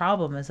of the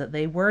problem, is that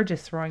they were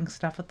just throwing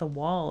stuff at the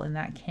wall in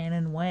that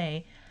Cannon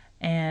way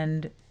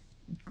and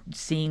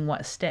seeing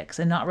what sticks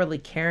and not really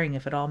caring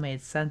if it all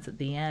made sense at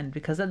the end.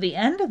 Because at the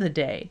end of the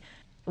day,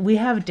 we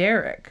have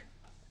Derek,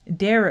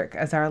 Derek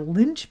as our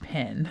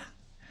linchpin.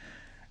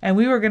 And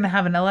we were going to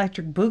have an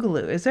electric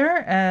boogaloo. Is there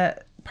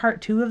a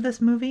part 2 of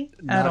this movie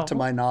at all? Not to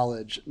my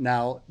knowledge.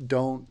 Now,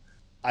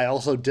 I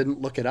also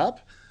didn't look it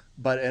up,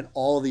 but in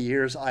all the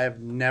years, I have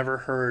never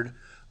heard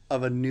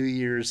of a New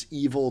Year's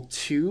Evil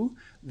 2.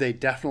 They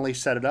definitely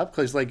set it up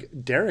because, like,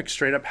 Derek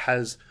straight up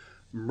has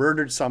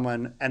murdered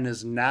someone and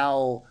is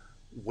now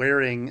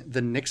wearing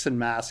the Nixon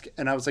mask.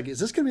 And I was like, is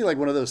this going to be like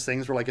one of those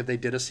things where, like, if they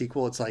did a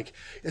sequel, it's like,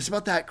 it's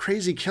about that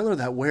crazy killer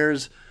that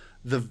wears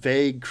the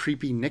vague,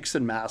 creepy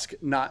Nixon mask,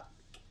 not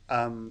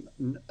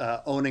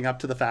owning up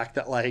to the fact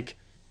that, like,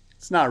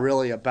 it's not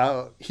really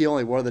about, he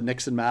only wore the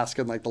Nixon mask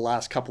in like the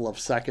last couple of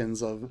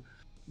seconds of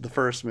the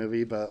first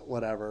movie, but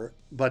whatever.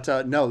 But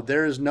no,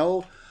 there is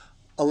no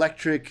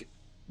electric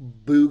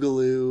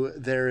boogaloo.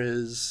 There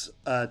is,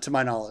 to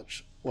my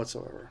knowledge,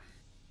 whatsoever.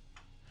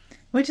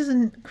 Which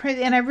is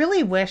crazy. And I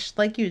really wish,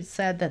 like you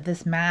said, that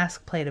this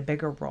mask played a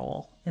bigger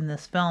role in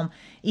this film.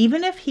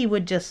 Even if he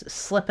would just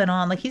slip it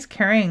on, like he's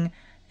carrying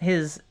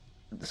his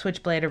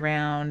switchblade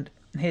around,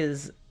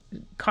 his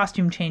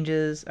costume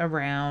changes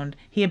around.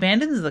 He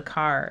abandons the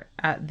car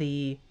at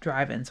the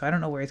drive-in, so I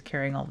don't know where he's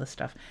carrying all this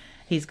stuff.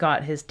 He's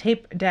got his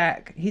tape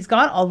deck. He's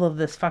got all of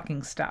this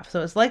fucking stuff.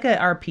 So it's like an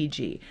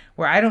RPG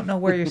where I don't know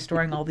where you're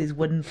storing all these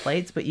wooden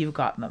plates, but you've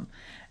got them.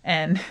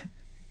 And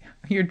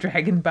your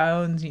dragon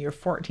bones, your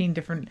 14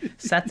 different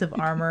sets of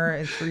armor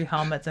and 3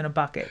 helmets and a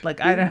bucket.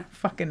 Like, I don't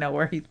fucking know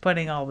where he's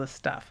putting all this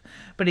stuff.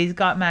 But he's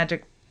got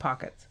magic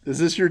pockets. Is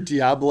this your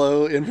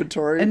Diablo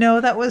inventory?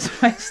 No, that was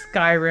my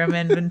Skyrim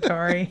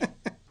inventory.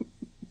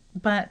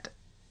 But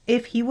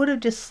if he would have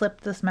just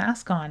slipped this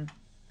mask on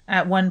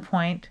at one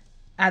point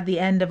at the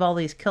end of all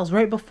these kills,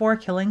 right before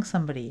killing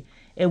somebody,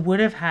 it would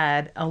have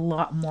had a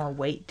lot more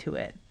weight to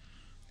it.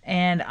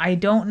 And I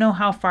don't know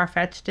how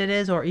far-fetched it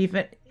is, or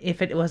even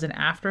if it was an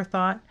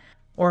afterthought,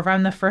 or if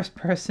I'm the first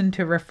person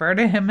to refer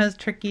to him as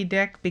Tricky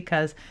Dick,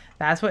 because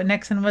that's what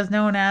Nixon was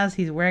known as.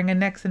 He's wearing a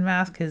Nixon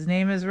mask. His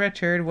name is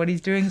Richard. What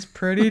he's doing is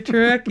pretty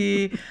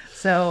tricky.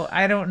 So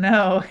I don't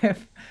know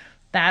if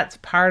that's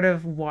part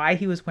of why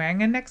he was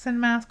wearing a Nixon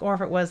mask, or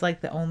if it was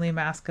like the only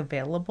mask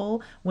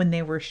available when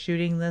they were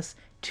shooting this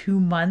 2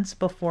 months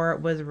before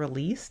it was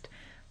released.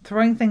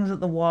 Throwing things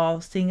at the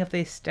wall, seeing if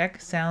they stick,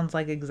 sounds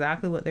like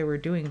exactly what they were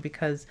doing,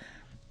 because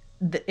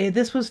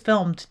this was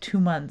filmed 2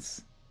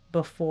 months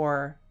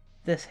before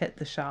this hit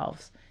the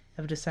shelves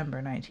of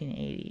December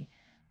 1980,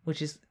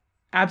 which is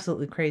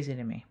absolutely crazy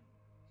to me.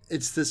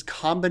 It's this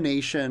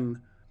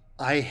combination,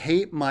 I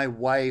hate my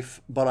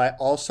wife, but I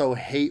also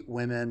hate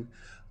women,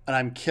 and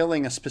I'm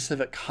killing a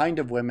specific kind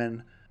of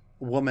woman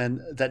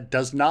that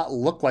does not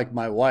look like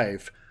my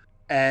wife.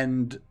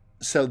 And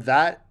so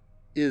that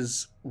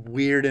is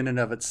weird in and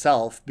of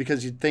itself,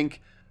 because you'd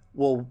think,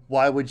 well,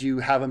 why would you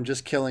have him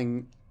just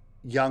killing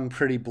young,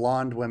 pretty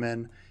blonde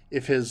women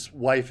if his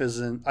wife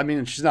isn't, I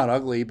mean, she's not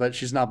ugly, but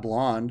she's not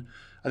blonde.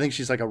 I think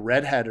she's like a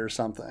redhead or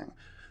something.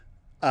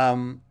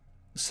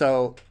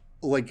 So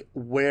like,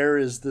 where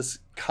is this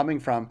coming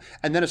from?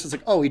 And then it's just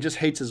like, oh, he just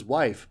hates his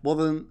wife. Well,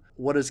 then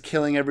what does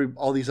killing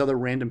all these other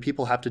random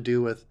people have to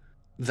do with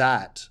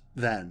that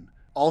then?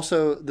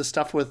 Also, the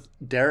stuff with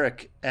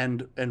Derek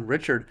and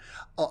Richard,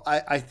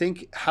 I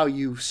think how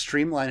you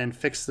streamline and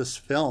fix this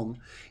film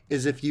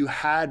is if you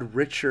had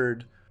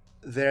Richard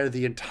there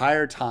the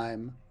entire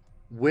time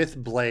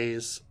with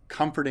Blaze,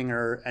 comforting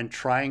her and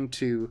trying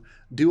to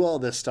do all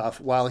this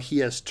stuff while he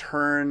has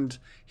turned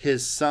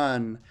his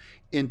son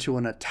into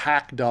an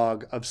attack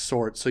dog of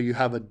sorts. So you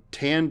have a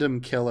tandem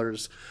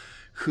killers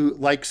who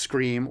like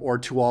Scream or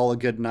To All a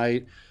Good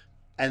Night.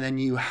 And then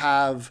you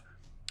have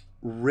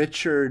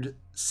Richard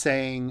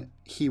saying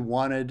we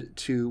wanted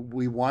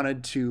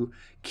to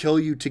kill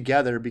you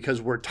together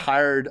because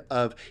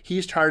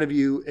he's tired of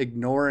you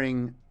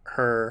ignoring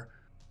her,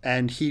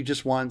 and he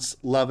just wants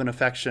love and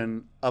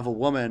affection of a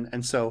woman.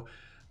 And so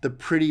the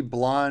pretty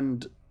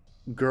blonde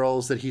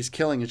girls that he's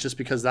killing is just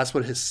because that's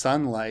what his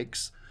son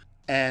likes.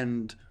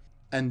 And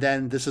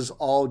then this is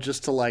all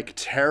just to like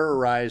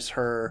terrorize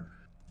her.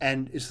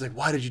 And it's like,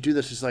 why did you do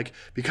this? It's like,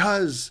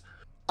 because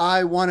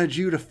I wanted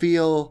you to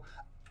feel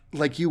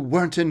like you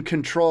weren't in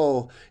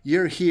control.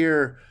 You're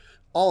here.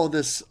 All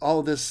this,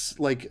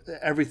 like,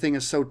 everything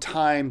is so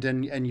timed,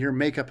 and your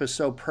makeup is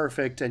so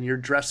perfect, and your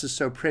dress is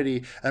so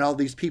pretty, and all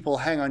these people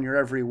hang on your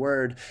every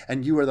word,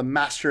 and you are the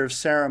master of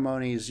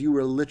ceremonies. You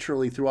were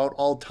literally throughout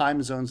all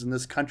time zones in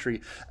this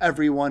country.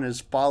 Everyone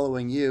is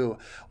following you.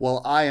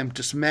 Well, I am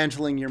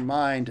dismantling your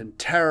mind and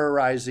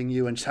terrorizing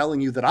you and telling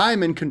you that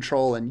I'm in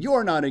control and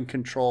you're not in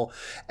control,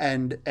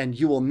 and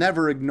you will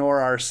never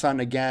ignore our son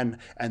again,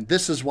 and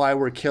this is why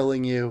we're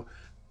killing you.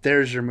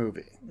 There's your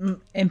movie.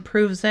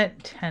 Improves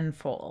it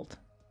tenfold.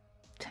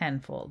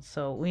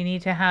 So we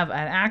need to have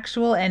an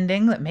actual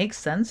ending that makes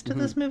sense to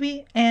this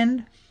movie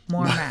and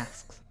more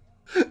masks.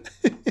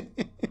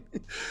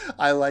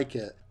 I like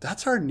it.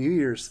 That's our New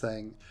Year's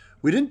thing.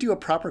 We didn't do a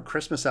proper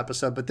Christmas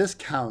episode, but this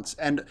counts.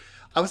 And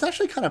I was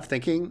actually kind of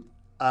thinking,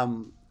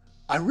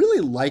 I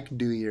really like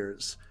New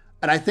Year's.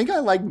 And I think I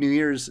like New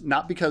Year's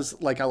not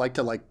because like I like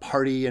to like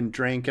party and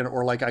drink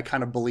or like I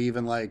kind of believe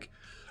in like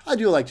I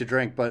do like to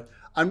drink, but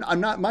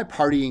I'm not my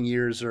partying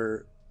years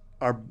are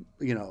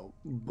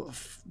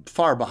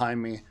far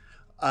behind me.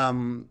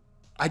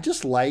 I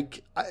just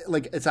like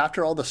it's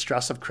after all the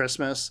stress of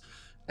Christmas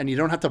and you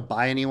don't have to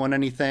buy anyone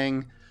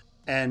anything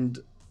and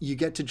you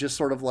get to just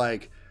sort of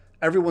like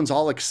everyone's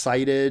all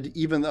excited,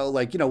 even though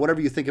like, whatever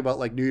you think about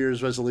like New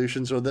Year's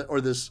resolutions or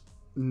this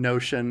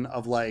notion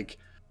of like,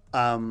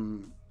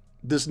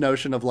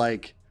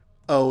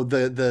 oh,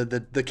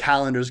 the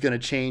calendar's going to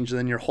change and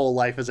then your whole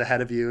life is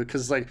ahead of you.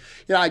 Because like,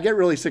 I get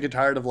really sick and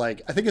tired of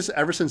like, I think it's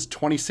ever since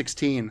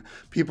 2016,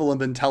 people have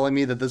been telling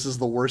me that this is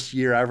the worst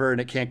year ever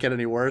and it can't get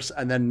any worse.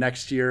 And then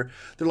next year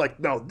they're like,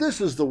 no,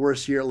 this is the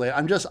worst year.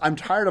 I'm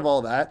tired of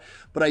all that,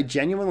 but I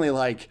genuinely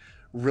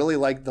really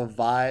like the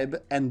vibe.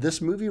 And this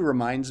movie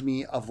reminds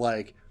me of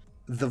like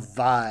the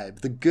vibe,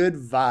 the good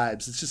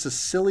vibes. It's just a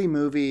silly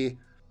movie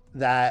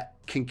that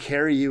can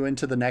carry you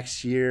into the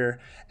next year,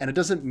 and it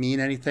doesn't mean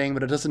anything,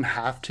 but it doesn't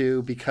have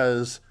to,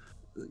 because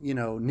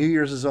New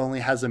Year's only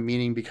has a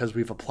meaning because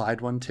we've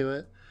applied one to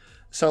it.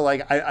 So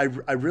like I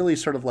really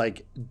sort of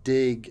like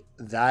dig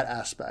that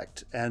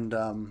aspect. And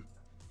but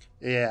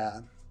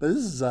this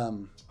is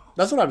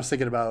that's what I was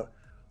thinking about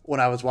when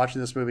I was watching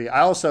this movie.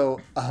 I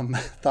also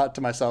thought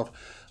to myself,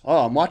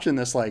 oh, I'm watching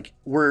this, like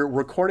we're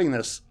recording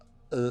this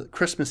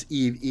Christmas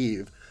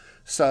Eve,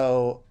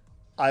 so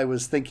I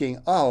was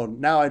thinking, oh,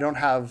 now I don't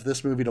have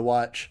this movie to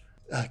watch.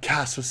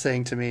 Cass was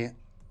saying to me,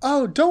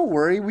 oh, don't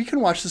worry, we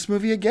can watch this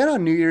movie again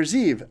on New Year's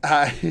Eve.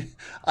 I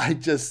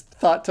just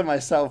thought to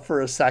myself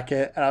for a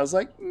second, and I was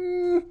like,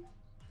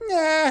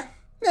 nah,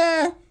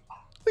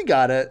 we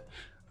got it.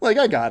 Like,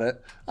 I got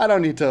it. I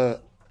don't need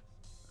to.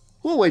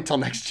 We'll wait till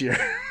next year.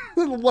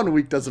 1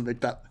 week doesn't make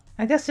that.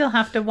 I guess you'll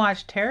have to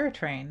watch Terror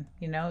Train.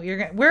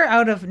 We're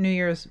out of New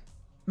Year's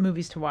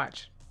movies to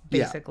watch,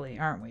 basically,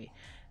 aren't we?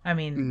 I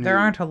mean, there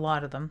aren't a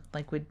lot of them,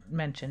 like we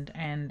mentioned,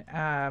 and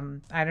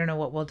I don't know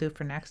what we'll do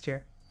for next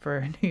year for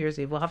New Year's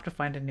Eve. We'll have to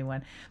find a new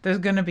one. There's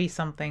going to be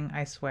something,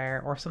 I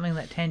swear, or something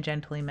that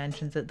tangentially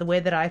mentions it. The way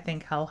that I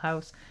think Hell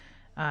House,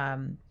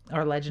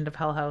 or Legend of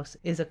Hell House,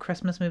 is a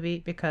Christmas movie,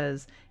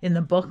 because in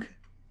the book,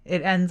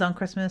 it ends on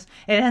Christmas.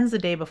 It ends the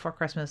day before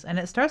Christmas, and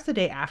it starts the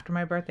day after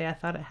my birthday. I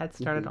thought it had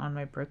started on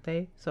my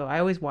birthday, so I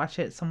always watch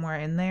it somewhere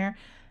in there.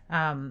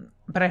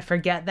 But I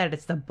forget that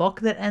it's the book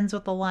that ends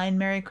with the line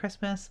 "Merry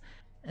Christmas."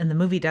 And the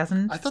movie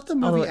doesn't. I thought the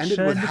movie ended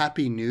with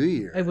Happy New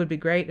Year. It would be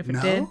great if it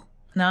did.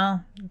 No,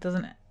 it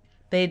doesn't.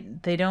 They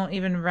don't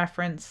even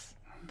reference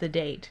the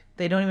date.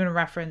 They don't even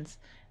reference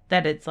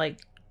that it's like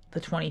the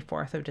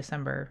 24th of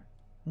December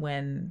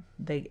when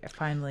they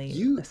finally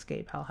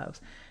escape Hell House.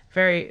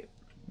 Very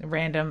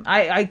random.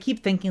 I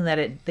keep thinking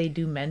that they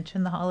do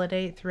mention the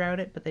holiday throughout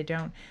it, but they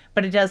don't.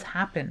 But it does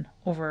happen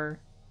over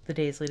the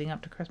days leading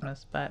up to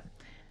Christmas. But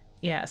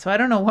yeah, so I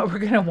don't know what we're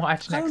going to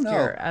watch next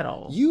year at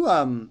all.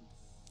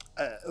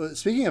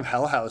 Speaking of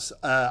Hell House,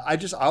 I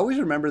always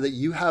remember that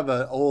you have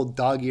an old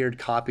dog-eared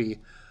copy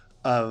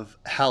of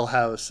Hell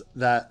House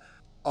that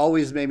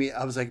always made me,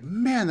 I was like,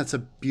 man, that's a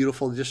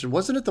beautiful edition.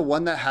 Wasn't it the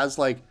one that has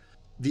like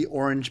the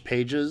orange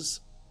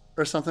pages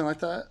or something like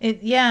that?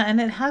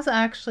 And it has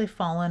actually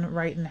fallen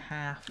right in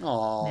half.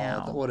 Oh,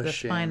 what a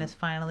shame. The spine is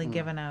finally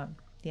given out.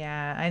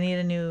 Yeah, I need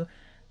a new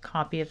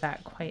copy of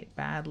that quite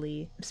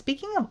badly.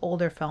 Speaking of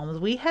older films,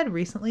 we had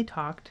recently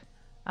talked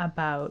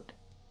about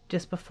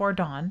Just Before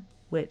Dawn,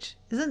 which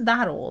isn't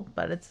that old,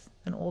 but it's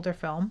an older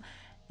film.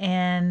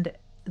 And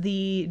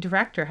the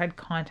director had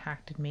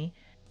contacted me,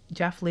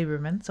 Jeff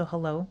Lieberman. So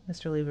hello,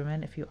 Mr.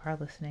 Lieberman, if you are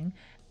listening.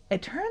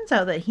 It turns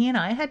out that he and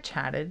I had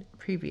chatted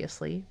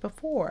previously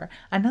before.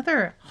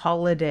 Another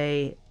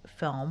holiday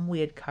film we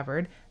had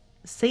covered,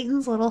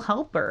 Satan's Little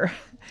Helper.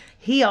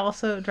 He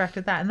also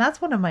directed that, and that's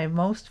one of my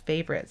most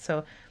favorites.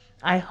 So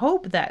I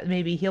hope that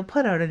maybe he'll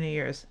put out a New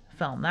Year's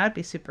film. That'd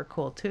be super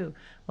cool too.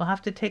 We'll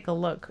have to take a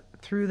look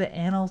through the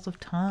annals of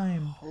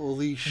time.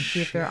 Holy shit. And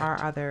see if there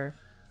are other.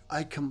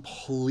 I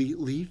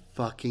completely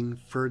fucking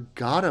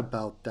forgot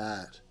about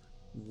that.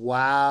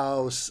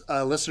 Wow.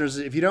 Listeners,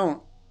 if you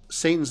don't,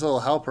 Satan's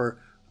Little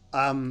Helper,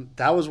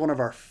 that was one of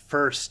our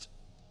first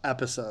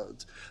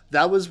episodes.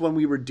 That was when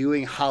we were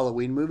doing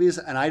Halloween movies,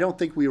 and I don't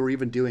think we were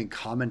even doing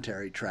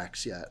commentary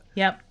tracks yet.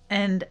 Yep.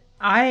 And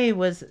I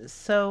was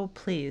so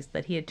pleased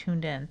that he had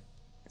tuned in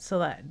so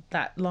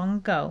that long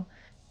ago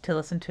to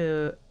listen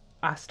to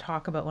us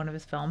talk about one of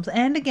his films,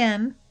 and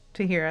again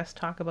to hear us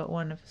talk about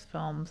one of his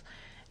films.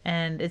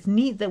 And it's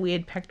neat that we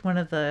had picked one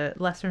of the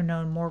lesser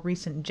known, more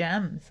recent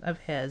gems of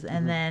his,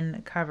 and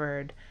then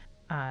covered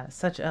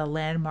such a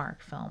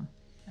landmark film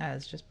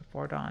as Just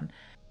Before Dawn.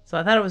 So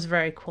I thought it was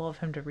very cool of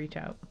him to reach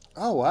out.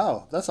 Oh,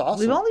 wow. That's awesome.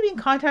 We've only been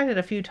contacted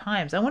a few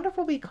times. I wonder if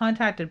we'll be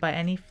contacted by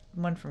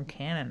anyone from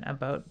Canon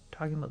about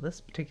talking about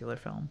this particular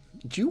film.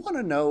 Do you want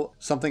to know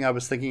something I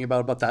was thinking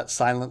about that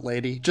silent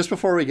lady? Just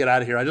before we get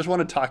out of here, I just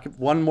want to talk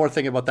one more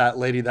thing about that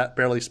lady that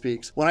barely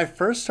speaks. When I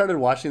first started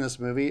watching this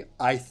movie,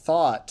 I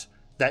thought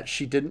that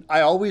she didn't.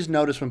 I always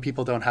notice when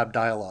people don't have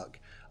dialogue.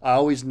 I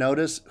always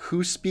notice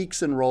who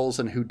speaks in roles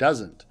and who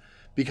doesn't.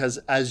 Because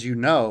as you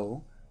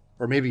know,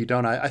 or maybe you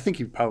don't, I think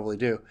you probably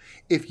do,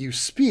 if you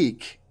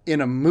speak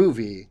in a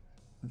movie,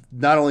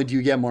 not only do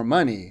you get more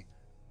money,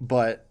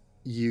 but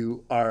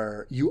you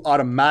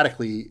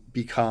automatically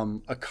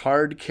become a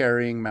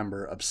card-carrying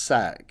member of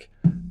SAG.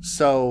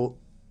 So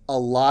a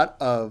lot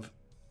of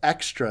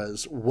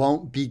extras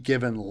won't be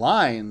given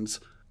lines.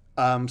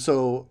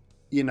 So,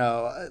 you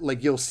know,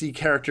 like you'll see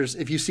characters,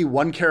 if you see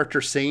one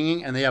character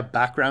singing and they have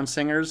background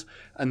singers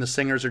and the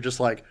singers are just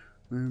like,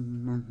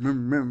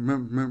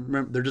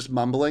 they're just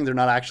mumbling, they're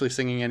not actually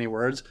singing any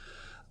words.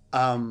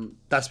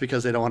 That's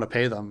because they don't want to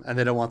pay them and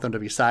they don't want them to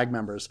be SAG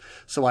members.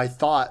 So I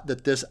thought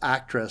that this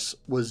actress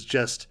was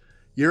just,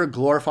 you're a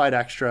glorified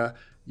extra.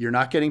 You're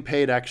not getting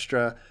paid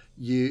extra.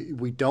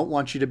 We don't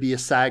want you to be a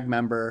SAG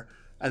member.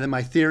 And then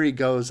my theory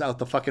goes out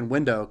the fucking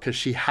window because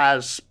she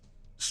has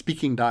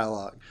speaking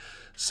dialogue.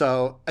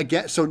 So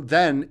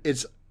then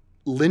it's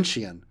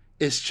Lynchian.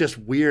 It's just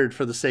weird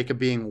for the sake of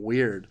being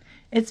weird.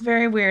 It's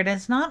very weird.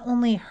 It's not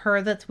only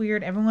her that's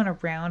weird. Everyone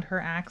around her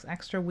acts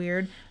extra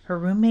weird. Her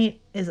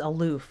roommate is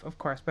aloof, of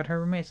course, but her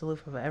roommate's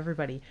aloof of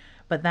everybody.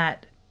 But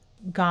that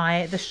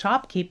guy, the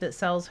shopkeep that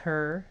sells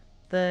her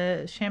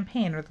the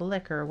champagne or the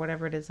liquor or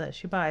whatever it is that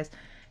she buys,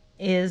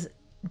 is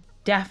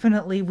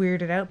definitely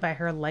weirded out by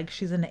her, like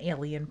she's an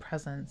alien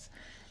presence.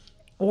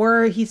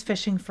 Or he's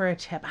fishing for a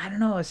tip. I don't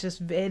know.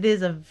 It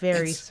is a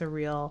very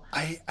surreal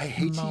I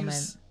hate moment. to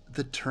use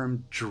the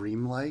term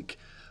dreamlike.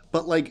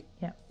 But like,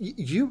 yeah.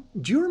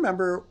 Do you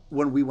remember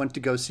when we went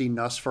to go see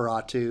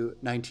Nosferatu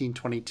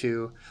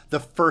 1922? The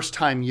first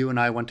time you and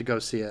I went to go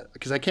see it,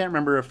 because I can't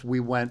remember if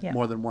we went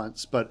more than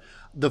once. But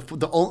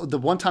the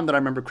one time that I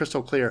remember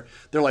crystal clear,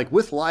 they're like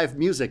with live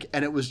music,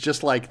 and it was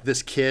just like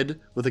this kid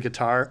with a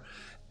guitar.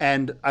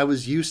 And I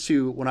was used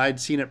to when I'd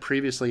seen it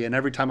previously, and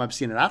every time I've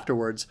seen it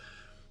afterwards,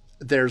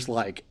 there's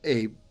like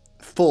a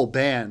full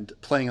band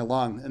playing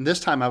along. And this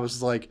time I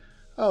was like,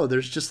 oh,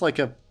 there's just like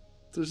a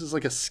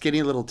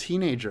skinny little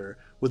teenager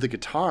with a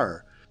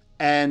guitar.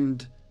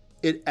 And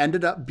it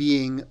ended up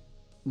being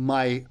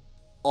my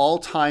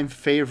all-time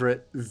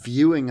favorite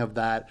viewing of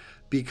that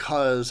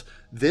because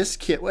this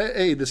kid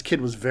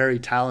was very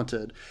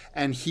talented,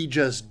 and he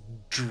just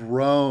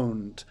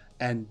droned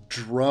and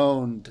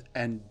droned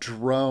and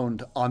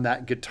droned on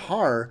that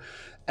guitar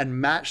and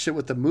matched it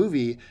with the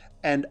movie.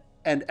 And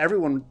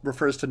everyone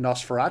refers to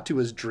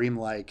Nosferatu as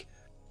dreamlike.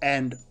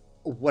 And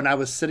when I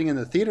was sitting in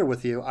the theater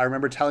with you, I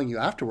remember telling you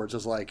afterwards, I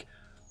was like,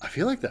 I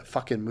feel like that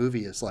fucking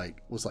movie was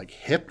like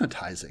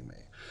hypnotizing me,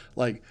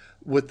 like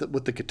with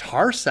the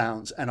guitar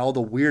sounds and all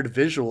the weird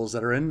visuals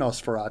that are in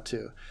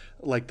Nosferatu.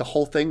 Like the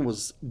whole thing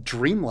was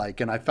dreamlike,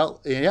 and I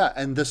felt,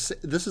 and this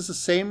is the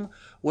same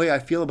way I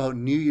feel about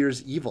New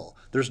Year's Evil.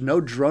 There's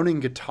no droning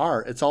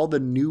guitar. It's all the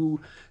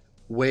new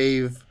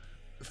wave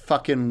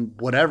fucking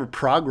whatever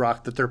prog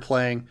rock that they're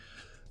playing.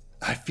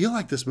 I feel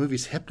like this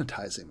movie's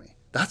hypnotizing me.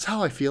 That's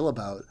how I feel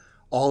about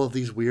all of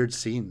these weird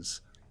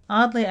scenes.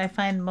 Oddly, I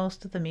find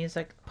most of the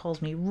music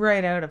pulls me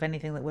right out of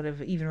anything that would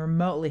have even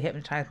remotely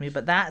hypnotized me.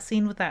 But that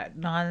scene with that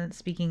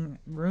non-speaking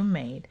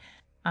roommate,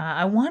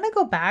 I want to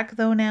go back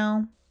though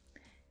now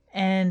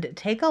and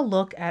take a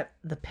look at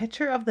the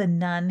picture of the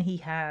nun he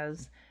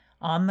has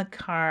on the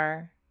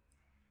car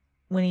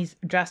when he's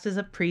dressed as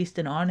a priest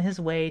and on his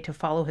way to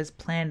follow his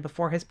plan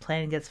before his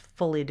plan gets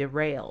fully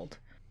derailed.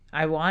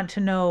 I want to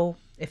know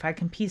if I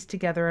can piece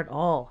together at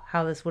all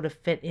how this would have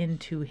fit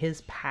into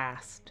his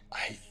past.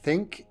 I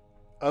think,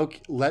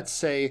 okay, let's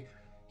say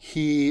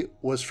he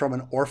was from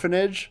an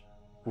orphanage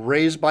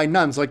raised by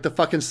nuns, like the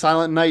fucking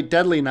Silent Night,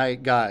 Deadly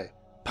Night guy.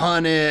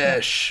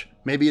 Punish!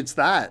 Maybe it's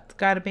that. It's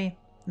gotta be.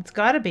 It's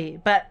gotta be.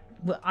 But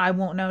I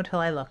won't know till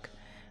I look.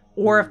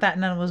 Or if that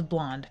nun was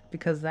blonde,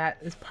 because that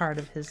is part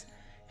of his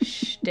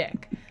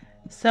shtick.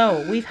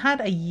 So we've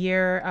had a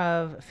year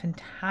of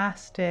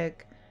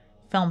fantastic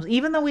films.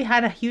 Even though we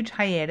had a huge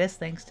hiatus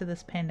thanks to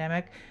this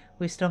pandemic,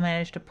 we still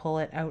managed to pull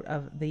it out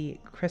of the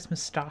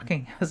Christmas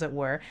stocking, as it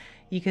were.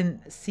 You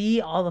can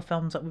see all the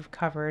films that we've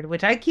covered,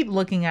 which I keep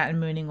looking at and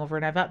mooning over,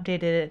 and I've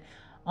updated it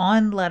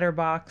on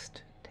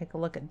Letterboxd. Take a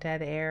look at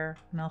Dead Air,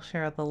 and I'll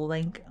share the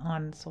link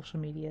on social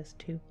medias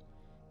too.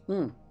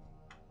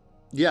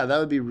 Yeah, that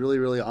would be really,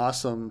 really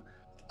awesome.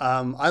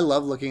 I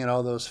love looking at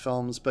all those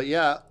films, but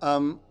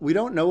we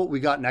don't know what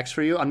we got next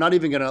for you. I'm not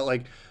even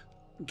gonna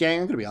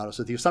gang, I'm going to be honest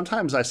with you.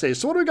 Sometimes I say,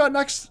 so what do we got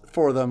next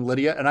for them,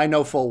 Lydia? And I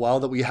know full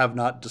well that we have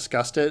not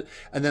discussed it.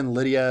 And then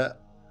Lydia,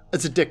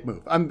 it's a dick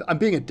move. I'm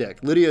being a dick.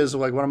 Lydia is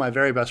like one of my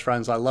very best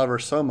friends. I love her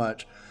so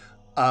much.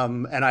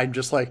 And I'm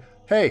just like,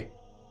 hey,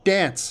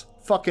 dance,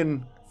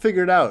 fucking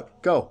figure it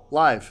out. Go,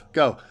 live,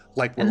 go.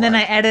 And then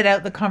I edit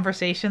out the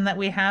conversation that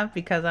we have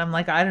because I'm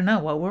like, I don't know,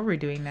 what were we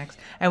doing next?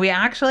 And we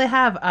actually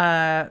have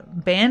a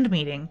band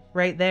meeting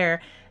right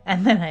there.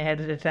 And then I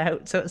edit it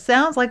out. So it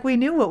sounds like we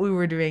knew what we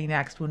were doing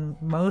next when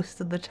most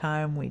of the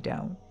time we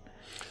don't.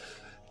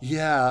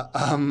 Yeah.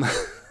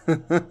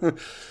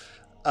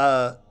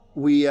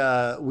 We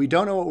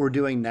don't know what we're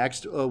doing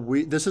next.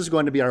 This is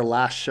going to be our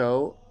last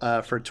show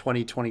for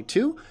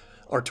 2022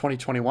 or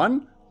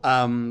 2021.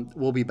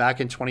 We'll be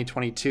back in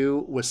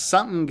 2022 with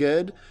something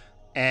good.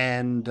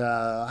 And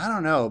I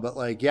don't know, but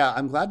like, yeah,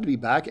 I'm glad to be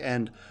back.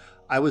 And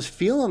I was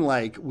feeling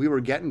like we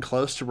were getting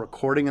close to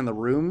recording in the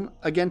room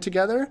again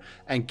together.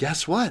 And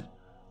guess what?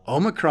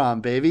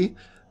 Omicron, baby.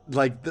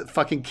 Like the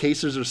fucking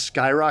cases are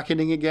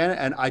skyrocketing again.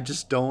 And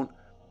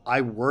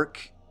I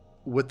work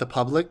with the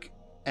public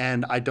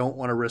and I don't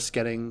want to risk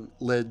getting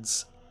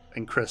Lids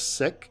and Chris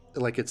sick.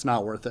 Like, it's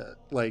not worth it.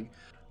 Like,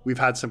 we've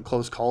had some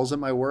close calls at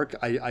my work.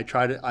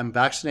 I'm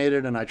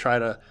vaccinated and I try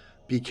to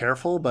be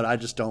careful, but I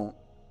just don't.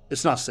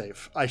 It's not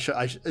safe.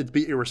 It'd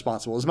be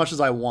irresponsible. As much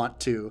as I want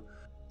to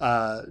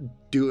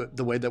do it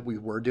the way that we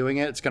were doing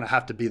it, it's going to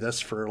have to be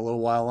this for a little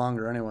while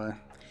longer anyway.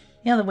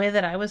 Yeah, the way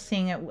that I was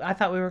seeing it, I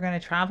thought we were going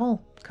to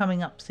travel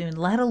coming up soon,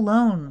 let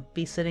alone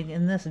be sitting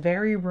in this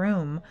very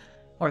room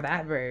or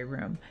that very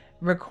room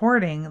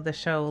recording the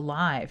show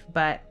live.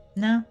 But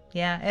no,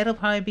 yeah, it'll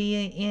probably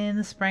be in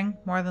the spring,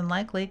 more than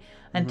likely.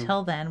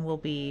 Until then, we'll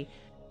be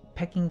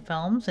picking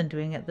films and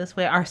doing it this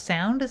way. Our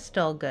sound is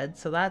still good,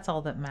 so that's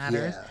all that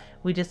matters. Yeah.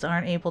 We just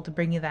aren't able to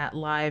bring you that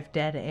live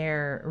dead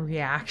air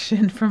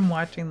reaction from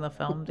watching the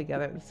film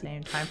together at the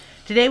same time.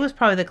 Today was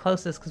probably the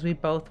closest because we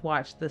both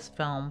watched this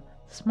film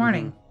this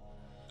morning.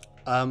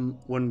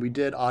 When we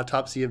did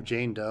Autopsy of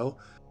Jane Doe,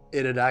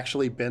 it had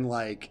actually been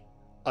like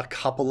a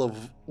couple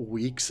of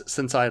weeks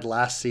since I had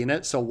last seen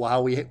it. So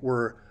while we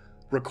were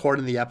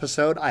recording the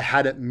episode, I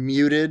had it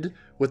muted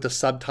with the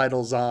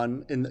subtitles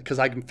on because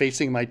I'm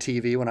facing my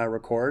TV when I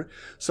record.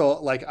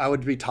 So like I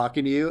would be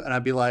talking to you and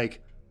I'd be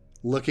like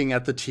looking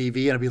at the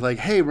TV and I'd be like,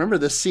 hey, remember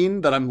this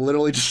scene that I'm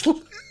literally just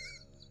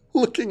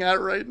looking at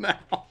right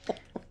now?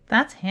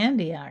 That's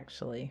handy,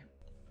 actually.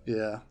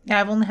 Yeah. Yeah,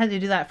 I've only had to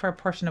do that for a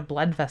portion of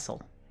Blood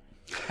Vessel.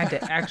 I had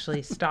to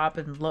actually stop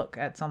and look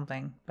at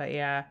something. But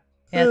yeah.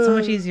 Yeah, it's so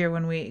much easier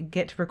when we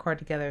get to record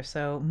together.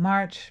 So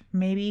March,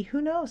 maybe,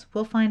 who knows?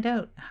 We'll find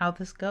out how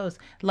this goes.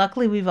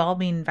 Luckily, we've all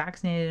been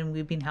vaccinated and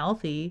we've been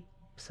healthy.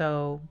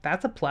 So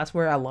that's a plus.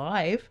 We're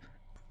alive.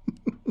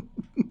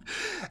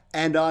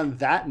 And on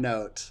that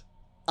note,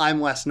 I'm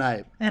Wes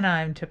Knipe. And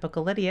I'm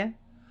Typical Lydia.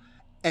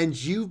 And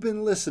you've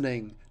been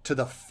listening to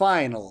the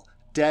final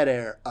Dead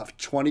Air of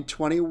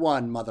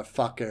 2021,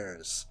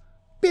 motherfuckers.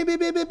 Beep, beep,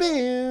 beep, beep, beep.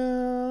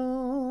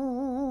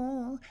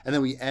 And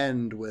then we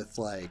end with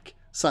like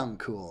something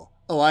cool.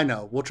 Oh, I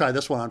know. We'll try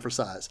this one on for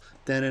size.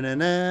 They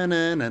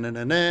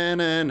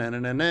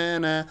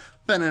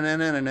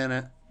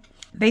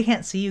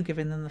can't see you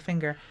giving them the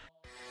finger.